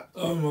stop.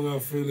 Oh my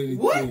God, feel anything.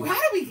 What? How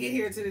did we get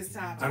here to this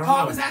topic? I don't I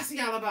know. was asking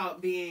y'all about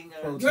being.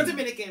 Protein. You're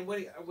Dominican. What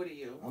are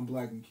you? I'm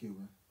black and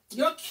Cuban.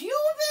 You're Cuban.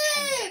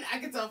 I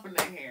can tell from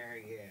that hair.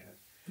 Yeah.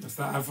 That's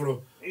the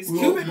Afro. These We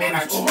Cuban all- men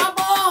are it's all-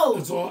 trouble.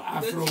 It's all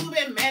Afro. The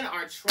Cuban men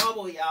are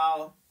trouble,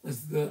 y'all.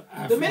 It's the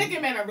Afro.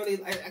 Dominican men are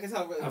really. I can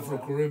tell really. Afro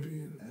well.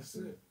 Caribbean. That's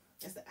it.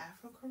 It's the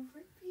Afro Caribbean.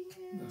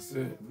 That's it.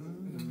 You know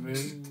what I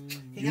mean?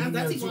 Can y'all You do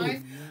dirty that too.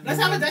 wine? Let's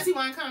have a dirty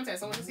wine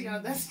contest. I want to see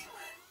y'all dirty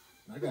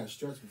I got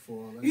stretched before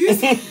all wine. that. You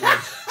see-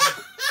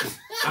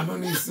 I'm gonna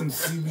need some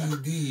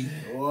CBD.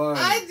 Boy.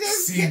 I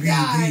just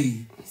cannot.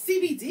 CBD.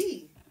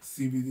 CBD.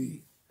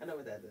 CBD I know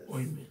what that is.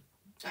 ointment.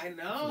 I for the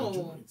know.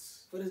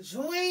 joints. For the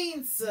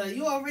joints.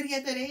 You already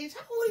at that age.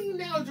 How old are you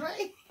now,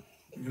 Dre?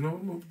 You know,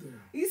 I'm up there.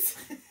 He's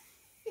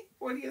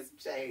 40 and some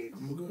change.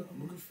 I'm a good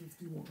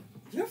 51.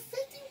 You're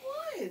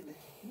 51.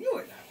 You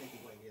are not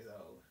 51 years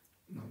old.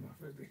 No, I'm not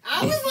 50.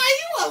 I was like,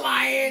 you were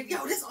lying.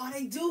 Yo, this all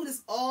they do.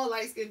 This all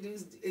light skinned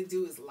dudes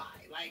do is lie.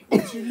 Like,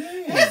 What you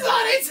mean? that's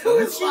all they do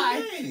What is you lie.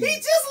 mean? He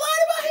just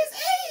lied about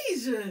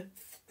his age.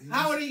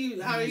 How old are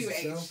you? How are He's you,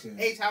 H? joking.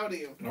 H, how old are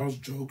you? I was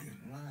joking.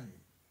 Right.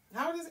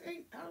 How old is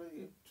 8? How old are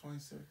you?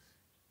 26.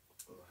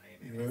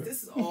 Yeah.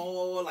 This is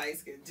all light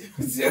skinned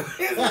dudes do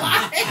is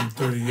lie. I'm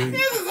 38.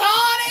 This is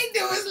all they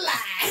do is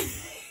lie.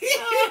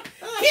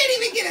 Can't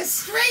even get a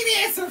straight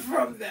answer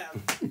from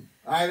them.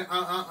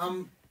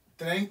 I'm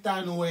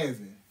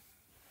 39.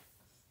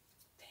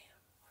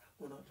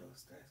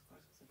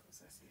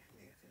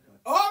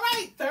 All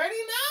right,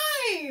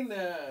 39.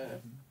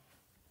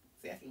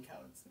 See, I can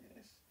count in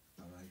Spanish.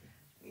 I like it.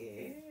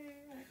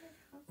 Yeah, I can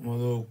count. I'm a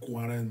little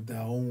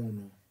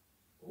 41.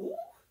 Ooh.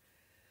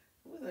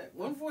 What was that?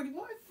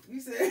 141? You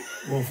said?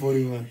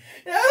 141.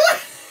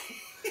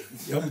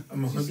 Yep,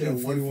 I'm She said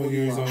 141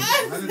 years old.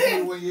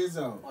 141 years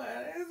old.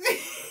 What is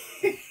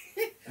it?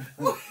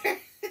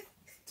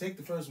 Take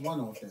the first one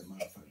off that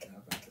motherfucker. How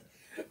about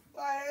that?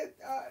 What?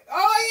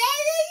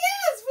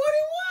 Yeah, it's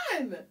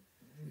 41.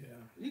 Yeah.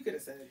 You could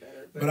have said it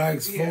better. But I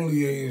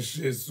exfoliate and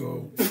shit,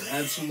 so.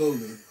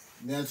 Absolutely.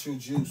 Natural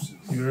juices.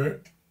 You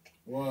heard?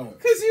 What?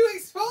 Because you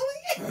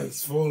exfoliate? I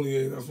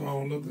exfoliate, that's why I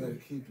don't look You at gotta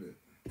it. keep it.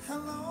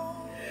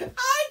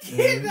 I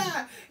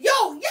cannot. Yo,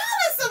 y'all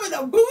are some of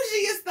the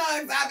bougiest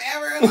thugs I've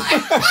ever,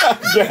 like.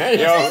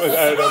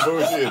 Damn, the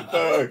bullshit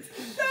thug.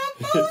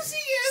 The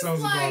bougiest,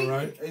 Sounds like. about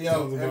right. Hey, yo,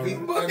 Sounds about every-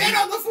 right. Men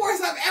on the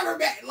force I've ever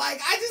met. Like,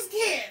 I just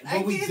can't. I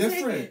But we can't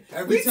different. take it.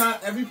 Every We- time,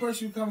 every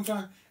person you come in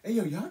contact, hey,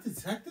 yo, y'all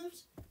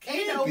detectives?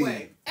 Ain't Can't no be.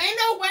 way. Ain't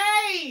no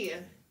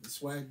way. The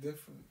swag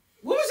different.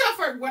 What was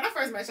y'all first? When I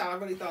first met y'all, I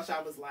really thought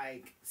y'all was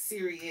like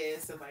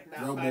serious and like not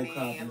funny RoboCop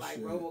and and like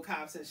shit.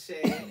 RoboCops and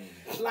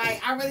shit.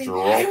 Like I really,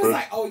 Drop it was it.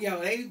 like, oh yo,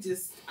 they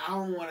just, I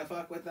don't want to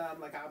fuck with them.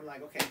 Like I'm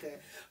like, okay, good.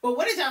 But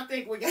what did y'all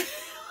think when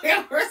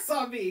y'all first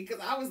saw me? Because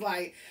I was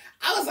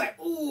like,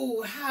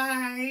 ooh,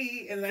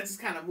 hi, and that just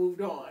kind of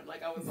moved on.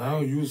 Like I was No,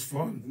 like, you was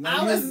fun. No, I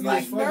you- was you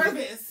like fun.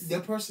 nervous. Their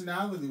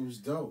personality was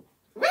dope.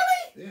 Really?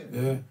 Yeah. Yeah.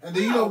 And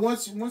then, you know,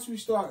 once we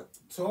start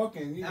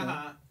talking, you know,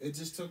 Uh-huh. it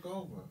just took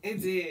over. It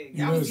did.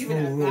 You Y'all was must giving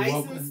feel real advice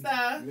welcome. and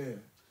stuff. Yeah.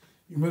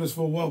 You made us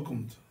feel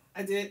welcomed.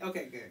 I did.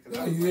 Okay, good. 'Cause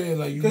I Like, was yeah, like,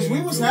 like you Because made we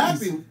it was feel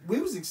happy. easy. We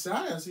was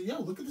excited. I said, yo,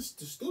 look at this.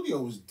 The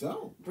studio was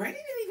dope. Brady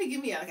didn't even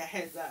give me like a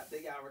heads up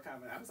that y'all were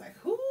coming. I was like,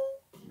 who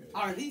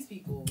are these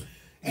people?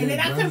 And Yeah, then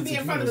I couldn't Brandon be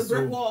in front of the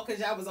Tequila, brick so- wall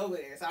because y'all was over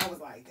there. So I was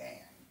like, damn.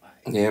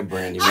 Like, Yeah,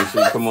 Brandy, make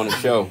sure you come on the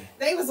show.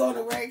 they was on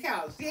the red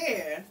couch.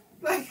 Yeah.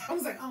 Like, I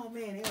was like, oh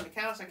man, they on the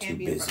couch. I can't Too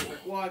be in front of busy. the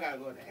brick wall. I gotta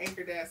go to the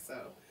anchor desk. So,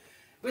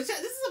 but this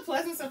is a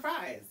pleasant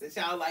surprise that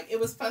y'all like. It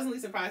was pleasantly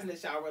surprising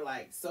that y'all were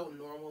like so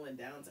normal and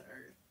down to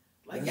earth.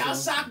 Like, That's y'all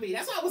awesome. shocked me.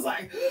 That's why I was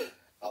like, okay,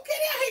 they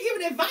out here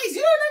giving advice.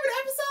 You don't remember the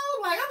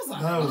episode? Like, I was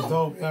like, That was oh.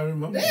 dope. Yeah, I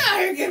remember. They out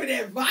here giving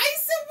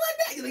advice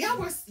and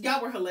whatnot.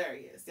 Y'all were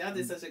hilarious. Y'all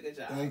did such a good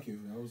job. Thank you.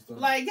 That was dope.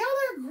 Like y'all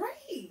are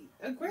great.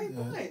 A great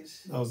Yeah.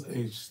 bunch. That was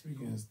H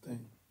speaking his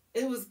thing.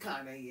 It was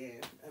kinda,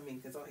 yeah. I mean,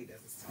 because all he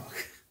does is talk.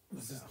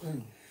 What's his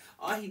thing?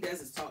 All he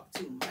does is talk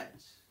too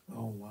much.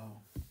 Oh, wow.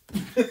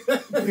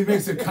 He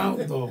makes it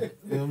count, though. You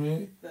know what I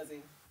mean? Does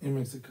he? He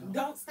makes it count.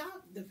 Don't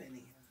stop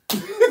defending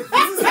him.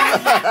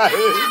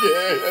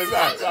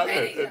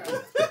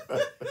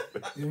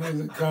 He makes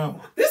it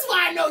count. This is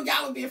why I know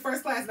y'all would be in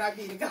first class and I'd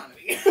be in economy.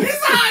 This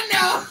is how I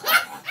know.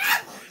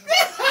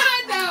 This is how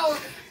I know.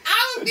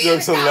 I would be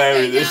Joke's in economy.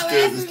 hilarious. This Y'all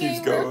still asking just keeps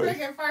me we're going.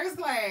 freaking first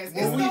class.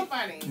 Well, It's so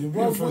funny. You be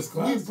Bro, in first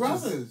class. we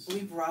brothers. We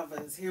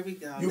brothers. Here we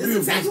go. You This be is in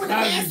exactly first what the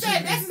man class, you said.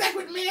 should That's exactly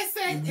what the man You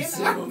said. be In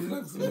sitting on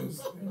next to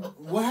us.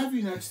 What have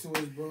you next to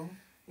us, bro?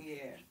 Yeah,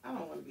 I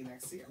don't want to be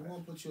next to you. I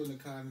want to put you in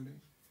economy.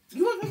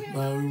 You want to come here?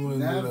 No, we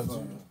wouldn't do that Never. to you.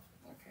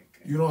 Okay,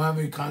 good. You don't have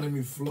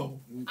economy flow.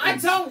 I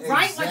don't,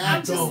 right? Like, I'm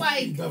Exactly. just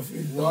like, You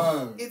definitely don't.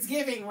 Word. it's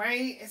giving,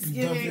 right? It's You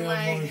giving, definitely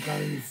have more like,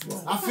 economy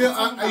flow. I feel,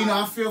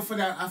 I feel for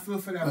that. I feel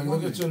for that Like, look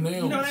woman. at your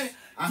nails. you know what I mean?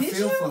 I Did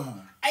feel you? for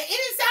her. It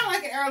didn't sound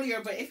like it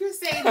earlier, but if you're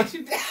saying that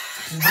you did, I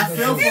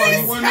feel for her.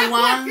 it You want to know sound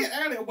why? like it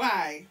earlier.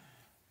 Why?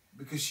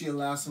 Because she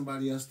allowed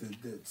somebody else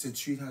to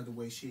treat her the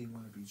way she didn't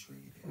want to be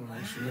treated.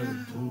 Right, she really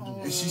do.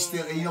 And she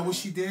still, and you know what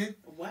she did?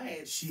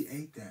 What? She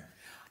ate that.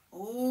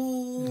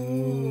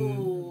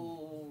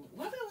 Ooh.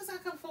 Why was I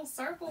come full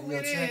circle Yo,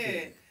 with check it?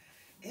 it.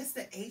 It's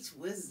the H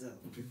wisdom.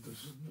 Look at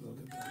this. Look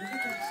at that. Look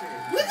at that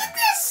shit. Look at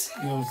this.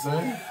 You know what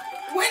I'm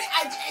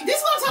saying? This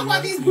is what I'm talking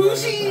about. These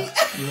bougie,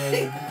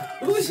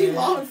 bougie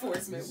law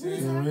enforcement. What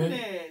is You know what I mean?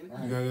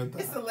 happening? You gotta get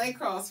It's the leg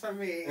cross for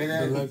me. And The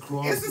then, leg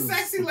cross. It's a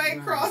sexy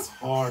leg cross.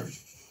 Hard.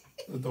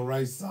 With the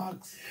right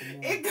socks.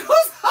 It goes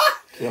hard.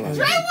 Killing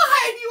Dre me. will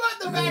hype you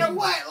up no matter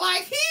what.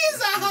 Like, he's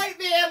a hype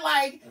man.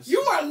 Like, you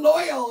are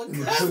loyal. And the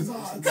Because quiz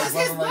odds.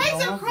 his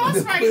legs are crossed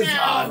The right quiz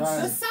now.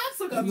 odds. The socks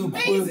look And the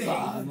quiz amazing.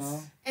 odds. you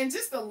know, And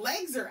just the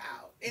legs are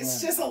out. It's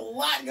Right. just a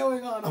lot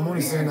going on. I'm over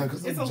only here. saying that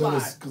 'cause it's I'm a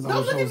jealous, lot. 'cause I Don't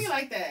wish look I at was- me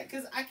like that,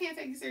 because I can't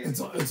take you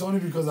seriously. It's only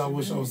because I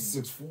wish I was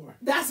 6'4".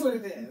 That's what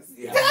it is.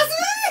 Yeah. That's what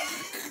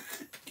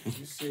it is.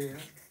 you see it.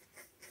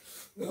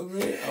 You know what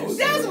I mean? I was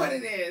That's like, what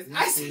it is.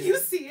 I see you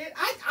see it.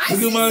 I Look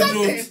see at my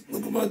something. jokes.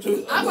 Look at my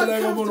jokes. I I'm look like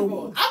I'm on a uncomfortable.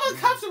 wall. I'm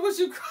uncomfortable with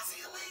you crossing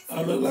your legs.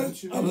 I look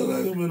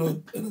like I'm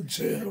in a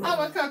chair. I'm Right?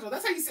 uncomfortable.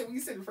 That's how you sit when you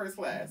sit in first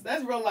class.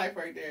 That's real life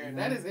right there.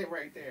 That is it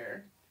right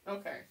there.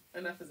 Okay,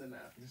 enough is enough.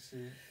 That's it.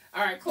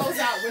 All right, close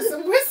out with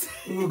some wisdom.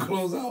 We'll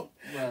close out.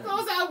 Right.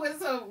 Close out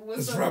with some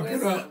Let's some wrap it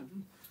wisdom. up.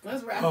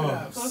 Let's wrap it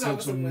up. Close out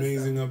with Such some an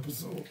amazing wisdom.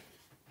 episode.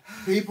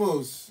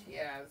 Peoples,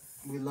 Yes,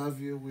 we love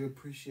you. We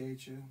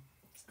appreciate you.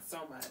 so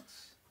much.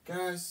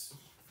 Guys,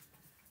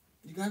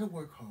 you got to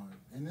work hard.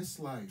 In this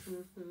life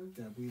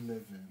that we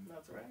live in,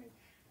 That's right.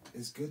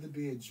 it's good to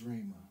be a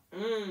dreamer.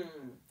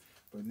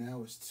 But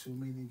now it's too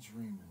many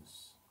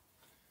dreamers.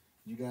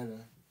 You got to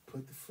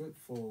put the foot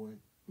forward,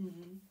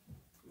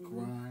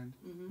 grind,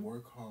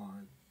 work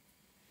hard,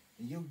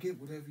 and you'll get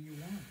whatever you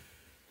want.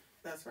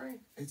 That's right.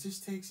 It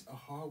just takes a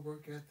hard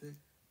work ethic.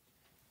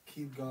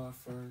 Keep God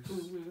first.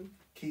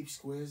 Keep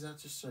squares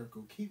out your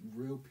circle. Keep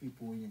real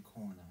people in your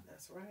corner.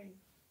 That's right.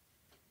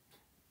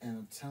 And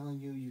I'm telling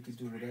you, you can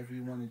do whatever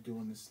you want to do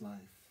in this life.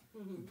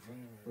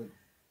 But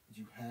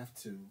you have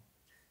to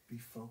be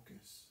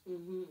focused.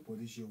 What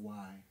is your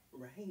why?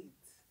 Right.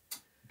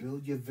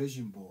 Build your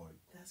vision board.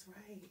 That's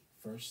right.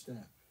 First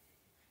step.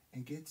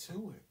 And get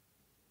to it.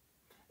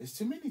 There's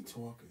too many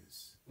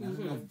talkers, not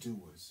enough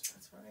doers.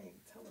 That's right.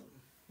 Tell him.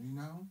 You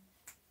know?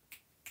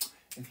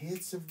 And here at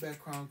Silverback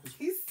Chronicles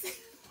He's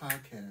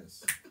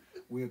podcast,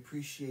 we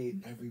appreciate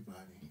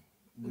everybody.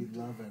 We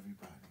love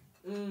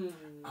everybody.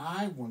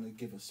 I want to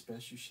give a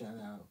special shout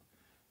out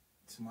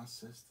to my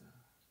sister,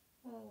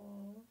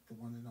 the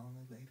one and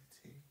only Lady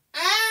T.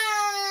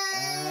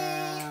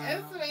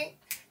 It's me.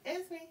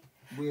 It's me.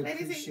 We Lady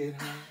T. appreciate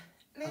her.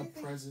 Her Lady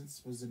T.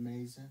 presence was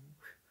amazing.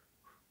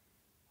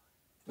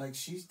 Like,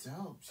 she's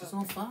dope. She's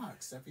on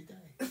Fox every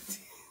day.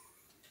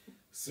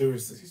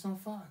 Seriously. She's on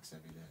Fox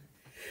every day.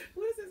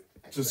 What is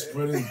this? Just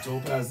spreading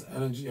dope ass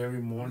energy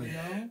every morning. You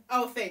know?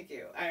 Oh, thank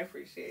you. I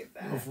appreciate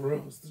that. No, for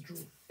real. It's the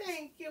truth.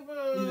 Thank you, boo.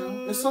 You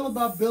know? It's all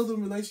about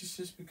building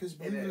relationships because,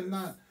 believe it or is.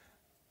 not,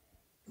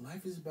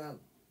 life is about,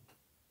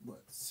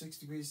 6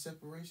 degrees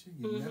separation?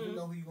 You never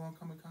know who you're going to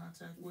come in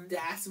contact with.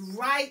 That's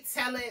right.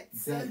 Tell it.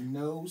 That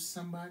knows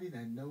somebody,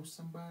 that knows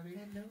somebody.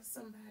 I know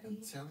somebody. I'm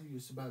telling you,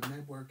 it's about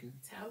networking.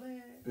 Tell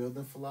it.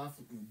 Building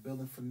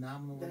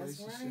phenomenal That's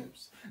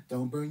relationships.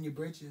 Don't burn your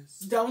bridges.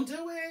 Don't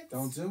do it.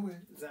 Don't do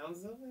it. Don't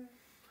do it.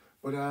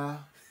 But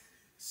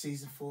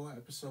season 4,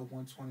 episode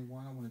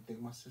 121. I want to thank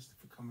my sister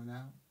for coming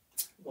out.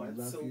 We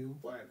love you.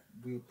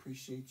 We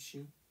appreciate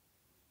you.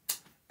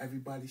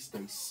 Everybody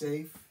stay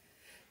safe.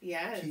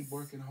 Yes. Keep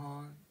working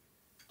hard.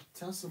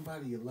 Tell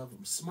somebody you love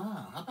them.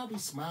 Smile. How about we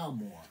smile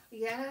more?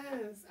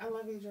 Yes. I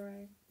love you,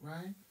 Dre.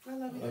 Right? I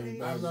love you, Love you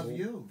babe. I love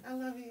you. I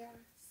love you,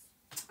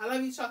 guys. I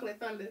love you, Chocolate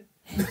Thunder.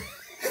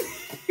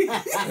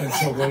 That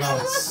chocolate I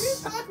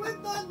ice. love you,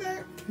 Chocolate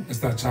Thunder. It's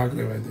that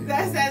chocolate right there.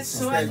 That's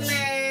that chocolate.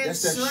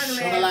 that's that Chocolate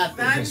chocolate. That's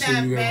that shit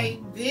Thunder, you got.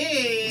 baby.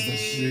 That's that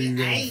shit you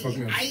got Ay,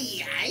 fucking-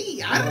 ay,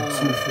 ay.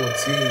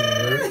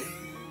 214,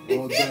 right?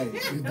 All day.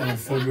 It's on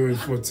February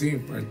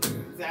 14th right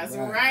there. That's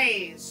Right.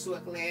 right,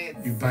 Chocolate.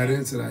 You bite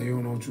into that, you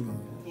don't know what you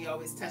want. He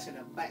always touching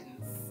the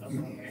buttons over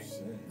there.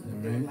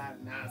 Shit. Doing a lot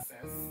of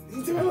nonsense.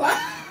 He's doing a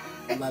lot.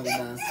 A lot of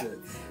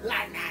nonsense.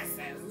 lot of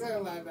nonsense. Doing a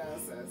lot of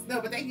nonsense.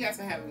 No, but thank you guys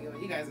for having me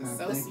on. You guys are No,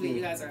 so thank sweet. you.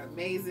 You guys are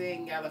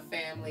amazing. Y'all a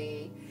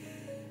family.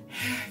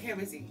 I can't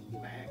wait to eat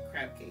my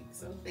crab cake.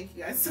 So thank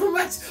you guys so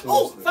much.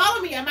 Oh, Seriously.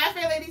 follow me at My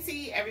Fair Lady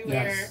T everywhere.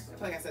 Yes. I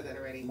feel like I said that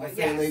already. My but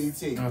fair yes. Lady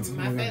T. No, it's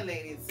My okay. Fair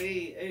Lady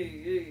T.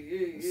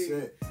 Hey. That's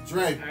it.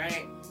 Dre. All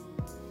right.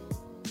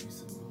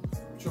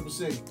 Triple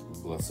C.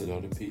 Blessed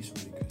are the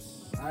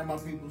peacemakers. All right, my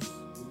peoples.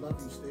 We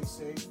love you. Stay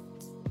safe. See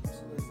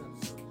you next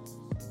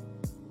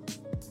episode.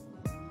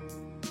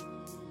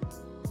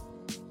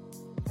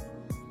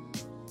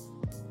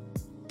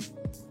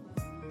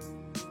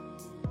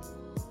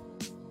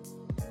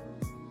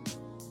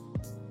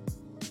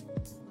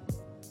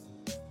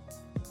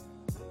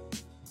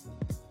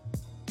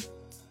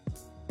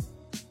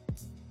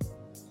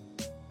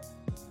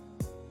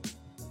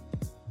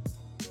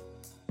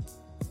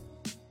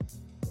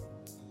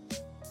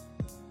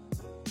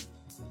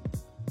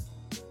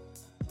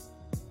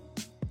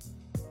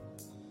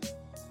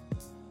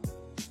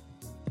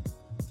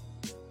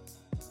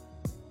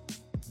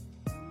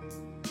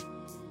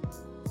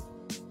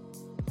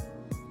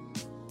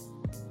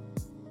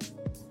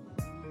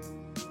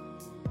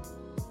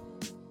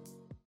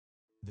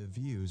 The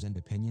views and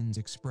opinions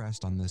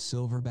expressed on the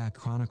Silverback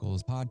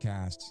Chronicles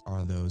podcasts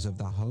are those of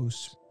the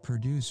hosts,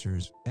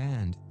 producers,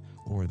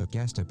 or the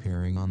guest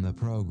appearing on the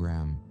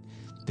program.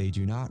 They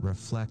do not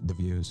reflect the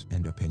views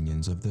and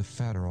opinions of the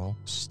federal,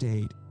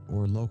 state,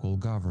 or local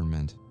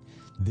government.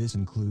 This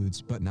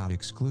includes but not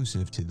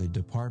exclusive to the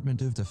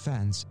Department of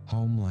Defense,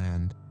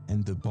 Homeland,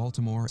 and the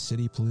Baltimore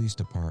City Police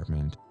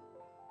Department.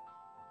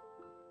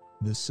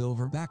 The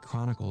Silverback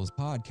Chronicles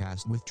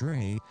podcast with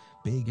Dre,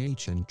 Big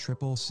H, and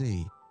Triple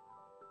C.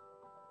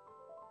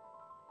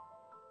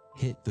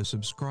 Hit the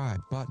subscribe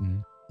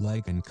button,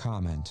 like and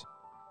comment.